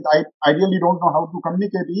communicate. I really don't know how to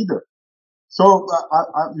communicate either. So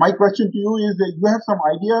my question to you is that you have some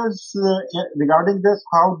ideas regarding this,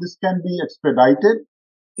 how this can be expedited?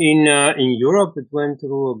 In Europe, it went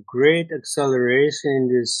through a great acceleration in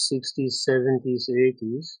the 60s, 70s,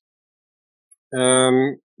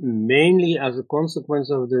 80s, mainly as a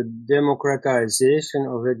consequence of the democratization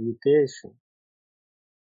of education.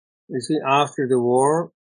 You see, after the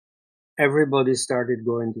war, everybody started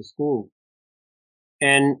going to school.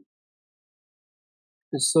 And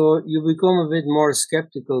so you become a bit more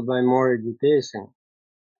skeptical by more education.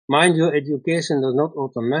 Mind you, education does not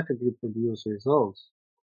automatically produce results.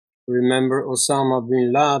 Remember Osama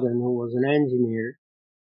bin Laden, who was an engineer.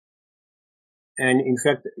 And in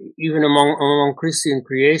fact, even among Christian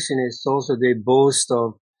creationists also, they boast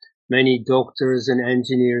of many doctors and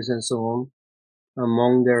engineers and so on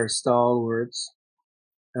among their stalwarts.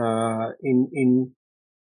 In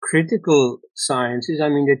critical sciences,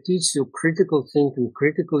 they teach you critical thinking,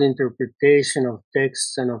 critical interpretation of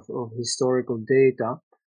texts and of historical data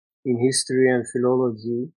in history and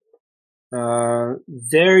philology.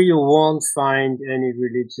 There you won't find any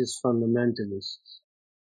religious fundamentalists,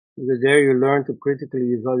 because there you learn to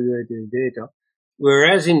critically evaluate this data.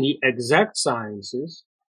 Whereas in the exact sciences,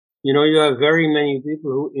 you have very many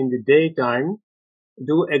people who in the daytime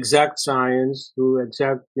do exact science, do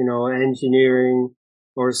exact, engineering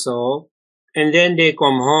or so. And then they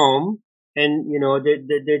come home and,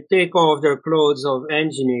 they take off their clothes of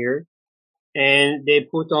engineer and they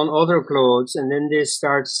put on other clothes and then they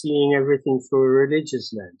start seeing everything through a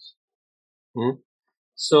religious lens.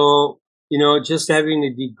 So, just having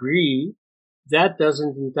a degree, that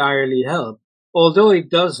doesn't entirely help. Although it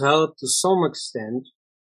does help to some extent,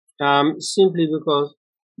 simply because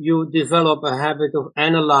you develop a habit of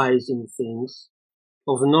analyzing things,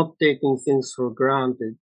 of not taking things for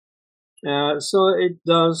granted. So it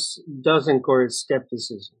does encourage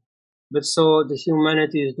skepticism. But so the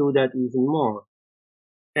humanities do that even more.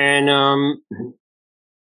 And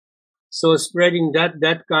so spreading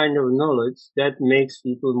that kind of knowledge, that makes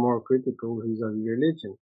people more critical vis-a-vis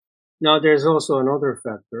religion. Now there's also another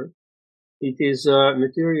factor. It is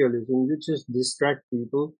materialism. You just distract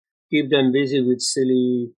people, keep them busy with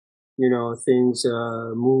silly, things,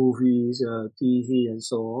 movies, TV, and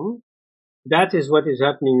so on. That is what is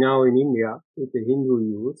happening now in India with the Hindu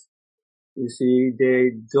youth. You see,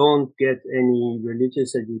 they don't get any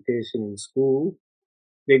religious education in school.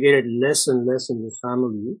 They get it less and less in the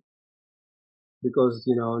family because,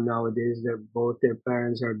 nowadays both their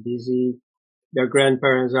parents are busy. Their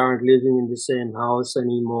grandparents aren't living in the same house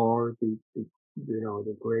anymore.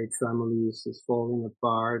 The great families is falling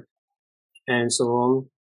apart and so on.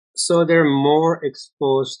 So they're more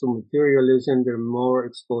exposed to materialism. They're more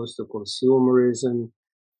exposed to consumerism.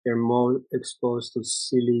 They're more exposed to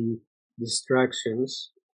silly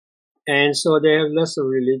distractions. And so they have less of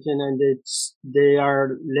religion and they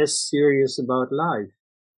are less serious about life.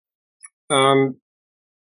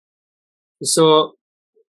 So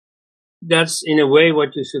that's in a way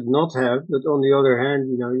what you should not have, but on the other hand,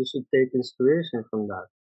 you should take inspiration from that.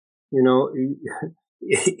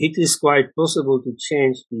 It is quite possible to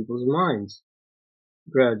change people's minds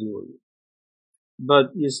gradually.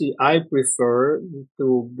 But you see, I prefer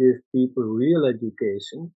to give people real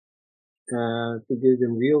education, to give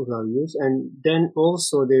them real values, and then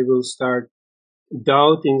also they will start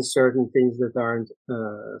doubting certain things that aren't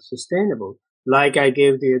sustainable. Like I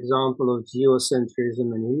gave the example of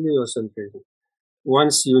geocentrism and heliocentrism.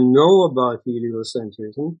 Once you know about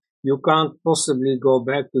heliocentrism, you can't possibly go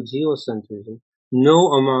back to geocentrism.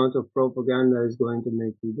 No amount of propaganda is going to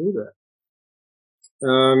make you do that.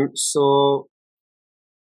 So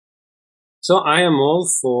I am all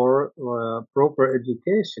for proper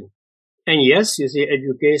education. And yes, you see,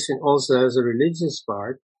 education also has a religious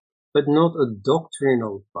part, but not a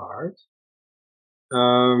doctrinal part.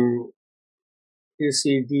 You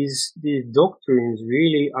see, these doctrines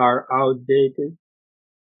really are outdated.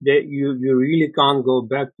 That you really can't go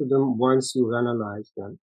back to them once you've analyzed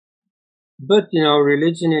them. But,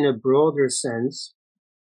 religion in a broader sense,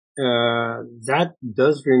 that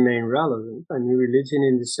does remain relevant. I mean, religion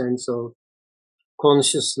in the sense of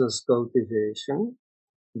consciousness cultivation,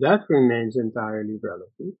 that remains entirely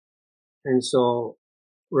relevant. And so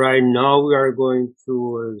right now we are going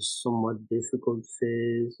through a somewhat difficult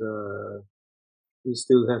phase. We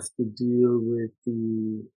still have to deal with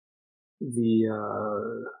the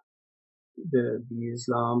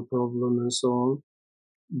Islam problem and so on.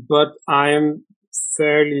 But I am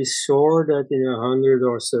fairly sure that in 100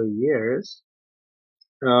 or so years,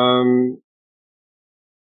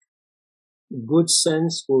 good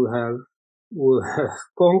sense will have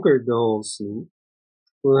conquered the whole scene,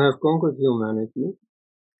 will have conquered humanity,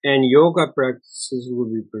 and yoga practices will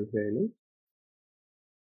be prevailing.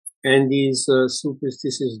 And these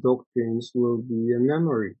superstitious doctrines will be a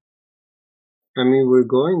memory. I mean, we're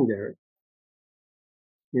going there.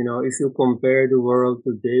 If you compare the world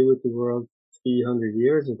today with the world 300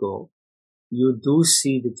 years ago, you do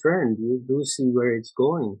see the trend. You do see where it's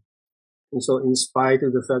going. And so in spite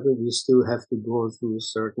of the fact that we still have to go through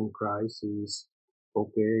certain crises,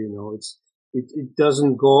 okay, it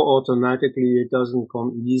doesn't go automatically. It doesn't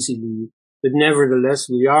come easily, but nevertheless,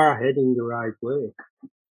 we are heading the right way.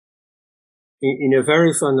 In a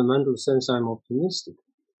very fundamental sense, I'm optimistic.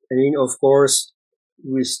 I mean, of course,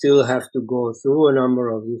 we still have to go through a number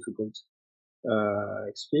of difficult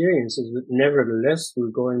experiences, but nevertheless, we're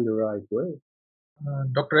going the right way.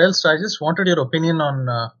 Dr. Elst, I just wanted your opinion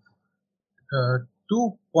on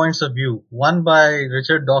two points of view. One by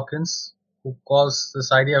Richard Dawkins, who calls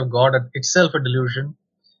this idea of God itself a delusion,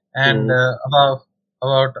 and about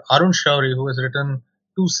Arun Shauri, who has written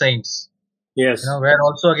Two Saints. Yes. Where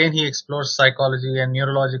also again he explores psychology and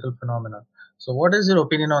neurological phenomena. So, what is your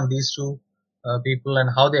opinion on these two people and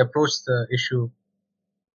how they approach the issue?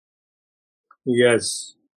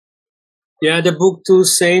 Yes. Yeah, the book Two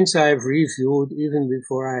Saints I've reviewed even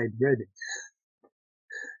before I had read it.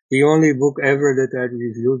 The only book ever that I'd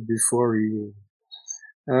reviewed before reading.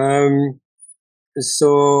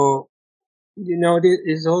 So,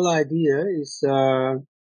 this whole idea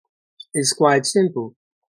is quite simple.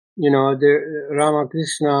 The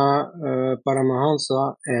Ramakrishna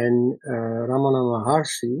Paramahansa and Ramana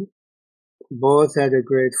Maharshi both had a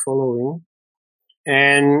great following,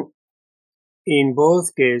 and in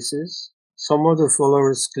both cases, some of the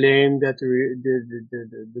followers claimed that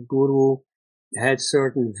the guru had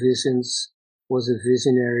certain visions, was a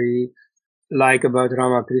visionary. Like about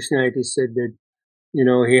Ramakrishna, it is said that,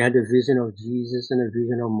 he had a vision of Jesus and a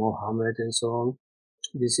vision of Muhammad and so on.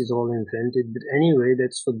 This is all invented. But anyway,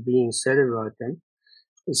 that's what's being said about them.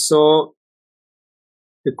 So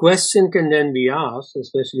the question can then be asked,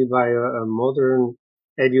 especially by a modern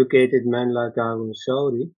educated man like Arun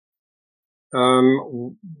Shauri,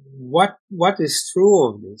 what is true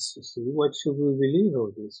of this? You see, what should we believe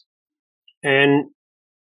of this? And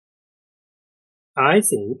I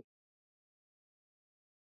think,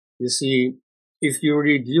 you see, if you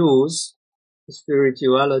reduce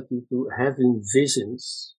spirituality to having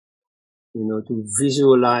visions, to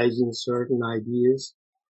visualizing certain ideas,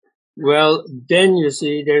 well, then you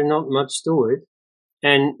see there's not much to it.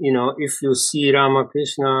 And, if you see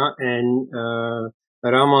Ramakrishna and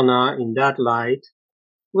Ramana in that light,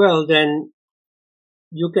 well, then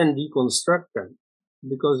you can deconstruct them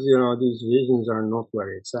because, these visions are not where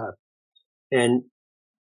it's at. And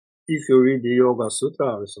if you read the Yoga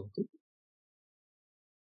Sutra or something,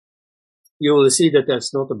 you will see that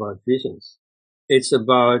that's not about visions. It's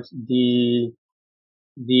about the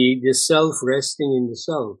self resting in the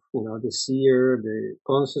self, the seer, the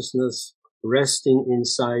consciousness resting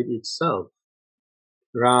inside itself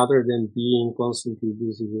rather than being constantly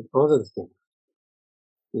busy with other things.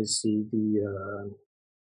 You see,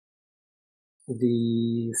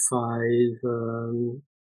 the five,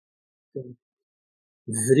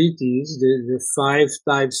 vrittis, the 5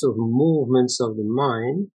 types of movements of the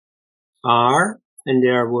mind are, and they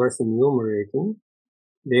are worth enumerating,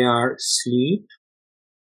 they are sleep,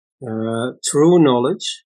 true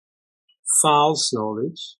knowledge, false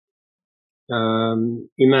knowledge,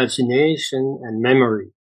 imagination, and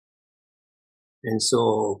memory. And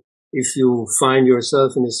so if you find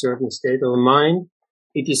yourself in a certain state of mind,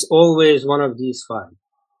 it is always one of these 5.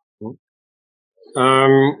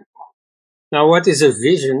 Now, what is a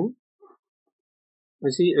vision?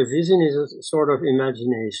 You see, a vision is a sort of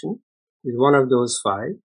imagination. It's one of those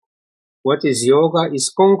 5. What is yoga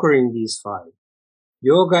is conquering these 5.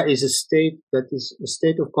 Yoga is a state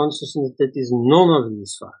of consciousness that is none of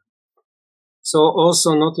these 5. So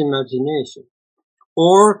also not imagination.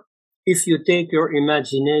 Or if you take your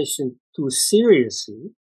imagination too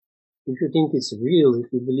seriously, if you think it's real,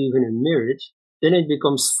 if you believe in a marriage, then it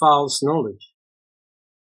becomes false knowledge.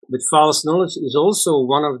 But false knowledge is also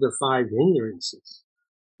one of the 5 hindrances,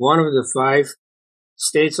 one of the 5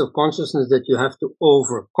 states of consciousness that you have to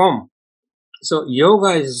overcome. So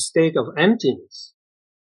yoga is a state of emptiness.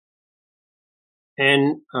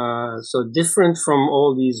 And so different from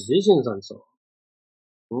all these visions and so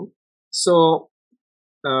on. So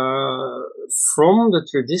from the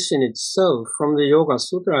tradition itself, from the Yoga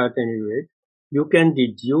Sutra at any rate, you can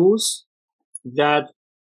deduce that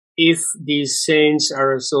if these saints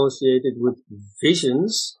are associated with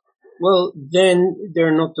visions, well, then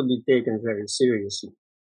they're not to be taken very seriously,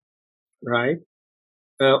 right?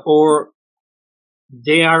 Or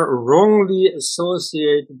they are wrongly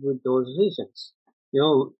associated with those visions. You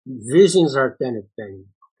know, visions are 10 of 10,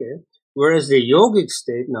 okay? Whereas the yogic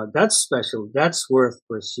state, now that's special, that's worth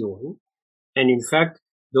pursuing. And in fact,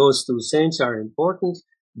 those 2 saints are important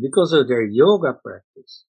because of their yoga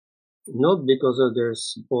practice, not because of their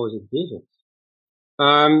supposed visions.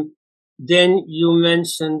 Then you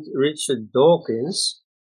mentioned Richard Dawkins.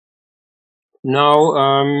 Now,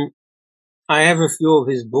 I have a few of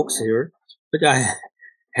his books here, but I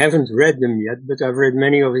haven't read them yet, but I've read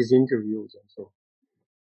many of his interviews and so on.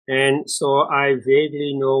 And so I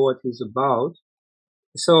vaguely know what he's about.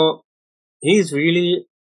 So he's really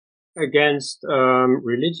against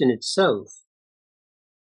religion itself.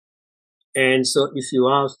 And so if you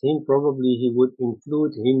asked him, probably he would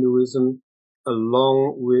include Hinduism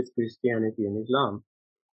along with Christianity and Islam.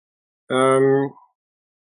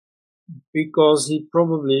 Because he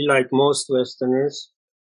probably, like most Westerners,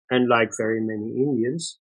 and like very many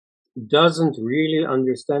Indians, doesn't really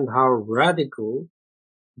understand how radical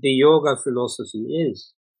the yoga philosophy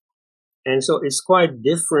is. And so it's quite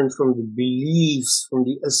different from the beliefs, from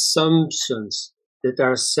the assumptions that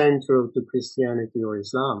are central to Christianity or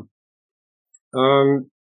Islam.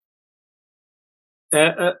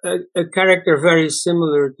 A character very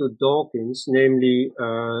similar to Dawkins, namely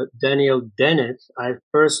Daniel Dennett, I've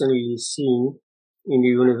personally seen in the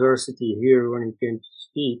university here when he came to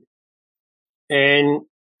speak. And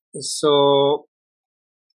so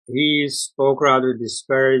he spoke rather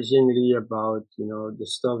disparagingly about, the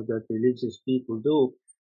stuff that religious people do.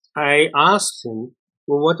 I asked him,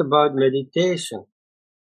 well, what about meditation?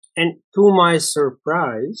 And to my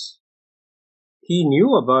surprise, he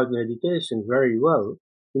knew about meditation very well.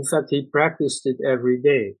 In fact, he practiced it every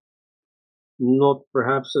day. Not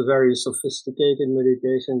perhaps a very sophisticated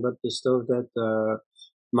meditation, but the stuff that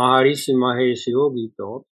Maharishi Mahesh Yogi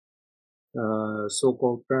taught,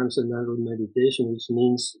 so-called transcendental meditation, which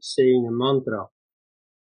means saying a mantra.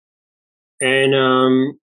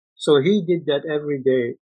 And so he did that every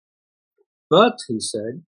day. But, he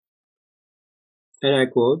said, and I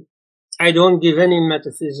quote, I don't give any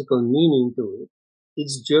metaphysical meaning to it.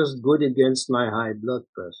 It's just good against my high blood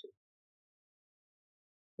pressure.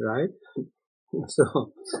 Right?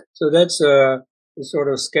 So that's a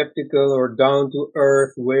sort of skeptical or down to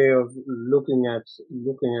earth way of looking at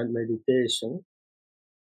meditation.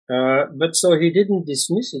 But so he didn't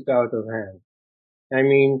dismiss it out of hand. I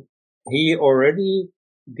mean, he already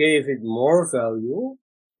gave it more value,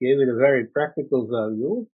 gave it a very practical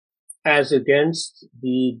value, as against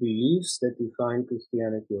the beliefs that define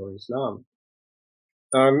Christianity or Islam.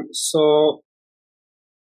 So,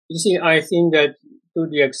 you see, I think that to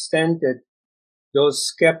the extent that those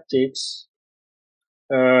skeptics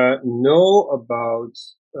know about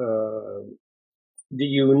the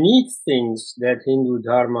unique things that Hindu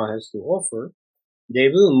Dharma has to offer, they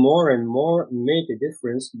will more and more make a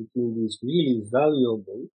difference between these really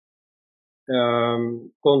valuable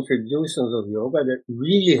contributions of yoga that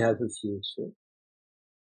really have a future,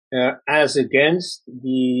 as against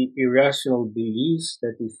the irrational beliefs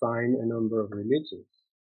that define a number of religions.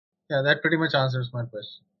 Yeah, that pretty much answers my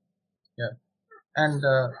question. Yeah. And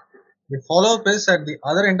the follow-up is at the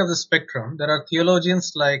other end of the spectrum, there are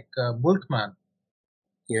theologians like Bultmann,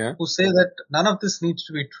 who say that none of this needs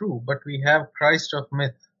to be true, but we have Christ of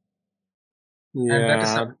myth, and that is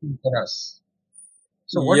sufficient for us.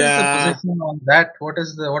 So what is the position on that? What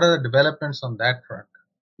are the developments on that front?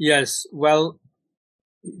 Yes, well,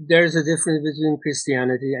 there's a difference between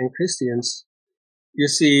Christianity and Christians. You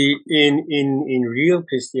see, in real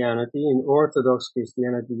Christianity, in Orthodox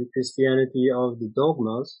Christianity, the Christianity of the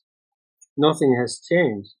dogmas, nothing has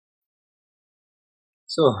changed.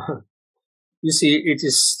 So, you see, it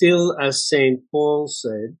is still, as Saint Paul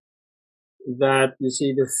said, that, you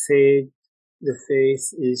see, the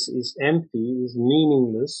faith is empty, is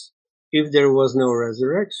meaningless, if there was no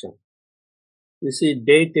resurrection. You see,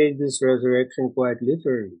 they take this resurrection quite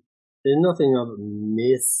literally. There's nothing of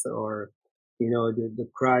myth or, the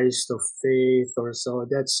Christ of faith or so.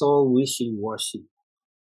 That's all wishy-washy.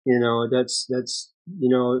 That's,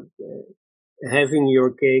 having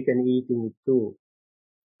your cake and eating it too.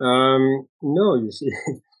 No, you see,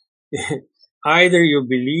 either you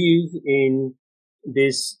believe in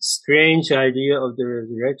this strange idea of the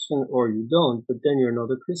resurrection or you don't, but then you're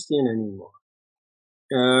not a Christian anymore.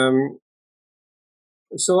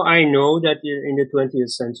 So I know that in the 20th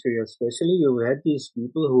century especially, you had these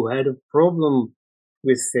people who had a problem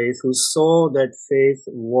with faith, who saw that faith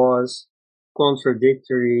was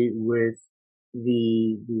contradictory with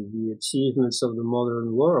the achievements of the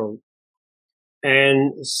modern world.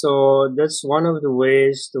 And so that's one of the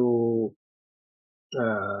ways to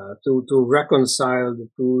reconcile the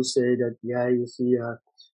two, say that, you see,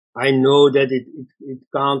 I know that it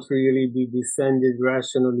can't really be defended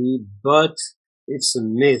rationally, but it's a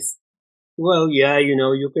myth. Well,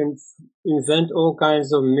 you can invent all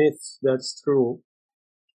kinds of myths, that's true.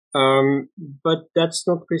 But that's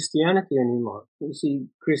not Christianity anymore. You see,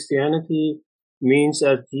 Christianity means,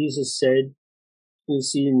 as Jesus said, you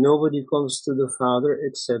see, nobody comes to the Father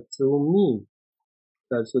except through me.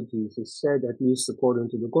 That's what Jesus said, at least according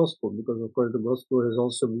to the gospel, because of course the gospel has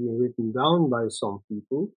also been written down by some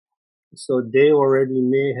people. So they already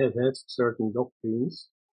may have had certain doctrines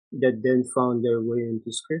that then found their way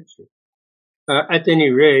into scripture. At any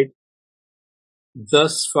rate,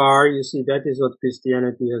 thus far, you see, that is what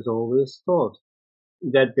Christianity has always taught,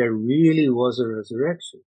 that there really was a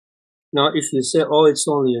resurrection. Now, if you say, oh, it's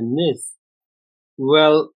only a myth,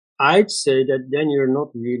 well, I'd say that then you're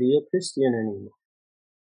not really a Christian anymore.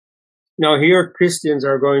 Now, here Christians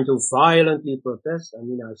are going to violently protest. I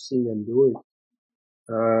mean, I've seen them do it.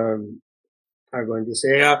 Are going to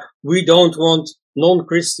say, we don't want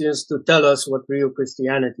non-Christians to tell us what real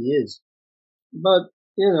Christianity is. But,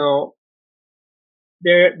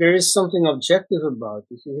 there is something objective about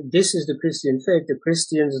it. This is the Christian faith. The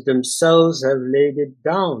Christians themselves have laid it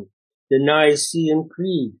down. The Nicene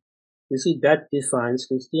Creed. You see, that defines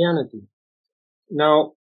Christianity.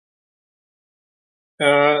 Now,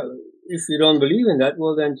 if you don't believe in that,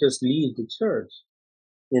 well, then just leave the church.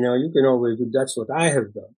 You can always do, that's what I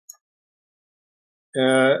have done.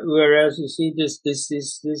 Whereas you see this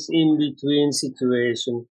in-between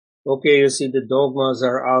situation. Okay, you see the dogmas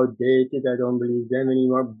are outdated. I don't believe them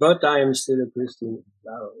anymore, but I am still a Christian.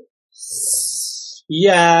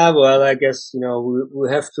 Yeah, well, I guess, we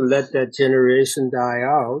have to let that generation die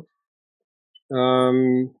out. I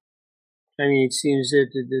mean, it seems that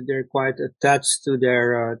they're quite attached to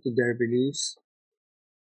their beliefs.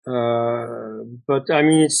 But I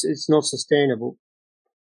mean, it's not sustainable.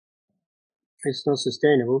 It's not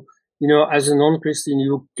sustainable. As a non-Christian,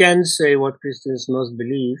 you can say what Christians must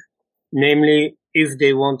believe, namely, if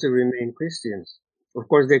they want to remain Christians. Of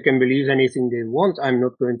course, they can believe anything they want. I'm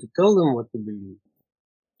not going to tell them what to believe.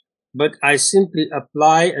 But I simply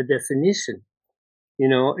apply a definition.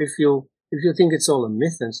 If you think it's all a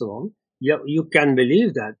myth and so on, you can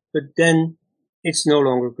believe that, but then it's no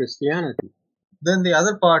longer Christianity. Then the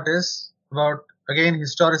other part is about, again,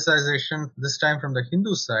 historicization, this time from the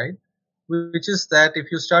Hindu side, which is that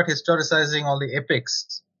if you start historicizing all the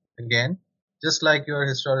epics again, just like you are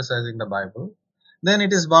historicizing the Bible, then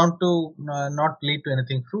it is bound to not lead to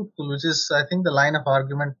anything fruitful, which is, I think, the line of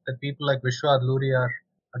argument that people like Vishwa Adluri are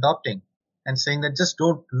adopting and saying that just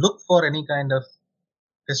don't look for any kind of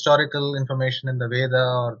historical information in the Veda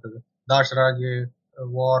or the Dasharagya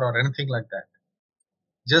war or anything like that.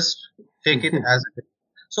 Just take it as it is.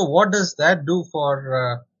 So what does that do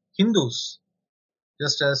for Hindus?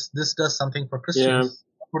 Just as this does something for Christians,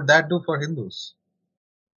 what would that do for Hindus?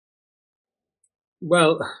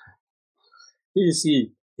 Well, you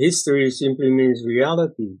see, history simply means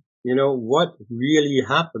reality. What really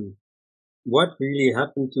happened? What really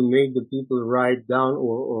happened to make the people write down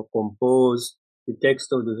or compose the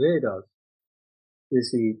text of the Vedas. You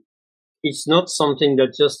see, it's not something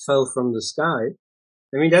that just fell from the sky.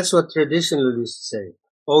 I mean, that's what traditionalists say.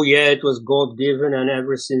 Oh yeah, it was God given and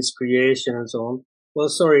ever since creation and so on. Well,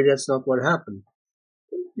 sorry, that's not what happened.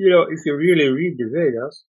 You know, if you really read the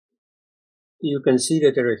Vedas, you can see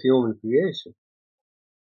that they're a human creation.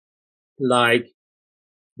 Like,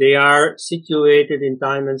 they are situated in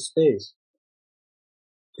time and space.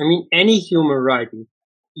 I mean, any human writing,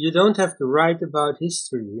 you don't have to write about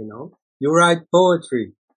history, you know. You write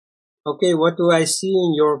poetry. Okay, what do I see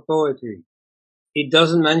in your poetry? It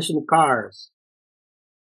doesn't mention cars,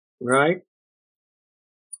 right?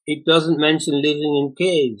 It doesn't mention living in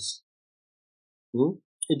caves.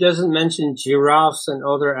 It doesn't mention giraffes and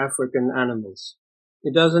other African animals.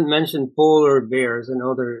 It doesn't mention polar bears and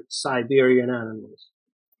other Siberian animals.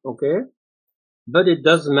 Okay? But it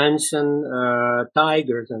does mention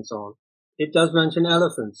tigers and so on. It does mention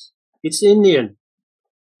elephants. It's Indian.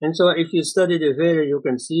 And so if you study the Veda, you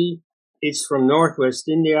can see it's from Northwest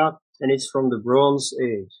India and it's from the Bronze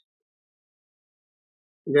Age.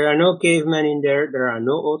 There are no cavemen in there. There are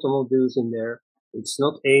no automobiles in there. It's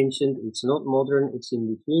not ancient. It's not modern. It's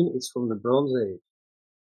in between. It's from the Bronze Age.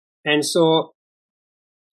 And so,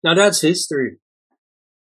 now that's history.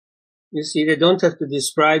 You see, they don't have to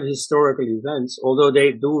describe historical events, although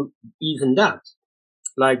they do even that,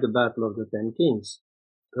 like the Battle of the Ten Kings.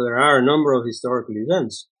 There are a number of historical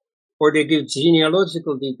events. Or they give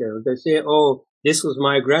genealogical details. They say, oh, this was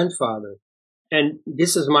my grandfather, and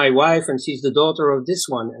this is my wife, and she's the daughter of this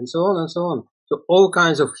one, and so on and so on. So all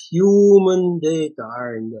kinds of human data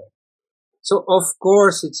are in there. So of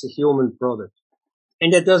course it's a human product.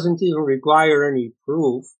 And that doesn't even require any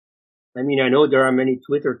proof. I mean, I know there are many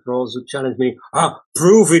Twitter trolls who challenge me,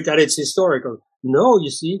 prove it that it's historical. No, you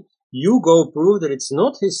see, you go prove that it's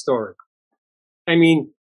not historical. I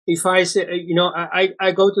mean, if I say, you know,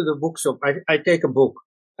 I go to the bookshop, I take a book.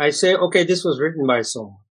 I say, okay, this was written by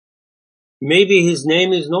someone. Maybe his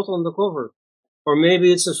name is not on the cover, or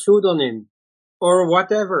maybe it's a pseudonym, or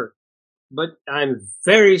whatever. But I'm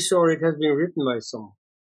very sure it has been written by someone.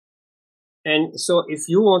 And so if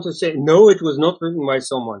you want to say, no, it was not written by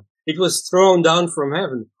someone, it was thrown down from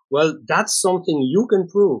heaven, well, that's something you can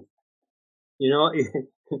prove. You know,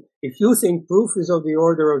 if you think proof is of the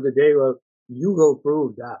order of the day, well, you go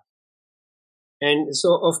prove that. And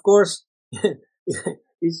so, of course,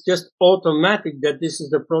 it's just automatic that this is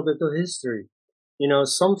the product of history. You know,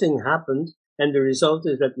 something happened, and the result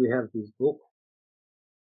is that we have this book.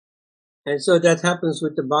 And so that happens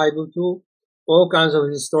with the Bible too. All kinds of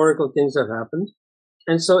historical things have happened.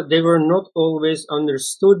 And so they were not always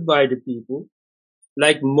understood by the people.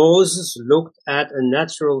 Like Moses looked at a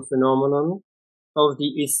natural phenomenon of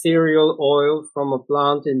the ethereal oil from a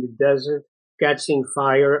plant in the desert catching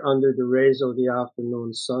fire under the rays of the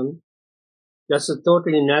afternoon sun. That's a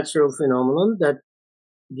totally natural phenomenon that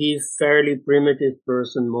the fairly primitive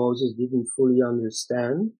person Moses didn't fully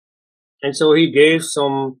understand. And so he gave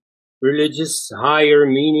some religious higher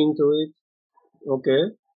meaning to it.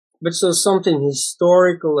 Okay. But so something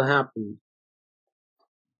historical happened.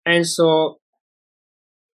 And so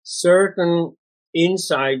certain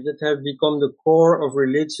insights that have become the core of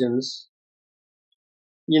religions,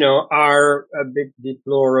 you know, are a bit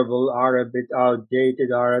deplorable, are a bit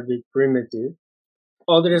outdated, are a bit primitive.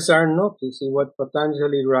 Others are not. You see, what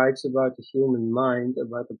Patanjali writes about the human mind,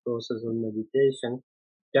 about the process of meditation,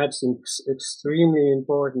 that's extremely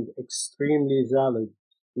important, extremely valid,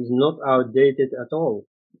 is not outdated at all.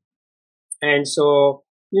 And so,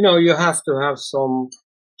 you know, you have to have some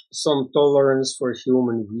tolerance for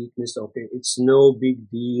human weakness. Okay, it's no big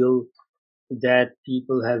deal that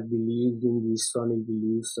people have believed in these funny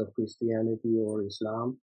beliefs of Christianity or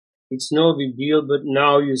Islam. It's no big deal, but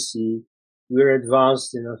now you see, we're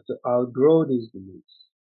advanced enough to outgrow these beliefs.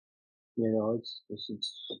 You know,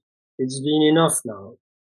 it's been enough now.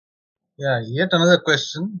 Yeah, yet another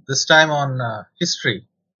question, this time on history.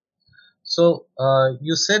 So,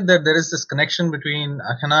 you said that there is this connection between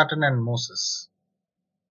Akhenaten and Moses.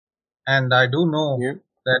 And I do know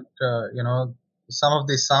that, you know, some of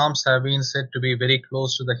the Psalms have been said to be very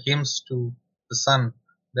close to the hymns to the sun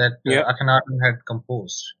that Akhenaten had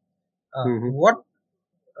composed. What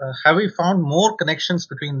have we found more connections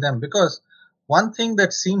between them? Because one thing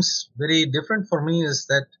that seems very different for me is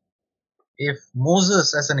that if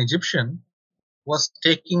Moses as an Egyptian was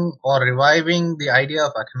taking or reviving the idea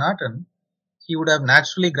of Akhenaten, he would have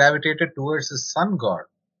naturally gravitated towards his sun god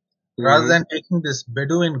rather than taking this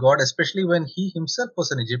Bedouin god, especially when he himself was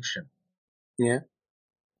an Egyptian. Yeah.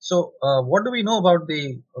 So, what do we know about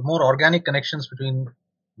the more organic connections between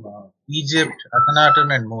Egypt,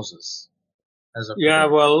 Akhenaten, and Moses? as of Yeah,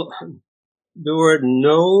 today? well, the word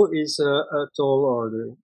no is a tall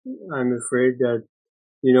order. I'm afraid that,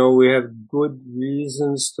 we have good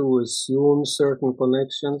reasons to assume certain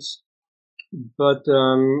connections, but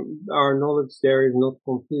our knowledge there is not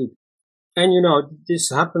complete. And, this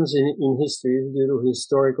happens in history, if you do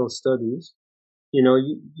historical studies.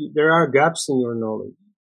 There are gaps in your knowledge.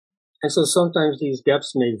 And so sometimes these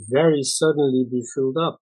gaps may very suddenly be filled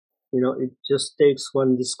up. It just takes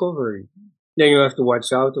one discovery. Then you have to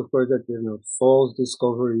watch out, of course, that there's not false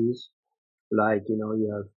discoveries. Like, you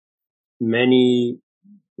have many,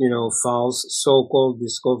 false so-called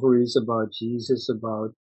discoveries about Jesus,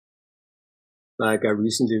 like I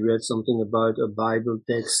recently read something about a Bible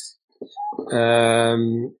text,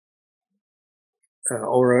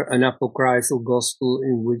 or an apocryphal gospel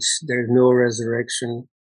in which there's no resurrection,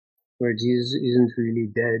 where Jesus isn't really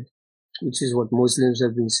dead, which is what Muslims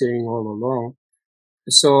have been saying all along.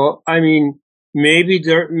 So, I mean, maybe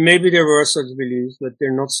there were such beliefs, but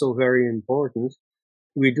they're not so very important.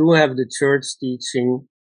 We do have the church teaching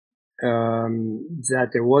that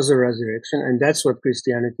there was a resurrection, and that's what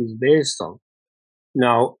Christianity is based on.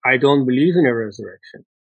 Now, I don't believe in a resurrection.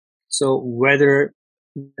 So whether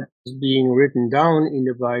it's being written down in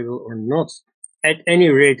the Bible or not, at any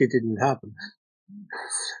rate, it didn't happen.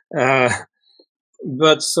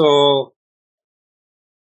 But so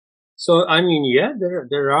I mean, yeah,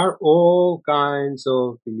 there are all kinds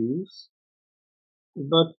of beliefs,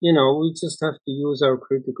 but we just have to use our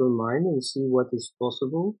critical mind and see what is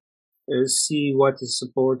possible, see what is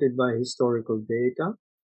supported by historical data,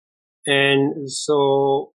 and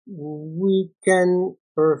so we can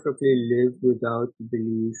perfectly live without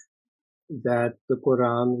belief that the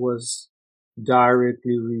Quran was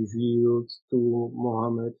directly revealed to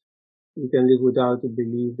Muhammad. We can live without the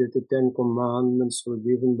belief that the Ten Commandments were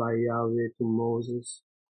given by Yahweh to Moses.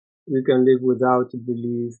 We can live without the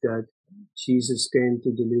belief that Jesus came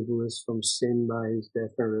to deliver us from sin by his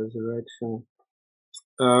death and resurrection.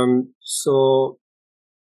 So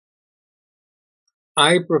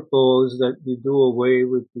I propose that we do away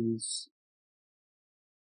with these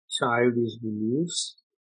childish beliefs,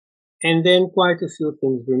 and then quite a few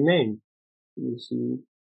things remain. You see,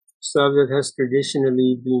 stuff that has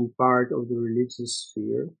traditionally been part of the religious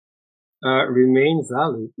sphere remain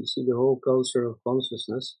valid. You see, the whole culture of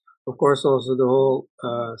consciousness, of course, also the whole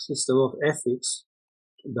system of ethics.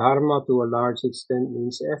 Dharma, to a large extent,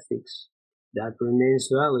 means ethics. That remains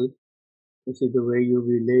valid. You see, the way you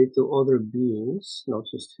relate to other beings, not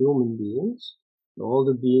just human beings, all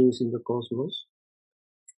the beings in the cosmos,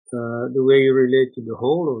 the way you relate to the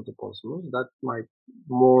whole of the cosmos, that might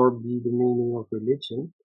more be the meaning of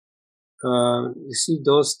religion. You see,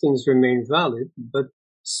 those things remain valid, but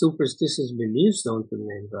superstitious beliefs don't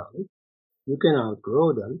remain valid. You can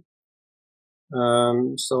outgrow them.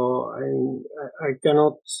 So I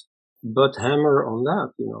cannot but hammer on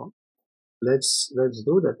that, Let's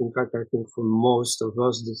do that. In fact, I think for most of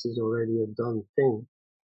us, this is already a done thing.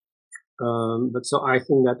 But so I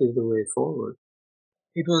think that is the way forward.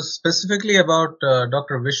 It was specifically about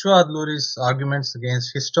Dr. Vishwa Adluri's arguments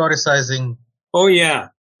against historicizing. Oh yeah.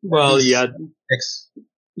 Well, yeah. Texts.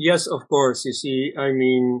 Yes, of course. You see, I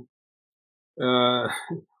mean,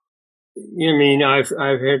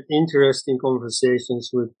 I've had interesting conversations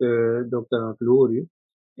with Dr. Adluri,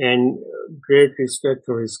 and great respect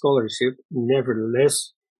for his scholarship.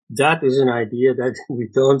 Nevertheless, that is an idea that we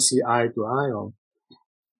don't see eye to eye on.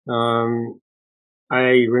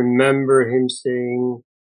 I remember him saying,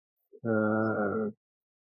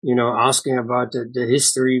 asking about the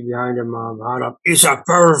history behind the Mahabharata is a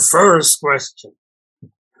perverse question.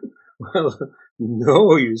 Well,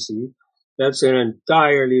 no, you see, that's an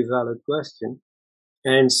entirely valid question.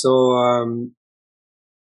 And so,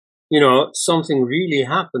 something really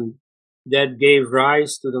happened that gave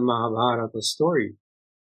rise to the Mahabharata story.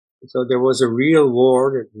 So there was a real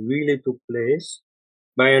war that really took place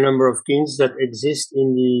by a number of kings that exist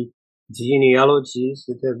in the genealogies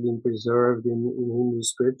that have been preserved in Hindu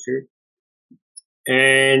scripture.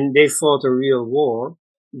 And they fought a real war.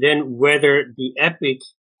 Then whether the epic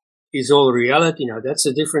is all reality now, that's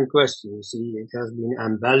a different question. You see, it has been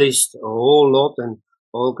embellished a whole lot, and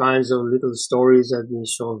all kinds of little stories have been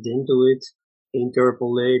shoved into it,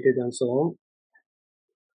 interpolated and so on.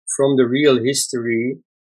 From the real history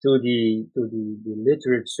to the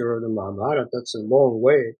literature of the Mahabharata, that's a long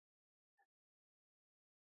way.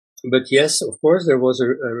 But yes, of course, there was a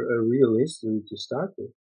real history to start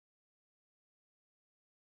with.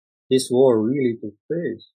 This war really took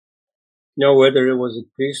place. Now, whether it was a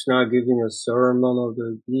Krishna giving a sermon of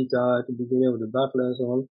the Gita at the beginning of the battle and so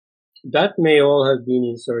on, That may all have been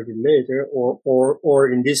inserted later,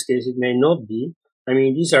 or in this case, it may not be. I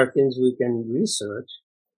mean, these are things we can research,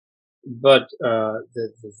 but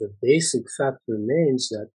the basic fact remains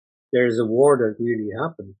that there is a war that really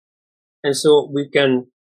happened. And so we can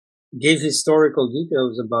give historical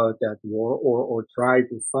details about that war or try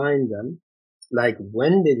to find them, like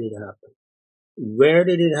when did it happen? Where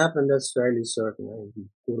did it happen? That's fairly certain. I mean,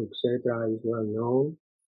 Kurukshetra is well known.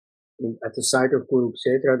 At the site of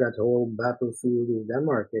Kurukshetra, that whole battlefield is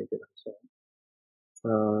demarcated and so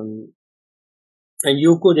on. And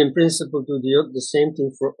you could, in principle, do the same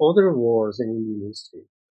thing for other wars in Indian history.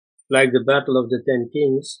 Like the Battle of the Ten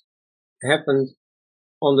Kings happened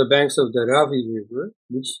on the banks of the Ravi River,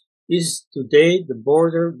 which is today the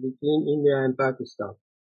border between India and Pakistan.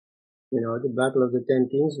 You know, the Battle of the Ten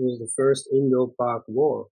Kings was the first Indo-Pak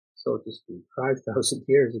war, so to speak, 5,000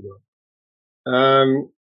 years ago.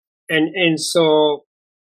 And so,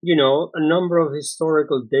 you know, a number of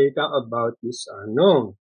historical data about this are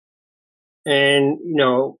known. And, you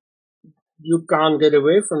know, you can't get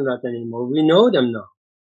away from that anymore. We know them now.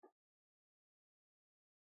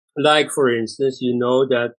 Like, for instance, you know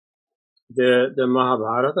that the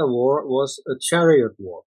Mahabharata war was a chariot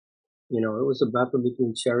war. You know, it was a battle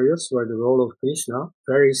between chariots where the role of Krishna,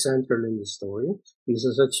 very central in the story, is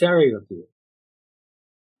as a charioteer.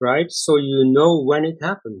 Right? So you know when it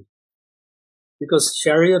happened. Because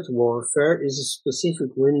chariot warfare is a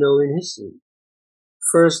specific window in history.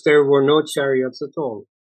 First, there were no chariots at all.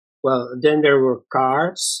 Well, then there were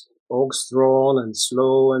carts, ox-drawn and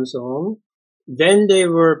slow and so on. Then they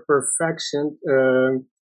were perfected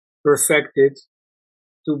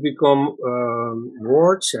to become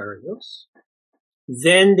war chariots.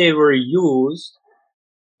 Then they were used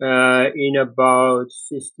in about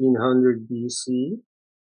 1500 BC.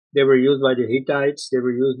 They were used by the Hittites. They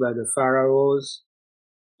were used by the pharaohs.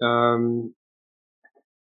 And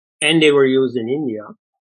they were used in India.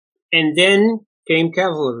 And then came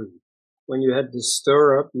cavalry. When you had the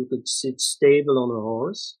stirrup, you could sit stable on a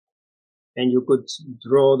horse, and you could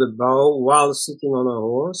draw the bow while sitting on a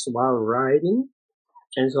horse, while riding,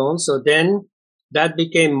 and so on. So then that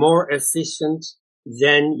became more efficient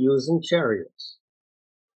than using chariots.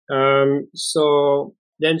 So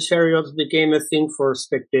then chariots became a thing for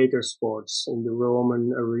spectator sports in the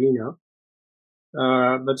Roman arena.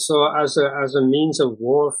 But so as a means of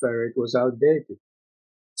warfare, it was outdated.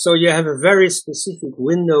 So you have a very specific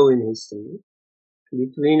window in history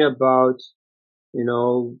between about, you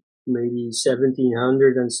know, maybe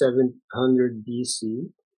 1700 and 700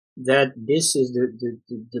 BC, that this is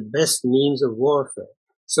the best means of warfare.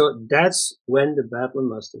 So that's when the battle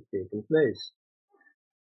must have taken place.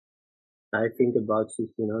 I think about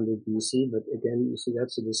 1500 BC, but again, you see,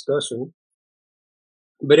 that's a discussion.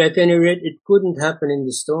 But at any rate, it couldn't happen in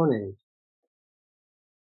the Stone Age.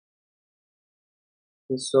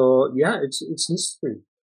 And so, yeah, it's history.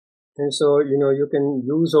 And so, you know, you can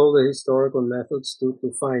use all the historical methods to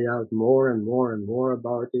find out more and more and more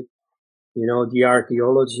about it. You know, the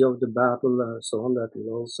archaeology of the battle, so on, that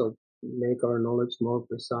will also make our knowledge more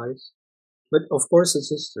precise. But of course, it's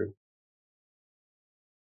history.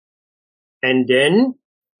 And then,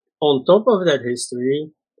 on top of that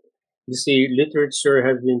history, you see, literature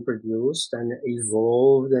has been produced and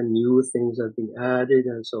evolved, and new things have been added,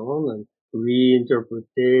 and so on, and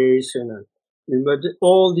reinterpretation, but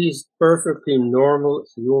all these perfectly normal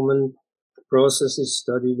human processes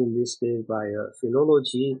studied in this case by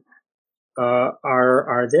philology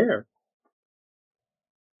are there,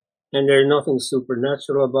 and there's nothing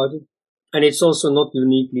supernatural about it, and it's also not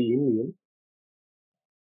uniquely Indian.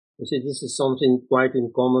 You see, this is something quite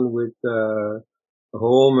in common with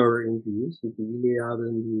Homer in Greece, with the Iliad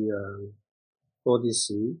and the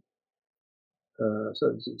Odyssey.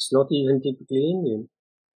 So it's not even typically Indian.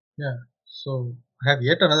 Yeah. So I have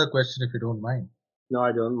yet another question, if you don't mind. No,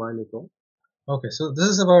 I don't mind at all. Okay. So this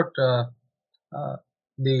is about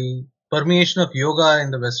the permeation of yoga in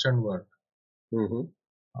the Western world. Mm-hmm.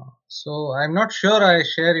 So I'm not sure I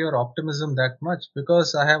share your optimism that much,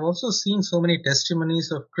 because I have also seen so many testimonies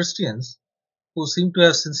of Christians who seem to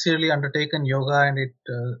have sincerely undertaken yoga, and it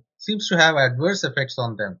seems to have adverse effects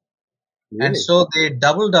on them. Really? And so they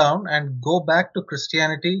double down and go back to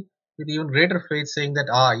Christianity with even greater faith, saying that,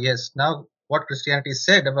 yes, now what Christianity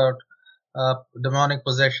said about demonic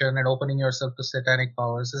possession and opening yourself to satanic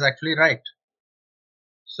powers is actually right.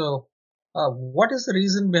 So what is the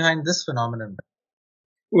reason behind this phenomenon?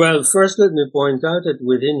 Well, first let me point out that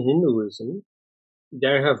within Hinduism,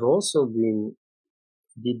 there have also been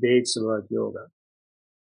debates about yoga.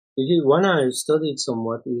 You see, one I studied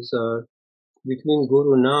somewhat is between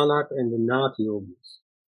Guru Nanak and the Nath yogis.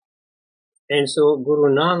 And so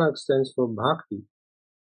Guru Nanak stands for Bhakti.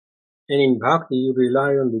 And in Bhakti, you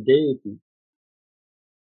rely on the deity.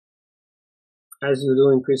 As you do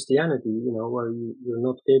in Christianity, where you're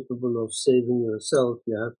not capable of saving yourself,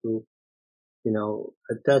 you have to,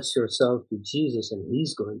 attach yourself to Jesus and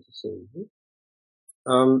he's going to save you.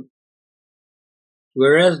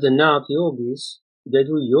 Whereas the Nath yogis, they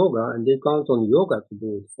do yoga and they count on yoga to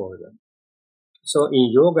do it for them. So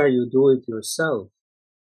in yoga, you do it yourself.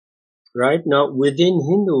 Right? Now, within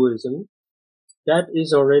Hinduism, that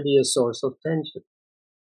is already a source of tension.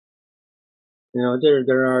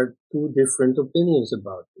 There are two different opinions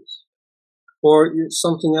about this. Or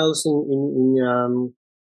something else in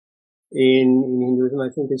Hinduism, I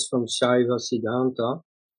think it's from Shaiva Siddhanta,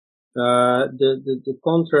 the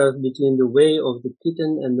contrast between the way of the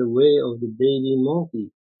kitten and the way of the baby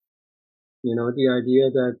monkey. The idea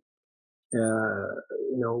that,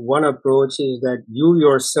 one approach is that you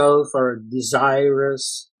yourself are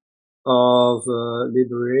desirous of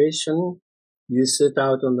liberation. You set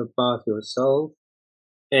out on the path yourself.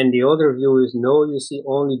 And the other view is, no, you see,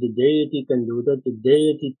 only the deity can do that. The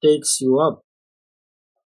deity takes you up.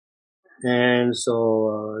 And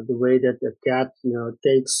so the way that the cat,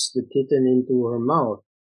 takes the kitten into her mouth,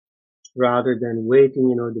 rather than waiting,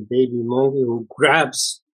 the baby monkey who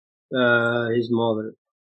grabs his mother.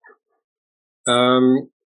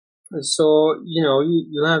 So,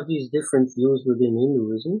 you have these different views within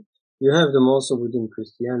Hinduism. You have them also within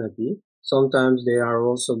Christianity. Sometimes they are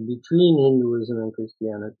also between Hinduism and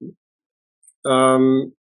Christianity.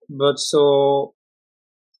 But so,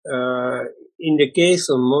 in the case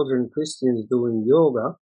of modern Christians doing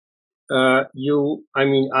yoga,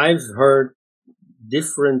 I've heard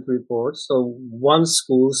different reports. So one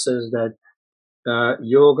school says that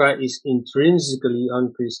yoga is intrinsically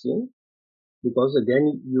unchristian, because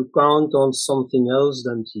again, you count on something else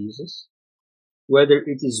than Jesus, whether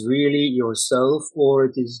it is really yourself or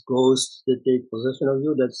it is ghosts that take possession of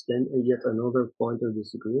you. That's then yet another point of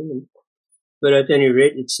disagreement. But at any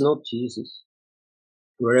rate, it's not Jesus,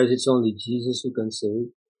 whereas it's only Jesus who can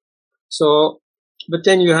save. So, but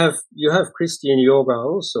then you have Christian yoga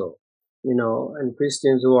also, and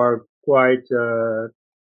Christians who are quite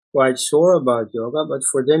sure about yoga, but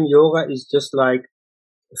for them yoga is just like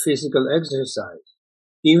physical exercise,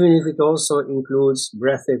 even if it also includes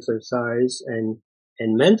breath exercise and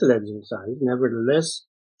mental exercise. Nevertheless,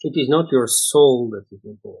 it is not your soul that is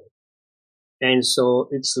involved. And so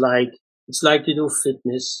it's like you do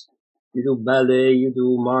fitness, you do ballet, you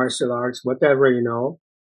do martial arts, whatever,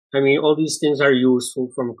 all these things are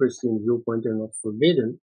useful from a Christian viewpoint. They're not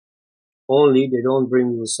forbidden. Only they don't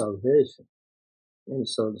bring you salvation. And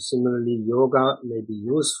so similarly, yoga may be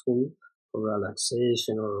useful for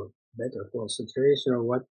relaxation or better concentration or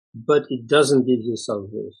what, but it doesn't give you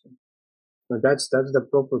salvation. Now that's the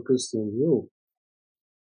proper Christian view.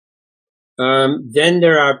 Then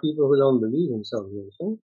there are people who don't believe in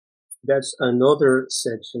salvation. That's another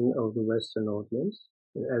section of the Western audience,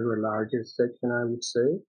 an ever larger section, I would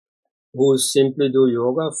say, who simply do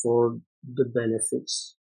yoga for the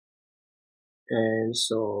benefits. And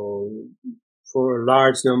so for a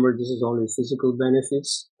large number, this is only physical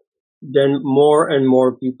benefits. Then more and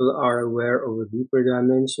more people are aware of a deeper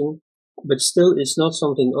dimension, but still it's not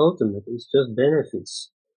something ultimate. It's just benefits.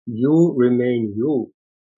 You remain you.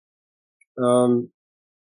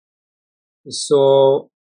 So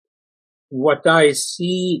what I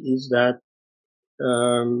see is that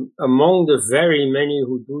among the very many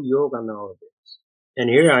who do yoga nowadays, and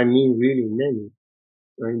here I mean really many,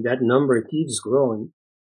 that number keeps growing,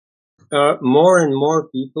 more and more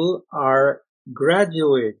people are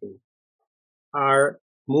graduating, are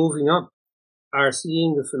moving up, are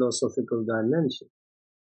seeing the philosophical dimension,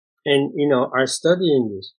 and, are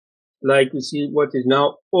studying this. Like you see what is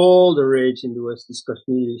now all the rage in the West is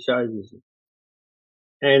Kashmiri Shaivism.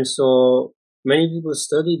 And so many people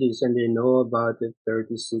study this and they know about it,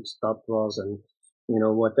 36 tattvas and,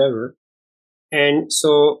 whatever. And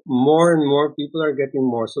so more and more people are getting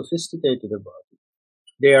more sophisticated about it.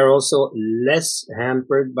 They are also less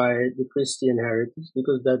hampered by the Christian heritage,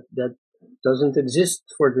 because that doesn't exist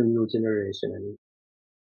for the new generation anymore.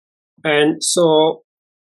 And so,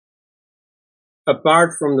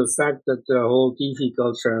 apart from the fact that the whole TV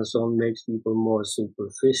culture and so on makes people more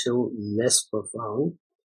superficial, less profound,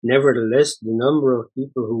 nevertheless, the number of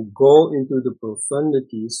people who go into the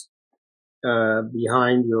profundities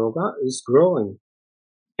behind yoga is growing.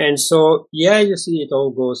 And so, yeah, you see, it all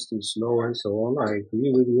goes too slow and so on. I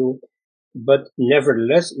agree with you. But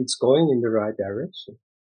nevertheless, it's going in the right direction.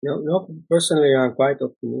 No, personally, I'm quite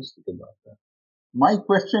optimistic about that. My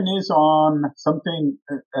question is on something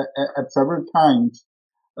at several times.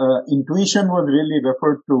 Intuition was really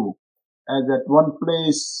referred to as at one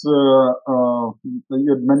place you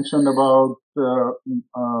had mentioned about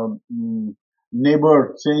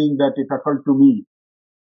neighbor saying that it occurred to me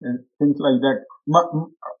and things like that.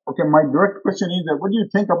 Okay, my direct question is that what do you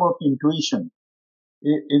think about intuition?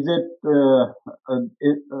 Is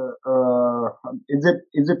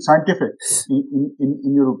it scientific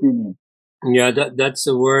in your opinion? Yeah, that's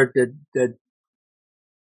a word that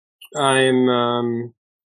I'm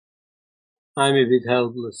a bit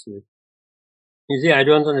helpless with. You see, I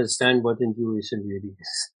don't understand what intuition really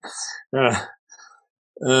is.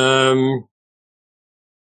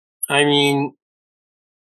 I mean,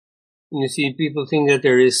 you see, people think that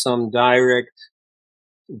there is some direct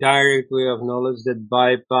way of knowledge that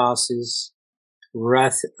bypasses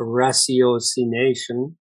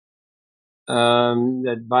ratiocination,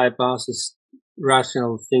 that bypasses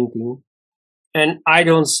rational thinking. And I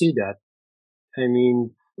don't see that. I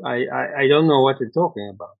mean, I don't know what you're talking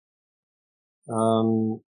about.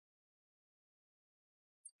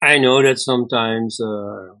 I know that sometimes,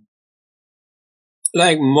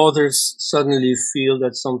 like mothers suddenly feel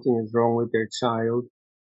that something is wrong with their child.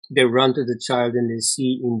 They run to the child and they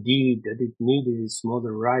see indeed that it needed its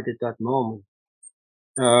mother right at that moment.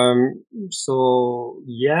 So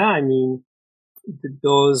yeah, I mean,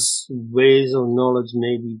 those ways of knowledge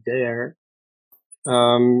may be there.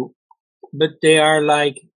 But they are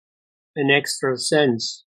like an extra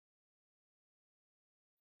sense.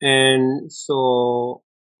 And so,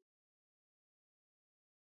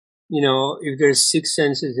 you know, if there's 6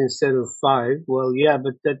 senses instead of 5, well, yeah,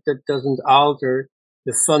 but that doesn't alter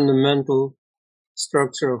the fundamental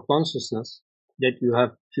structure of consciousness, that you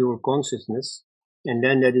have pure consciousness, and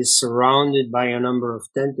then that is surrounded by a number of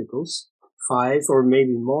tentacles, 5 or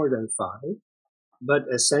maybe more than 5, but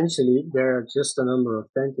essentially there are just a number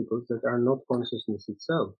of tentacles that are not consciousness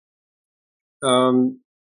itself.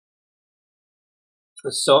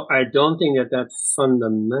 So I don't think that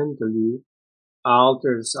fundamentally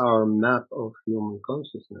alters our map of human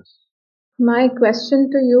consciousness. My question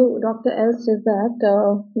to you, Dr. Elst, is that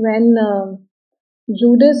when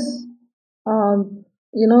Judas,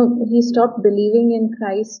 he stopped believing in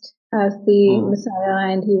Christ as the Messiah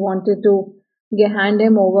and he wanted to hand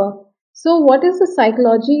him over. So, what is the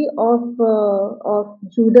psychology of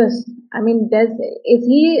Judas? I mean, is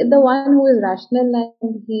he the one who is rational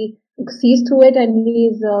and he sees through it and he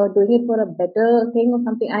is doing it for a better thing or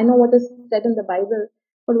something? I know what is said in the Bible,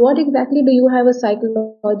 but what exactly do you have a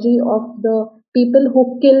psychology of the people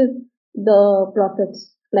who kill the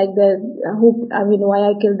prophets? Like why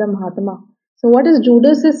I killed the Mahatma. So what is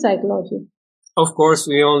Judas's psychology? Of course,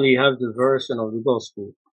 we only have the version of the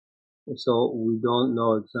gospel, so we don't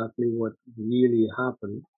know exactly what really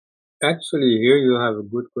happened. Actually, here you have a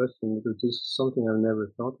good question, because this is something I've never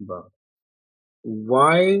thought about.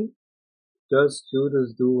 Why does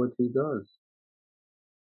Judas do what he does?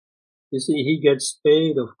 You see, he gets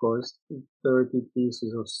paid, of course, 30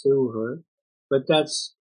 pieces of silver, but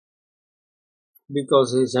that's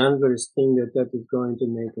because his handlers think that is going to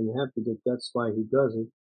make him happy, that's why he does it.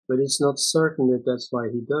 But it's not certain that that's why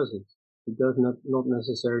he does it. He does not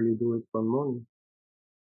necessarily do it for money.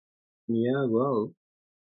 Yeah, well.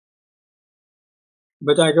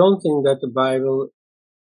 But I don't think that the Bible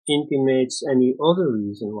intimates any other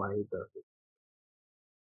reason why he does it.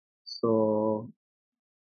 So,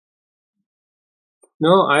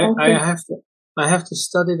 no, I have to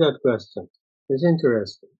study that question. It's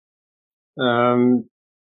interesting.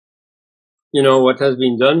 You know, what has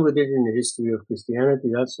been done with it in the history of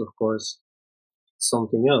Christianity, that's of course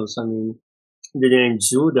something else. I mean, the name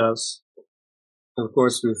Judas, of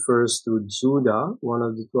course, refers to Judah, one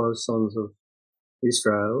of the 12 sons of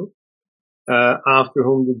Israel, after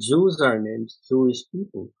whom the Jews are named, Jewish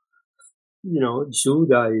people. You know,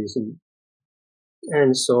 Judaism.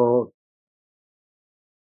 And so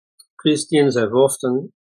Christians have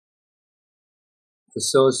often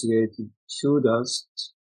associated Judas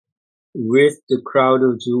with the crowd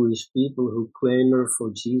of Jewish people who clamor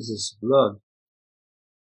for Jesus' blood.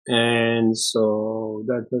 And so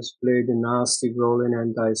that has played a nasty role in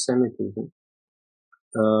anti-Semitism.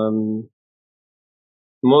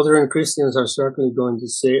 Modern Christians are certainly going to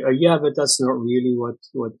say, yeah, but that's not really what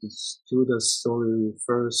this Judas story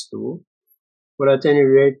refers to. But at any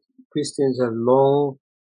rate, Christians have long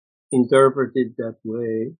interpreted that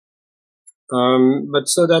way. But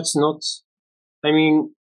so that's not, I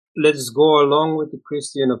mean, let's go along with the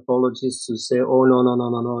Christian apologists who say, oh,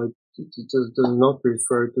 no, it does not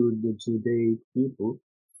refer to the Judaic people.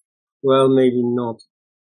 Well, maybe not.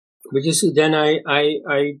 But you see, then I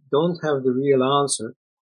don't have the real answer,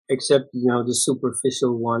 except, the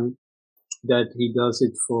superficial one, that he does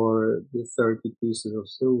it for the 30 pieces of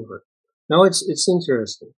silver. Now it's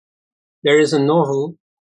interesting. There is a novel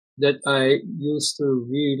that I used to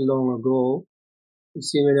read long ago. You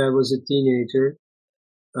see, when I was a teenager,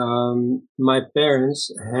 my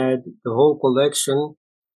parents had the whole collection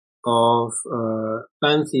of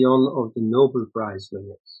Pantheon of the Nobel Prize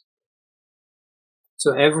winners.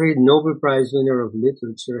 So every Nobel Prize winner of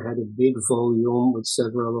literature had a big volume with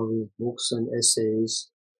several of his books and essays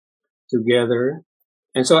together.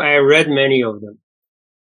 And so I read many of them.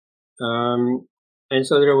 And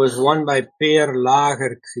so there was one by Per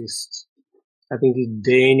Lagerkvist. I think he's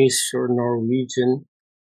Danish or Norwegian.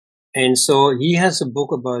 And so he has a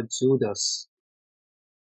book about Judas.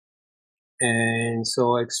 And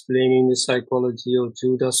so explaining the psychology of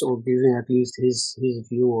Judas, or giving at least his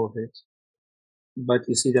view of it. But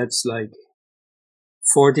you see, that's like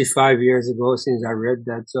 45 years ago since I read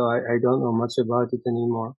that, so I don't know much about it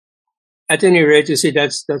anymore. At any rate, you see,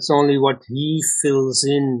 that's only what he fills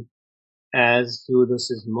in as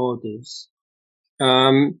Judas's motives.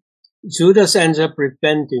 Judas ends up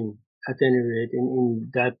repenting, at any rate, in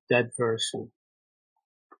that version.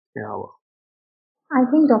 Yeah. Well. I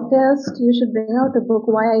think, Dr. Elst, you should bring out a book,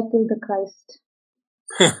 Why I Killed the Christ.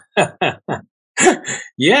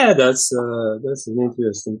 Yeah, that's an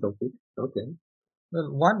interesting topic. Okay. Well,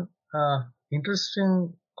 one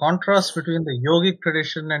interesting contrast between the yogic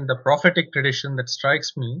tradition and the prophetic tradition that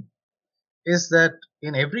strikes me is that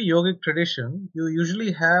in every yogic tradition, you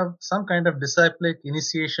usually have some kind of disciplic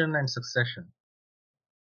initiation and succession.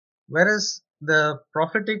 Whereas the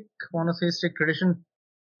prophetic monotheistic tradition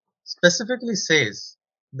specifically says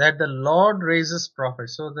that the Lord raises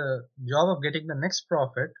prophets. So the job of getting the next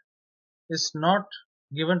prophet is not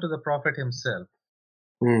given to the prophet himself.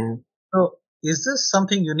 Mm. So is this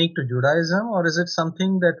something unique to Judaism, or is it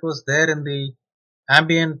something that was there in the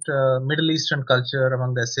ambient Middle Eastern culture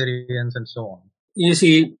among the Assyrians and so on? You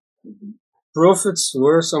see, prophets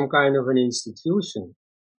were some kind of an institution.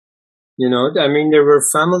 I mean, there were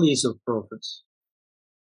families of prophets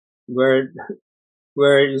where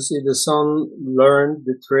you see the son learned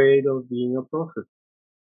the trade of being a prophet.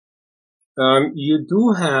 You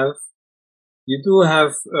do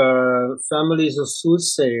have families of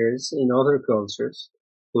soothsayers in other cultures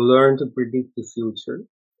who learn to predict the future.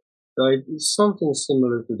 So it's something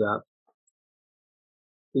similar to that.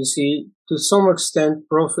 You see, to some extent,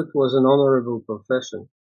 prophet was an honorable profession.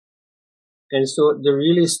 And so the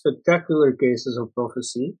really spectacular cases of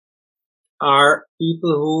prophecy are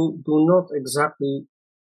people who do not exactly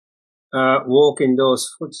walk in those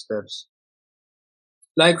footsteps.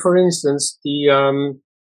 Like, for instance, the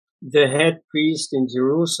head priest in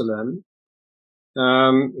Jerusalem,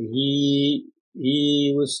 he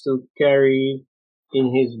was to carry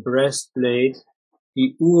in his breastplate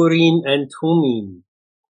the Urim and Thummim.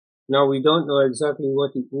 Now, we don't know exactly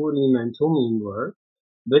what the Urim and Thummim were,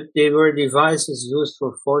 but they were devices used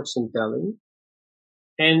for fortune telling,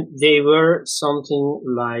 and they were something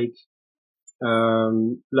like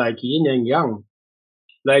yin and yang,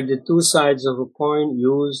 like the two sides of a coin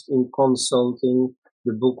used in consulting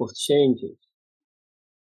the Book of Changes.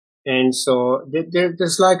 And so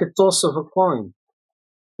there's like a toss of a coin.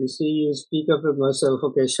 You see, you speak up with myself,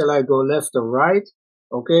 okay, shall I go left or right?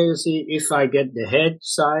 Okay, you see, if I get the head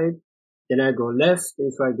side, then I go left.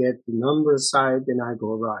 If I get the number side, then I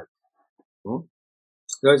go right. So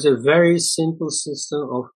it's a very simple system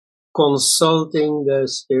of consulting the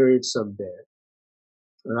spirits up there,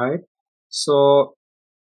 right? So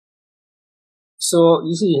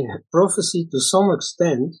you see, prophecy to some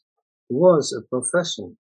extent was a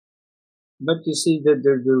profession. But you see, the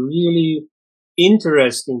really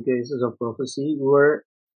interesting cases of prophecy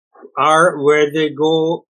are where they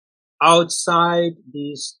go outside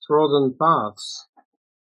these trodden paths,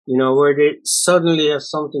 where they suddenly have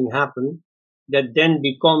something happen that then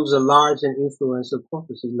becomes a large and influential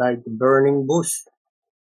prophecy, like the burning bush.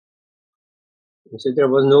 So there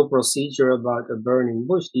was no procedure about a burning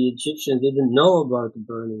bush. The Egyptians didn't know about the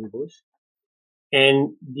burning bush.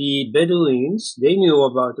 And the Bedouins, they knew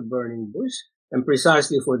about the burning bush. And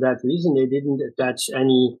precisely for that reason, they didn't attach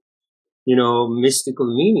any,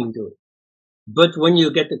 mystical meaning to it. But when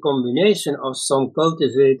you get the combination of some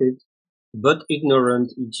cultivated but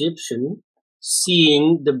ignorant Egyptian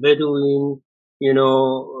seeing the Bedouin,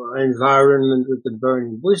 environment with the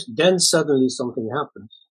burning bush, then suddenly something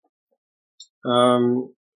happens.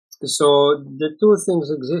 So the two things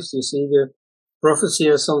exist. You see, the prophecy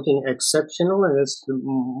is something exceptional, and it's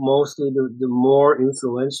mostly the more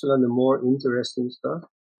influential and the more interesting stuff.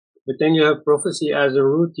 But then you have prophecy as a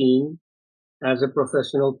routine, as a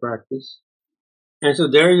professional practice. And so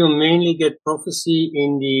there you mainly get prophecy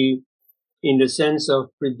in the sense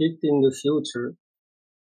of predicting the future.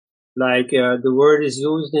 Like the word is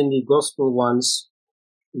used in the gospel once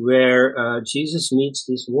where Jesus meets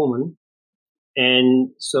this woman,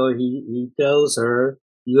 and so he tells her,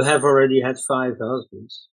 you have already had 5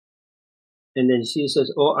 husbands. And then she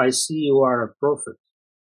says, oh, I see you are a prophet.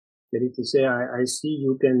 That is to say, I see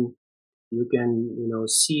you can,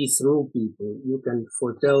 see through people. You can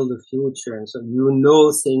foretell the future. And so you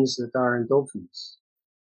know things that aren't obvious.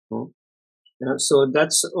 So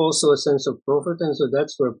that's also a sense of prophet. And so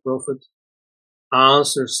that's where prophet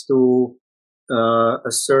answers to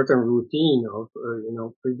a certain routine of,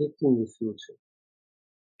 predicting the future.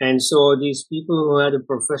 And so these people who had a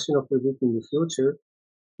profession of predicting the future,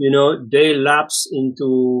 they lapse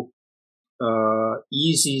into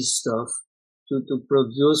easy stuff to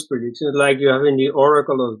produce predictions, like you have in the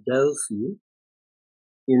Oracle of Delphi.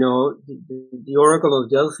 The Oracle of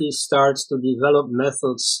Delphi starts to develop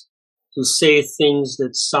methods to say things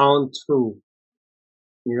that sound true,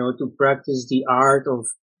 to practice the art of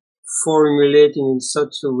formulating in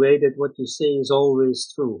such a way that what you say is always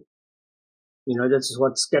true. That's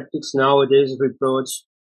what skeptics nowadays reproach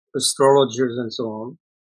astrologers and so on.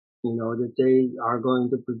 That they are going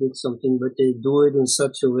to predict something, but they do it in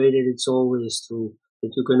such a way that it's always true,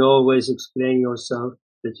 that you can always explain yourself,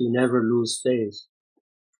 that you never lose face.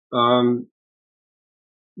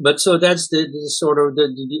 But so that's the sort of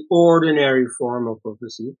the ordinary form of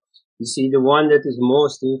prophecy. You see, the one that is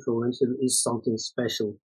most influential is something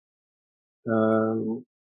special.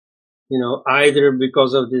 Either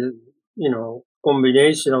because of the,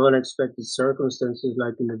 combination of unexpected circumstances,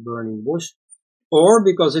 like in the burning bush, or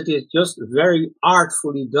because it is just very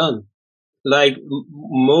artfully done. Like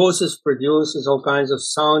Moses produces all kinds of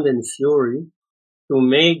sound and fury to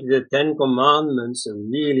make the 10 Commandments a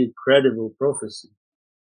really credible prophecy.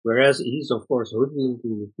 Whereas he's of course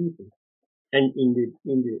hoodwinking the people. And in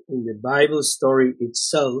the Bible story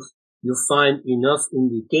itself, you find enough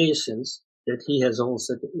indications that he has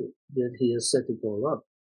set it all up.